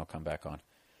counterclockwise and it'll come back on.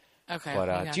 Okay.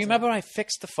 But do you remember when I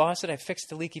fixed the faucet? I fixed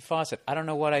the leaky faucet. I don't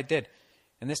know what I did.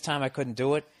 And this time I couldn't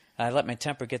do it. I let my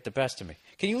temper get the best of me.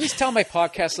 Can you at least tell my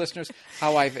podcast listeners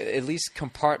how I've at least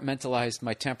compartmentalized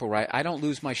my temper right? I don't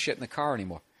lose my shit in the car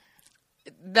anymore.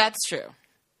 That's true.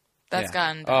 That's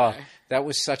gotten better. Oh, that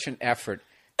was such an effort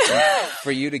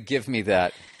for you to give me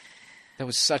that. That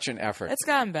was such an effort. It's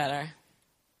gotten better.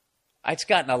 It's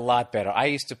gotten a lot better. I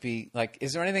used to be like,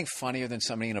 is there anything funnier than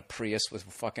somebody in a Prius with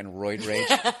fucking roid rage?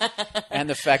 And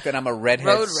the fact that I'm a redhead.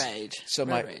 Road rage. So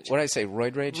road rage. What did I say?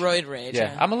 Roid rage? Roid rage.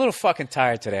 Yeah. I'm a little fucking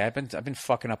tired today. I've been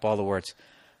fucking up all the words.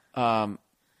 The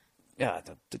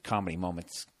comedy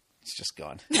moments, it's just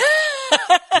gone.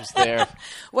 It's there.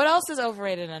 What else is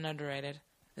overrated and underrated?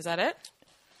 Is that it?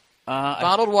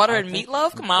 Bottled water and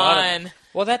meatloaf? Come on.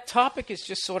 Well, that topic is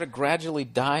just sort of gradually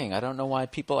dying. I don't know why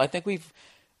people... I think we've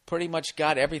pretty much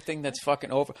got everything that's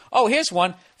fucking over. Oh, here's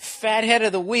one. Fathead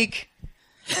of the week.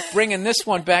 Bringing this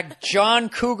one back. John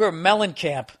Cougar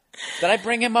Mellencamp. Did I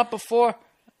bring him up before?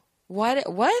 What?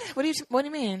 What do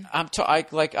you mean?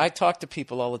 I talk to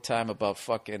people all the time about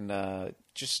fucking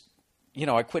just... You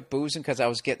know, I quit boozing because I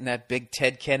was getting that big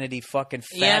Ted Kennedy fucking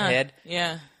fathead.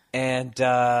 Yeah. And...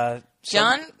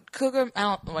 John Cougar...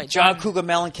 John Cougar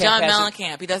Mellencamp. John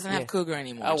Mellencamp. He doesn't have Cougar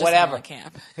anymore. Oh, whatever.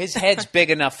 Mellencamp. His head's big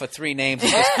enough for 3 names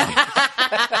at this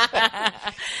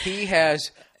point. He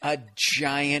has a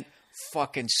giant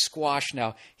fucking squash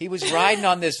now. He was riding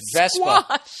on this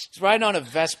Vespa. He's riding on a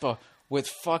Vespa with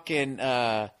fucking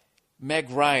Meg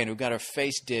Ryan, who got her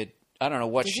face did. I don't know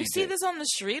what she did. Did you see this on the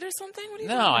street or something? What are you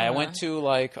No, talking I about? went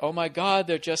to oh my God,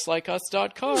 they're just like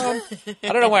us.com. I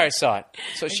don't know where I saw it.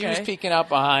 So she was peeking out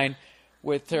behind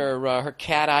with her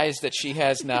cat eyes that she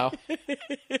has now.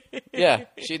 Yeah,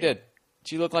 she did.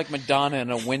 She looked like Madonna in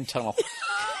a wind tunnel.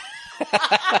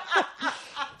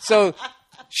 So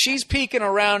she's peeking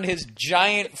around his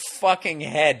giant fucking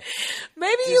head.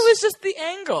 Maybe it was just the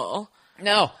angle.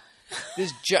 No.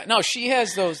 No, she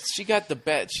has those. She got the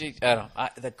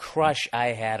the crush I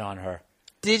had on her.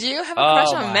 Did you have a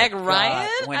crush on Meg God. Ryan?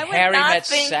 When I would Harry not met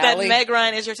think Sally, that Meg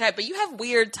Ryan is your type, but you have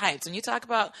weird types. When you talk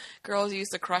about girls you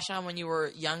used to crush on when you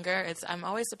were younger, I'm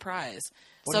always surprised.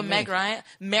 What So do you Meg mean? Ryan,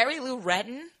 Mary Lou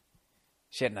Retton.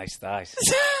 She had nice thighs.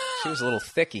 She was a little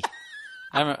thicky.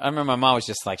 I remember my mom was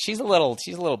just like, she's a little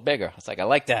bigger. I was like, I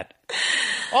like that.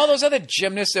 All those other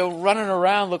gymnasts that were running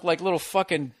around looked like little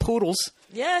fucking poodles.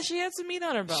 Yeah, she had some meat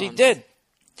on her bones. She did.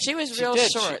 She was real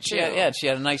short, she too. had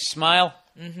a nice smile.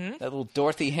 Mm-hmm. That little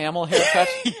Dorothy Hamill haircut.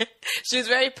 She was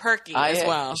very perky as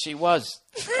well. She was.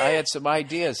 I had some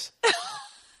ideas.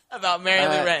 About Mary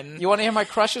Lou Retton. You want to hear my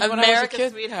crushes when I was a America's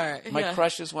kid? sweetheart. My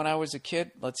crushes when I was a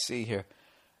kid? Let's see here.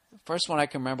 First one I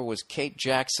can remember was Kate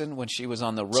Jackson when she was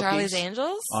on the Rookies. Charlie's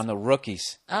Angels? On the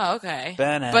Rookies. Oh, okay.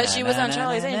 But she was on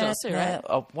Charlie's Angels too, right?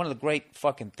 One of the great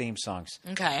fucking theme songs.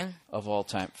 Okay. Of all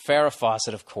time. Farrah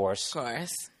Fawcett, of course. Of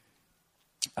course.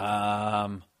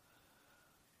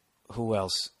 Who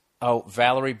else? Oh,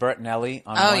 Valerie Bertinelli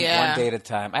on One Day at a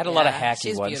Time. I had a lot of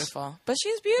hacky ones. She's beautiful. But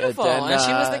she's beautiful. And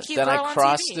she was the cute girl on TV. Then I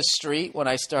crossed the street when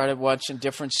I started watching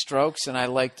Different Strokes, and I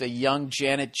liked a young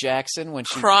Janet Jackson when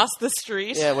she... Crossed the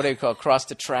street? Yeah, what do you call it? Crossed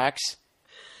the tracks.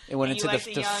 It went into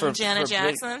the young Janet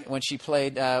Jackson? When she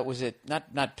played, was it...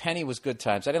 Not Penny was Good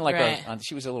Times. I didn't like her.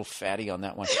 She was a little fatty on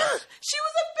that one. She was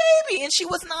a baby, and she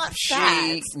was not fat.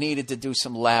 She needed to do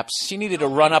some laps. She needed to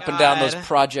run up and down those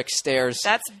project stairs.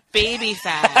 That's baby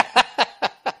fat.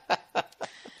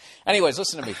 Anyways,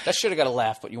 listen to me. That should have got a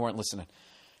laugh, but you weren't listening.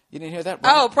 You didn't hear that?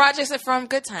 Oh, projects are from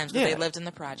Good Times, but they lived in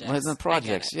the projects. Lived in the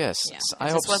projects, yes. Yeah.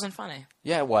 I hope wasn't funny.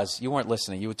 Yeah, it was. You weren't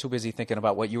listening. You were too busy thinking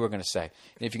about what you were going to say.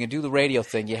 And if you can do the radio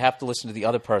thing, you have to listen to the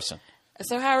other person.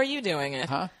 So how are you doing it?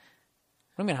 Huh? What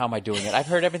do you mean, how am I doing it? I've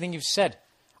heard everything you've said.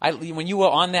 When you were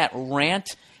on that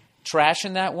rant,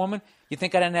 trashing that woman, you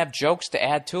think I didn't have jokes to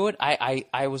add to it?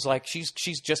 I was like, she's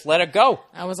just let her go.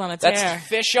 I was on a tear. That's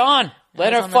fish on.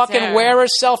 Let her fucking wear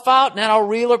herself out, and then I'll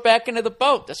reel her back into the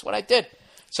boat. That's what I did.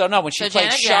 So, no, when she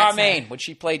played Charmaine. When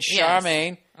she played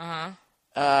Charmaine.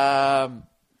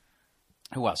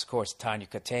 Who else? Of course, Tanya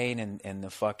Katane in the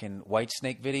fucking White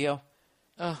Snake video.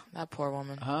 Oh, that poor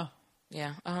woman. Huh?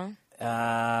 Yeah.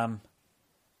 I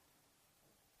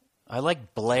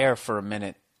liked Blair for a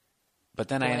minute, but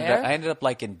then I ended up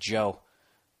liking Joe.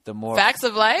 The more Facts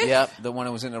of Life? Yep, the one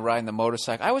who was into riding the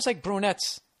motorcycle. I was like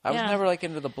brunettes. I was never like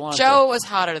into the blondes. Joe was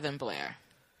hotter than Blair.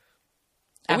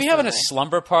 Are we having a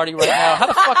slumber party right now? How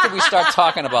the fuck did we start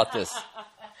talking about this?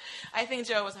 I think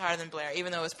Joe was hotter than Blair,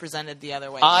 even though it was presented the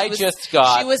other way. She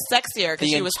was sexier because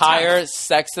she was the entire tough.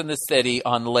 Sex in the City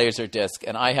on Laserdisc,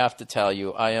 and I have to tell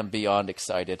you, I am beyond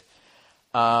excited.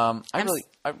 Was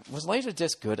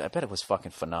Laserdisc good? I bet it was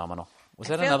fucking phenomenal. Was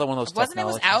that another one of those technologies?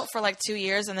 Wasn't it was out for like 2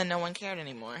 years and then no one cared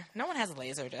anymore? No one has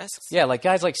Laserdiscs. Yeah, like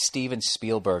guys like Steven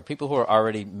Spielberg, people who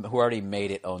already made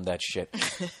it own that shit.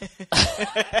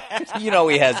 He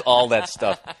has all that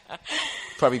stuff.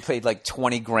 Probably paid like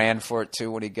 $20,000 for it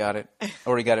too when he got it,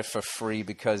 or he got it for free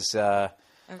because. Of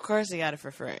course, he got it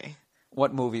for free.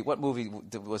 What movie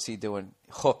was he doing?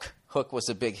 Hook. Hook was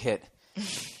a big hit.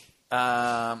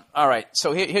 All right,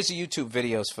 so here's the YouTube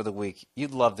videos for the week.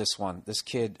 You'd love this one. This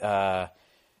kid,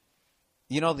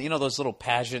 you know those little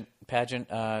pageant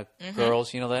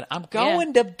girls. You know that I'm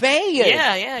going to Bayard.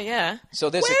 Yeah. So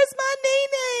where's my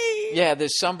nene? Yeah,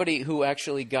 there's somebody who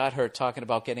actually got her talking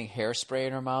about getting hairspray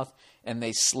in her mouth, and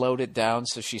they slowed it down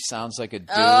so she sounds like a dude.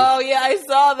 Oh, yeah, I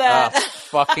saw that.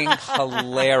 Fucking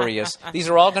hilarious. These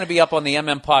are all going to be up on the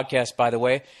MM Podcast, by the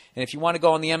way. And if you want to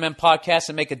go on the MM Podcast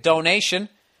and make a donation,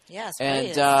 yes, and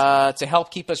please. To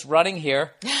help keep us running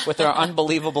here with our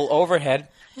unbelievable overhead,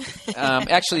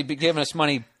 actually be giving us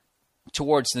money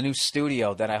towards the new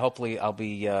studio that hopefully I'll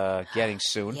be getting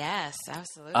soon. Yes,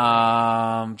 absolutely.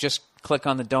 Just click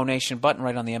on the donation button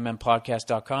right on the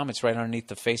mmpodcast.com. It's right underneath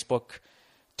the Facebook,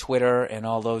 Twitter, and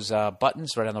all those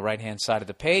buttons right on the right-hand side of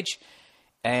the page.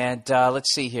 And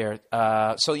let's see here.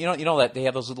 So you know that they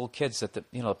have those little kids that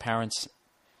the parents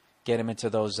get them into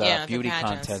those beauty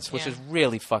contests, which is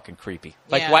really fucking creepy.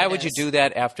 Like, why would you do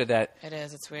that after that? It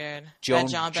is. It's weird. Joan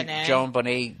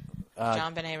Benet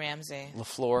Ramsey.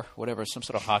 LaFleur, whatever, some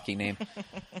sort of hockey name.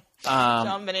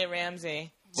 John Benet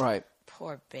Ramsey. Right.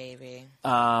 Poor baby.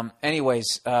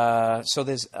 Anyways, so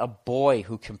there's a boy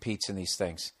who competes in these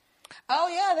things. Oh,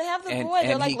 yeah, they have the boy.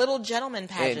 They're like little gentleman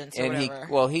pageants or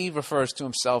whatever. He refers to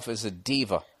himself as a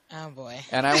diva. Oh, boy.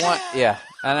 And I want,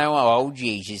 oh,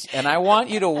 Jesus. And I want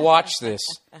you to watch this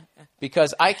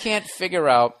because I can't figure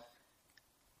out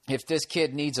if this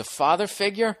kid needs a father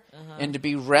figure and to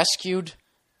be rescued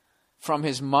from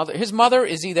his mother. His mother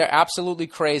is either absolutely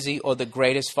crazy or the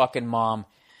greatest fucking mom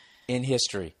in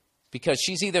history. Because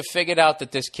she's either figured out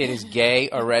that this kid is gay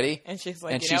already. And she's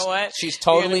like, you know what? She's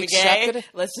totally accepted it.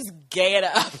 Let's just gay it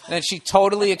up. And she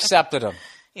totally accepted him.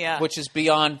 Yeah. Which is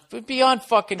beyond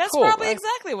fucking That's cool. That's probably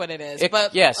exactly what it is.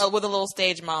 Yes. With a little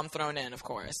stage mom thrown in, of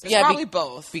course. It's probably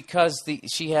both. Because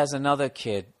she has another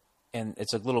kid, and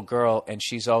it's a little girl, and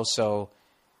she's also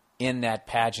in that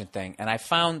pageant thing. And I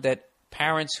found that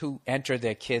parents who enter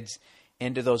their kids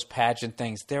into those pageant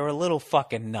things, they're a little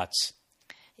fucking nuts.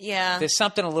 Yeah. There's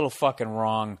something a little fucking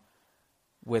wrong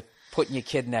with putting your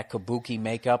kid in that kabuki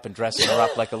makeup and dressing her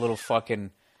up like a little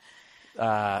fucking...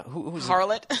 who's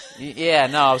harlot? Yeah,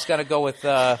 no, I was going to go with...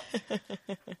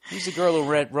 who's the girl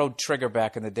who rode Trigger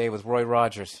back in the day with Roy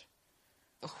Rogers?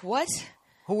 What?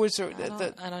 Who was her...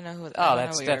 I don't know who...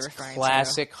 that's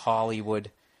classic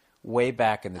Hollywood way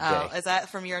back in the day. Oh, is that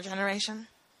from your generation?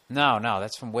 No,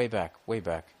 that's from way back. What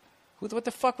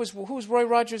the fuck who was Roy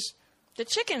Rogers? The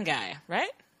chicken guy, right?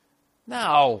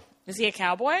 No. Is he a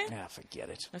cowboy? Yeah, forget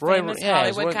it.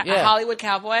 Hollywood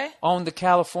cowboy? Owned the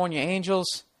California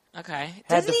Angels. Okay.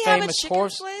 Doesn't he have a chicken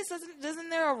place? Isn't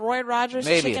there a Roy Rogers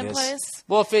chicken place?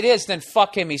 Well, if it is, then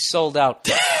fuck him. He's sold out.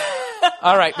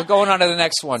 All right, we're going on to the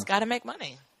next one. He's got to make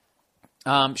money.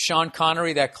 Sean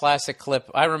Connery, that classic clip.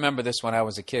 I remember this when I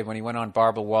was a kid, when he went on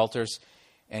Barbara Walters,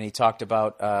 and he talked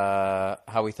about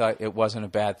how he thought it wasn't a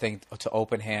bad thing to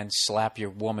open hand slap your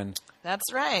woman.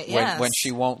 That's right, yes. When she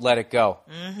won't let it go.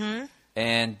 Mm-hmm.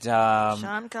 And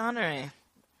Sean Connery.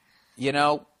 You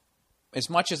know, as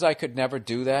much as I could never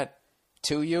do that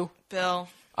to you, Bill,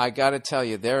 I got to tell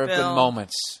you, there have been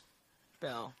moments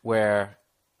where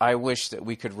I wish that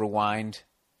we could rewind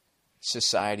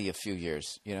society a few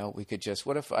years. You know,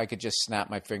 what if I could just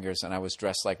snap my fingers and I was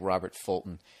dressed like Robert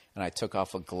Fulton and I took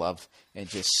off a glove and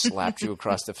just slapped you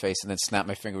across the face and then snapped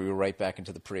my finger, we were right back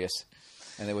into the Prius.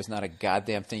 And there was not a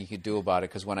goddamn thing you could do about it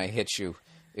because when I hit you,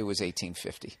 it was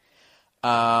 1850.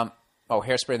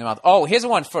 Hairspray in the mouth. Oh, here's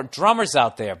one for drummers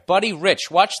out there. Buddy Rich,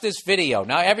 watch this video.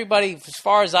 Now, everybody, as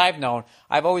far as I've known,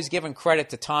 I've always given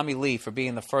credit to Tommy Lee for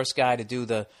being the first guy to do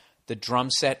the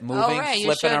drum set moving,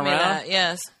 flipping around. Me that.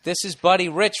 Yes. This is Buddy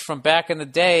Rich from back in the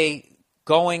day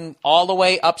going all the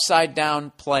way upside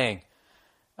down playing.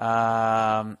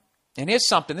 And here's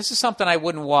something. This is something I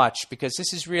wouldn't watch because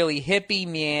this is really hippie,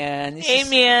 man.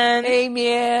 Hey,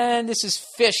 man. This is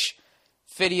Fish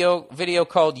video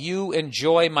called You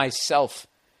Enjoy Myself.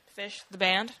 Fish, the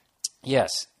band?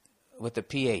 Yes, with the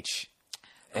PH.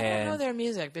 I don't know their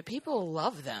music, but people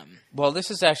love them. Well,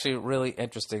 this is actually really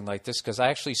interesting like this because I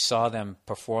actually saw them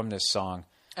perform this song.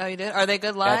 Oh, you did? Are they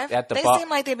good live? They seem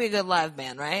like they'd be a good live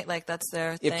band, right? Like that's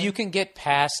their thing. If you can get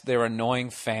past their annoying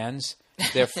fans,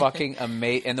 they're fucking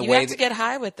amazing. And you have to get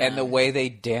high with them. And the way they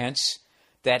dance,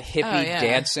 that hippie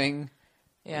dancing,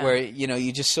 where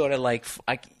you just sort of like.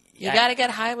 You got to get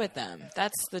high with them.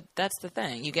 That's the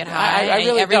thing. You get high. I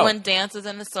really everyone dances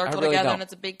in a circle together, and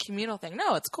it's a big communal thing.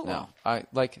 No, it's cool. No,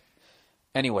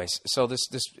 Anyways, so this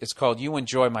it's called You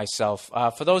Enjoy Myself.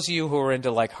 For those of you who are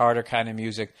into like harder kind of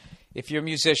music, if you're a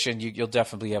musician, you'll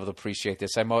definitely be able to appreciate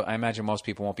this. I imagine most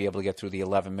people won't be able to get through the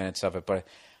 11 minutes of it, but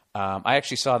I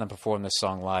actually saw them perform this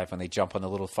song live when they jump on the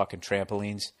little fucking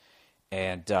trampolines,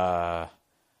 and I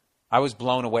was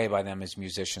blown away by them as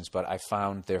musicians. But I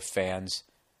found their fans.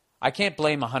 I can't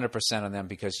blame 100% on them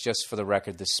because just for the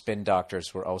record, the Spin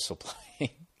Doctors were also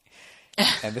playing.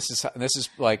 And this is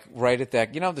like right at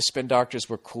that. The Spin Doctors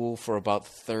were cool for about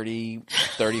 30,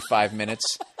 35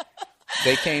 minutes.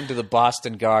 They came to the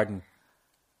Boston Garden.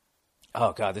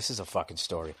 Oh, God, this is a fucking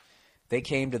story. They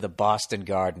came to the Boston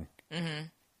Garden. Mm-hmm.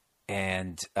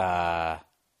 And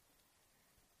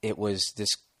it was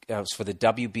for the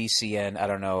WBCN. I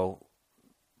don't know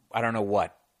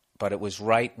what, but it was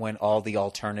right when all the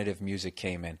alternative music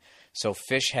came in. So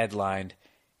Fish headlined.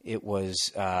 It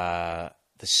was the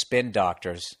Spin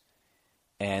Doctors,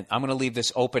 and I'm going to leave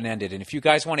this open-ended. And if you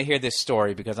guys want to hear this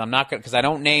story, because I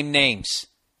don't name names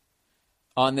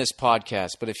on this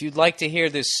podcast, but if you'd like to hear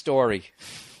this story,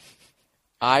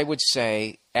 I would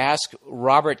say ask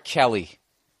Robert Kelly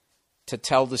to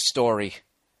tell the story.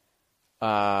 He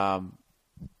has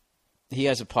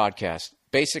a podcast.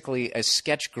 Basically, a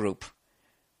sketch group,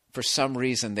 for some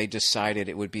reason, they decided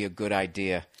it would be a good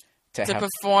idea to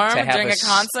perform during a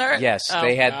concert? Yes.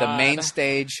 They had the main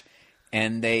stage,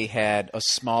 and they had a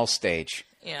small stage.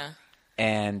 Yeah.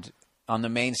 And on the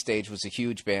main stage was a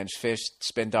huge band, Fish,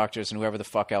 Spin Doctors, and whoever the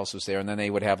fuck else was there. And then they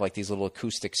would have like these little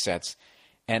acoustic sets.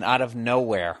 And out of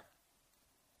nowhere,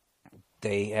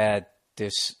 they had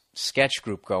this sketch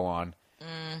group go on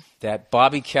that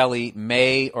Bobby Kelly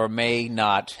may or may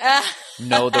not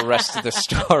know the rest of the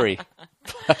story.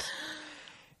 But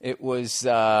it was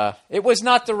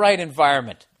not the right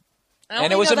environment.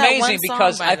 And it was amazing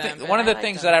because I think one of the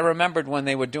things that I remembered when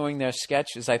they were doing their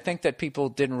sketch is I think that people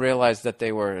didn't realize that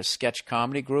they were a sketch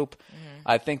comedy group. Mm-hmm.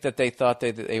 I think that they thought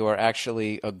that they were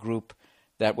actually a group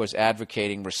that was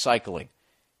advocating recycling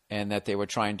and that they were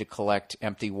trying to collect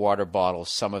empty water bottles,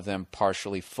 some of them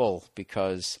partially full,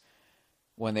 because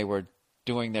when they were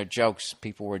doing their jokes,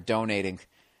 people were donating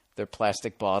their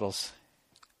plastic bottles.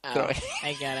 Oh,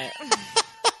 I get it.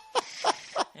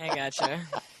 I gotcha.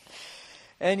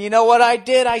 And you know what I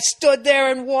did? I stood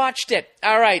there and watched it.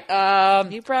 All right.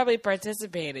 You probably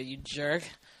participated, you jerk.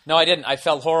 No, I didn't. I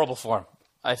felt horrible for him.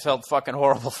 I felt fucking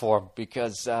horrible for him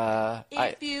because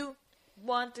if you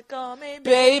want to call me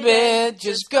baby,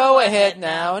 just go ahead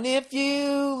now. And if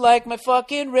you like my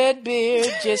fucking red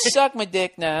beard, just suck my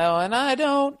dick now. And I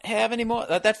don't have any more.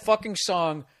 That fucking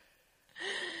song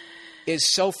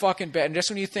is so fucking bad. And just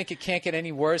when you think it can't get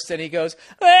any worse, then he goes,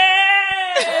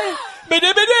 he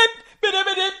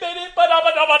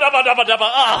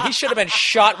should have been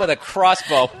shot with a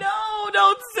crossbow. No,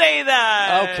 don't say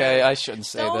that. Okay, I shouldn't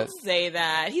say that. Don't say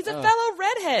that. He's a fellow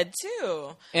redhead, too.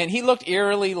 And he looked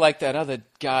eerily like that other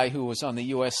guy who was on the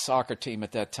U.S. soccer team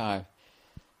at that time.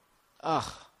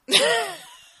 Ugh.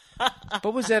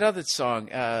 What was that other song?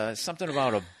 Something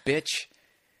about a bitch.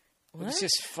 What? It was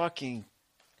just fucking...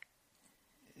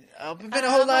 Oh, been a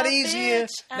whole lot easier.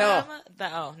 No.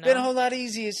 Been a whole lot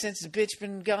easier since the bitch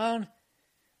been gone.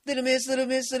 Little miss,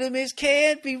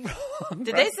 can't be wrong.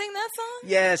 Did they sing that song?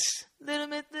 Yes. Little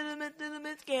miss,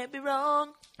 can't be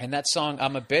wrong. And that song,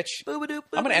 I'm a Bitch. I'm going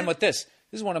to end with this.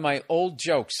 This is one of my old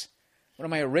jokes. One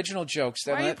of my original jokes.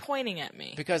 Why are you pointing at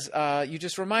me? Because you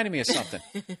just reminded me of something.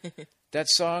 That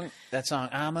song,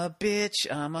 I'm a bitch,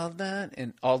 I'm a that,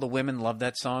 and all the women love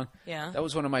that song. Yeah. That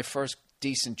was one of my first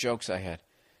decent jokes I had.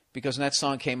 Because when that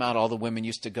song came out, all the women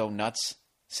used to go nuts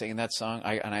singing that song.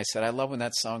 I said, I love when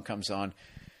that song comes on.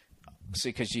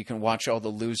 Because you can watch all the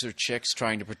loser chicks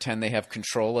trying to pretend they have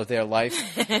control of their life.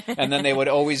 And then they would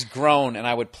always groan, and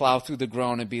I would plow through the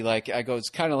groan and be like, it's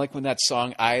kind of like when that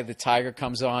song, Eye of the Tiger,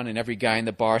 comes on, and every guy in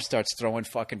the bar starts throwing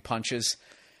fucking punches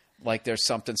like there's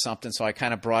something. So I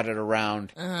kind of brought it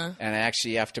around. Uh-huh. And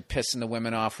actually, after pissing the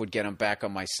women off, would get them back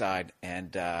on my side.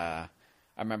 And I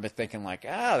remember thinking like,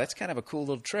 that's kind of a cool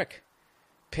little trick.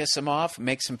 Piss them off,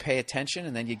 makes them pay attention,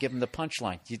 and then you give them the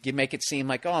punchline. You make it seem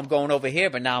like, I'm going over here,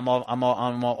 but now I'm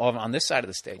on this side of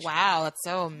the stage. Wow, that's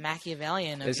so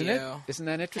Machiavellian of Isn't you. It? Isn't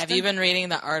that interesting? Have you been reading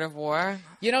The Art of War?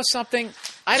 You know something?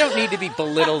 I don't need to be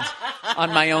belittled on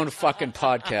my own fucking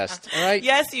podcast, all right?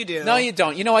 Yes, you do. No, you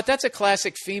don't. You know what? That's a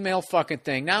classic female fucking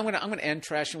thing. Now I'm gonna end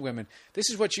trashing women. This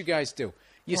is what you guys do.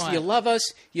 You love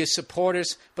us, you support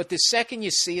us, but the second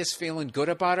you see us feeling good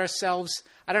about ourselves,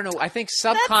 I don't know, I think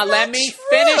let me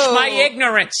finish my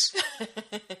ignorance.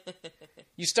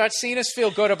 You start seeing us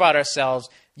feel good about ourselves,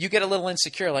 you get a little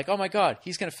insecure, like, oh my God,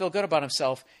 he's going to feel good about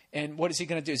himself, and what is he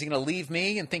going to do? Is he going to leave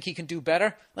me and think he can do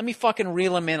better? Let me fucking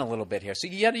reel him in a little bit here. So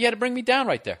you had to bring me down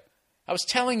right there. I was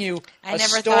telling you a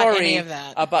story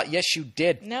about... Yes, you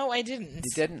did. No, I didn't.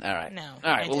 You didn't? All right. No.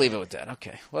 All right, we'll leave it with that.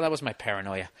 Okay. Well, that was my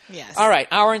paranoia. Yes. All right,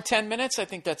 hour and 10 minutes. I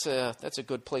think that's a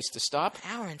good place to stop.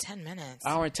 Hour and 10 minutes.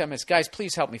 Hour and 10 minutes. Guys,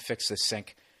 please help me fix this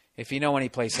sink. If you know any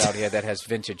place out here that has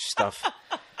vintage stuff,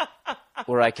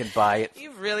 where I can buy it.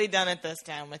 You've really done it this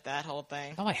time with that whole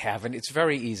thing. No, I haven't. It's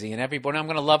very easy. And what I'm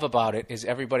going to love about it is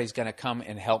everybody's going to come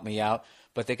and help me out,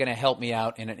 but they're going to help me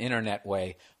out in an internet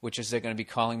way, which is they're going to be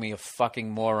calling me a fucking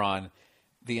moron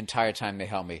the entire time they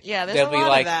help me. Yeah, there's a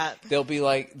lot of that. They'll be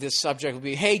like, this subject will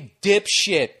be, hey,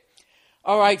 dipshit.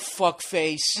 All right,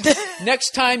 fuckface.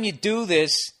 Next time you do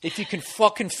this, if you can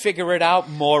fucking figure it out,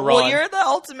 moron. Well, you're the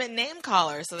ultimate name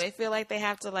caller, so they feel like they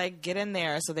have to like get in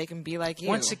there so they can be like you.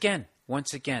 Once again,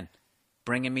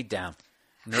 bringing me down.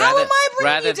 How am I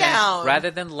bringing you down?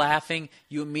 Rather than laughing,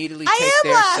 you immediately take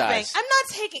their laughing. size. I'm not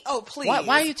taking. Oh, please.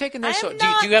 Why are you taking their side?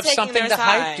 Do you have something to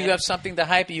hype? Do you have something to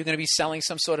hype? Are you going to be selling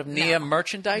some sort of Nia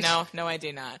merchandise? No, I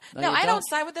do not. No, I don't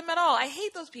side with them at all. I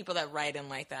hate those people that write in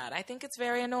like that. I think it's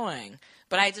very annoying.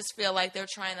 But I just feel like they're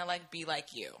trying to like be like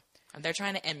you. They're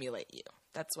trying to emulate you.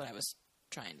 That's what I was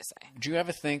trying to say. Do you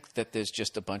ever think that there's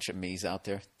just a bunch of me's out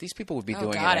there? These people would be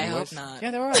doing God, it anyways. I hope not. Yeah,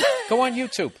 there are. Go on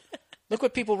YouTube. Look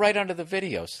what people write under the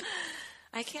videos.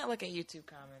 I can't look at YouTube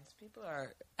comments. People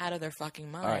are out of their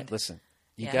fucking mind. All right, listen.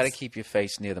 You got to keep your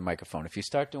face near the microphone. If you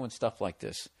start doing stuff like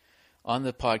this on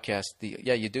the podcast,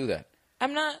 you do that.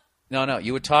 I'm not. No.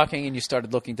 You were talking and you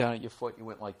started looking down at your foot. You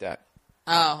went like that.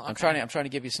 Oh, okay. I'm trying to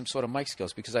give you some sort of mic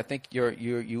skills because I think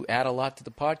you add a lot to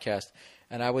the podcast,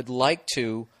 and I would like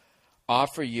to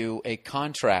offer you a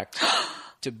contract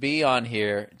to be on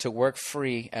here to work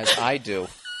free as I do.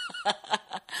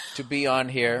 To be on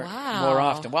here more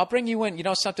often. Well, I'll bring you in. You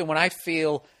know something? When I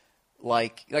feel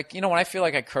like when I feel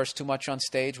like I curse too much on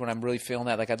stage, when I'm really feeling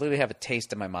that, like I literally have a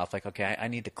taste in my mouth, like, okay, I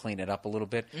need to clean it up a little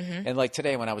bit. Mm-hmm. And like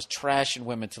today when I was trashing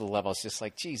women to the level, I was just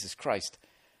like, Jesus Christ,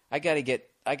 I gotta get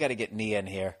Nia in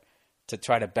here to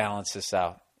try to balance this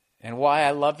out. And why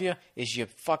I love you is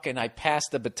I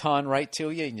passed the baton right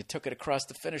to you and you took it across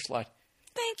the finish line.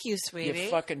 Thank you, sweetie. You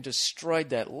fucking destroyed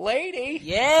that lady.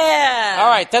 Yeah. All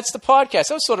right, that's the podcast.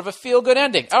 That was sort of a feel-good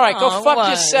ending. All right, go fuck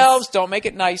yourselves. Don't make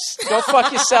it nice. Go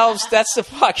fuck yourselves. That's the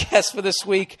podcast for this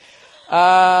week.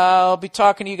 I'll be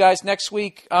talking to you guys next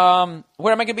week. Where am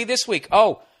I going to be this week?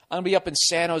 Oh, I'm going to be up in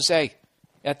San Jose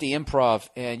at the Improv.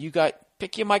 And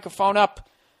pick your microphone up.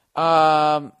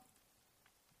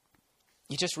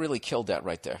 You just really killed that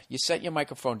right there. You set your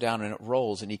microphone down and it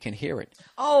rolls and you can hear it.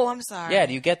 Oh, I'm sorry. Yeah,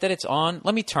 do you get that it's on?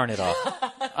 Let me turn it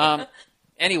off.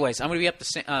 Anyways, I'm going to be up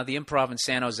the Improv in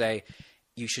San Jose.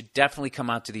 You should definitely come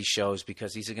out to these shows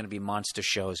because these are going to be monster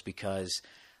shows because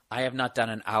I have not done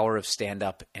an hour of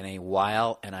stand-up in a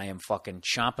while and I am fucking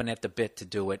chomping at the bit to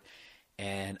do it.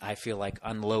 And I feel like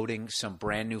unloading some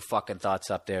brand new fucking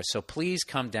thoughts up there. So please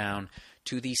come down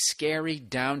to the scary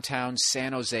downtown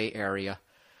San Jose area.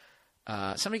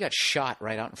 Somebody got shot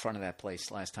right out in front of that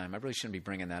place last time. I really shouldn't be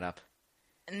bringing that up.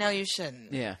 No, you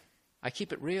shouldn't. Yeah. I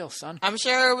keep it real, son. I'm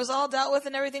sure it was all dealt with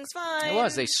and everything's fine. It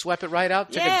was. They swept it right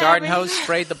out, took a garden hose,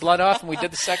 sprayed the blood off, and we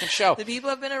did the second show. The people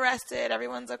have been arrested.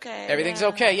 Everyone's okay. Everything's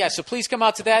okay, yeah. So please come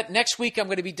out to that. Next week, I'm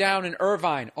going to be down in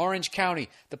Irvine, Orange County,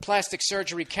 the plastic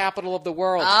surgery capital of the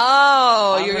world.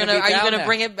 Oh, are you going to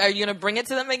bring it? Are you going to bring it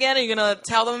to them again? Are you going to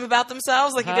tell them about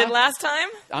themselves like you did last time?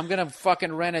 I'm going to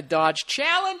fucking rent a Dodge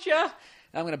Challenger.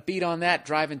 I'm going to beat on that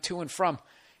driving to and from.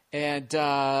 And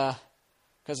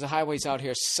because the highways out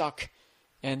here suck.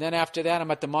 And then after that, I'm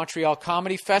at the Montreal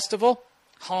Comedy Festival.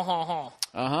 Ho, ho, ho.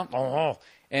 Uh-huh. Oh,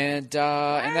 and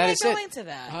that is it. Why aren't I going to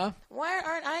that? Huh? Why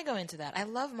aren't I going to that? I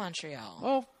love Montreal.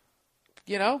 Well,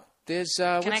 there's...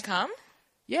 Can I come?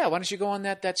 Yeah, why don't you go on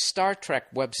that Star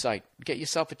Trek website? Get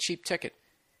yourself a cheap ticket.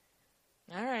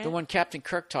 All right. The one Captain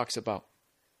Kirk talks about.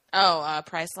 Oh,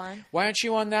 Priceline? Why aren't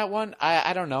you on that one?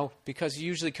 I don't know, because you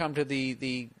usually come to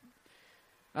the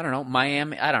I don't know,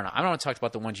 Miami. I don't know. I don't want to talk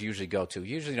about the ones you usually go to.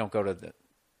 You usually don't go to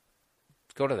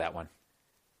that one.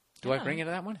 Do I bring you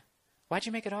to that one? Why'd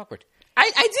you make it awkward?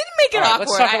 I didn't make it awkward.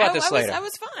 Let's talk about this later. I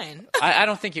was fine. I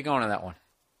don't think you're going to that one.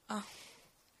 Oh.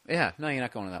 Yeah, no, you're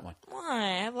not going to that one.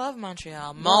 Why? I love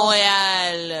Montreal.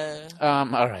 Montreal.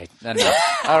 All right. Enough.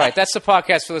 All right, that's the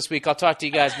podcast for this week. I'll talk to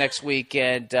you guys next week.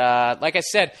 And like I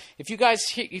said, if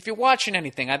you're watching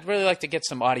anything, I'd really like to get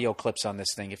some audio clips on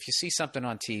this thing. If you see something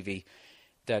on TV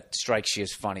that strikes you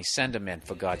as funny, send them in,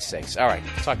 for God's sakes. All right,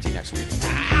 talk to you next week.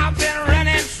 I've been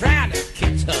running, trying to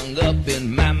get hung up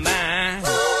in my mind.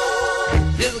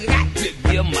 Just got to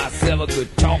give myself a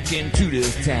good talking to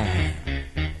this time.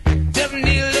 Just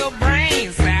need a little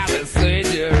brain salad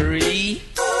surgery.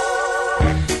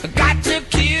 Got to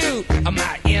cue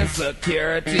my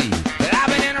insecurity. I've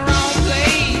been in the wrong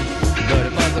place, but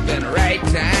it must have been the right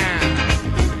time.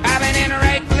 I've been in the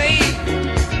right place,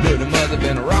 but it must have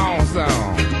been the wrong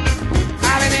song.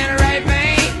 I've been in the right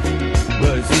vein,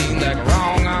 but it seems like a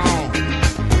wrong on.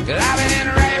 I've been in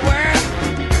the right world,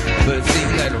 but it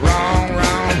seems like a wrong.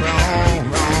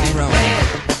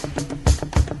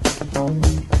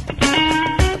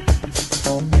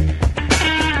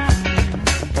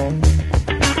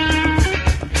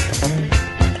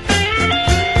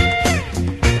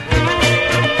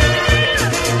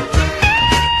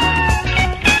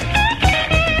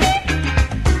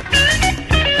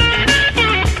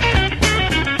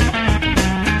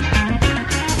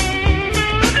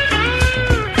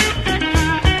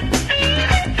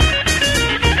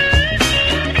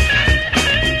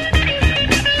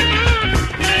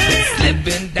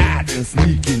 and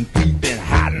sneaking, peeping,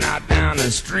 hiding out down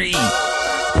the street.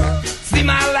 See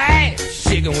my life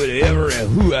shaking with every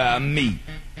who I meet.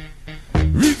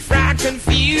 Root-fried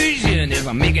confusion is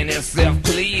making itself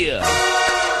clear.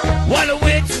 Wonder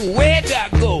which way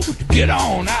to go to get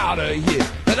on out of here.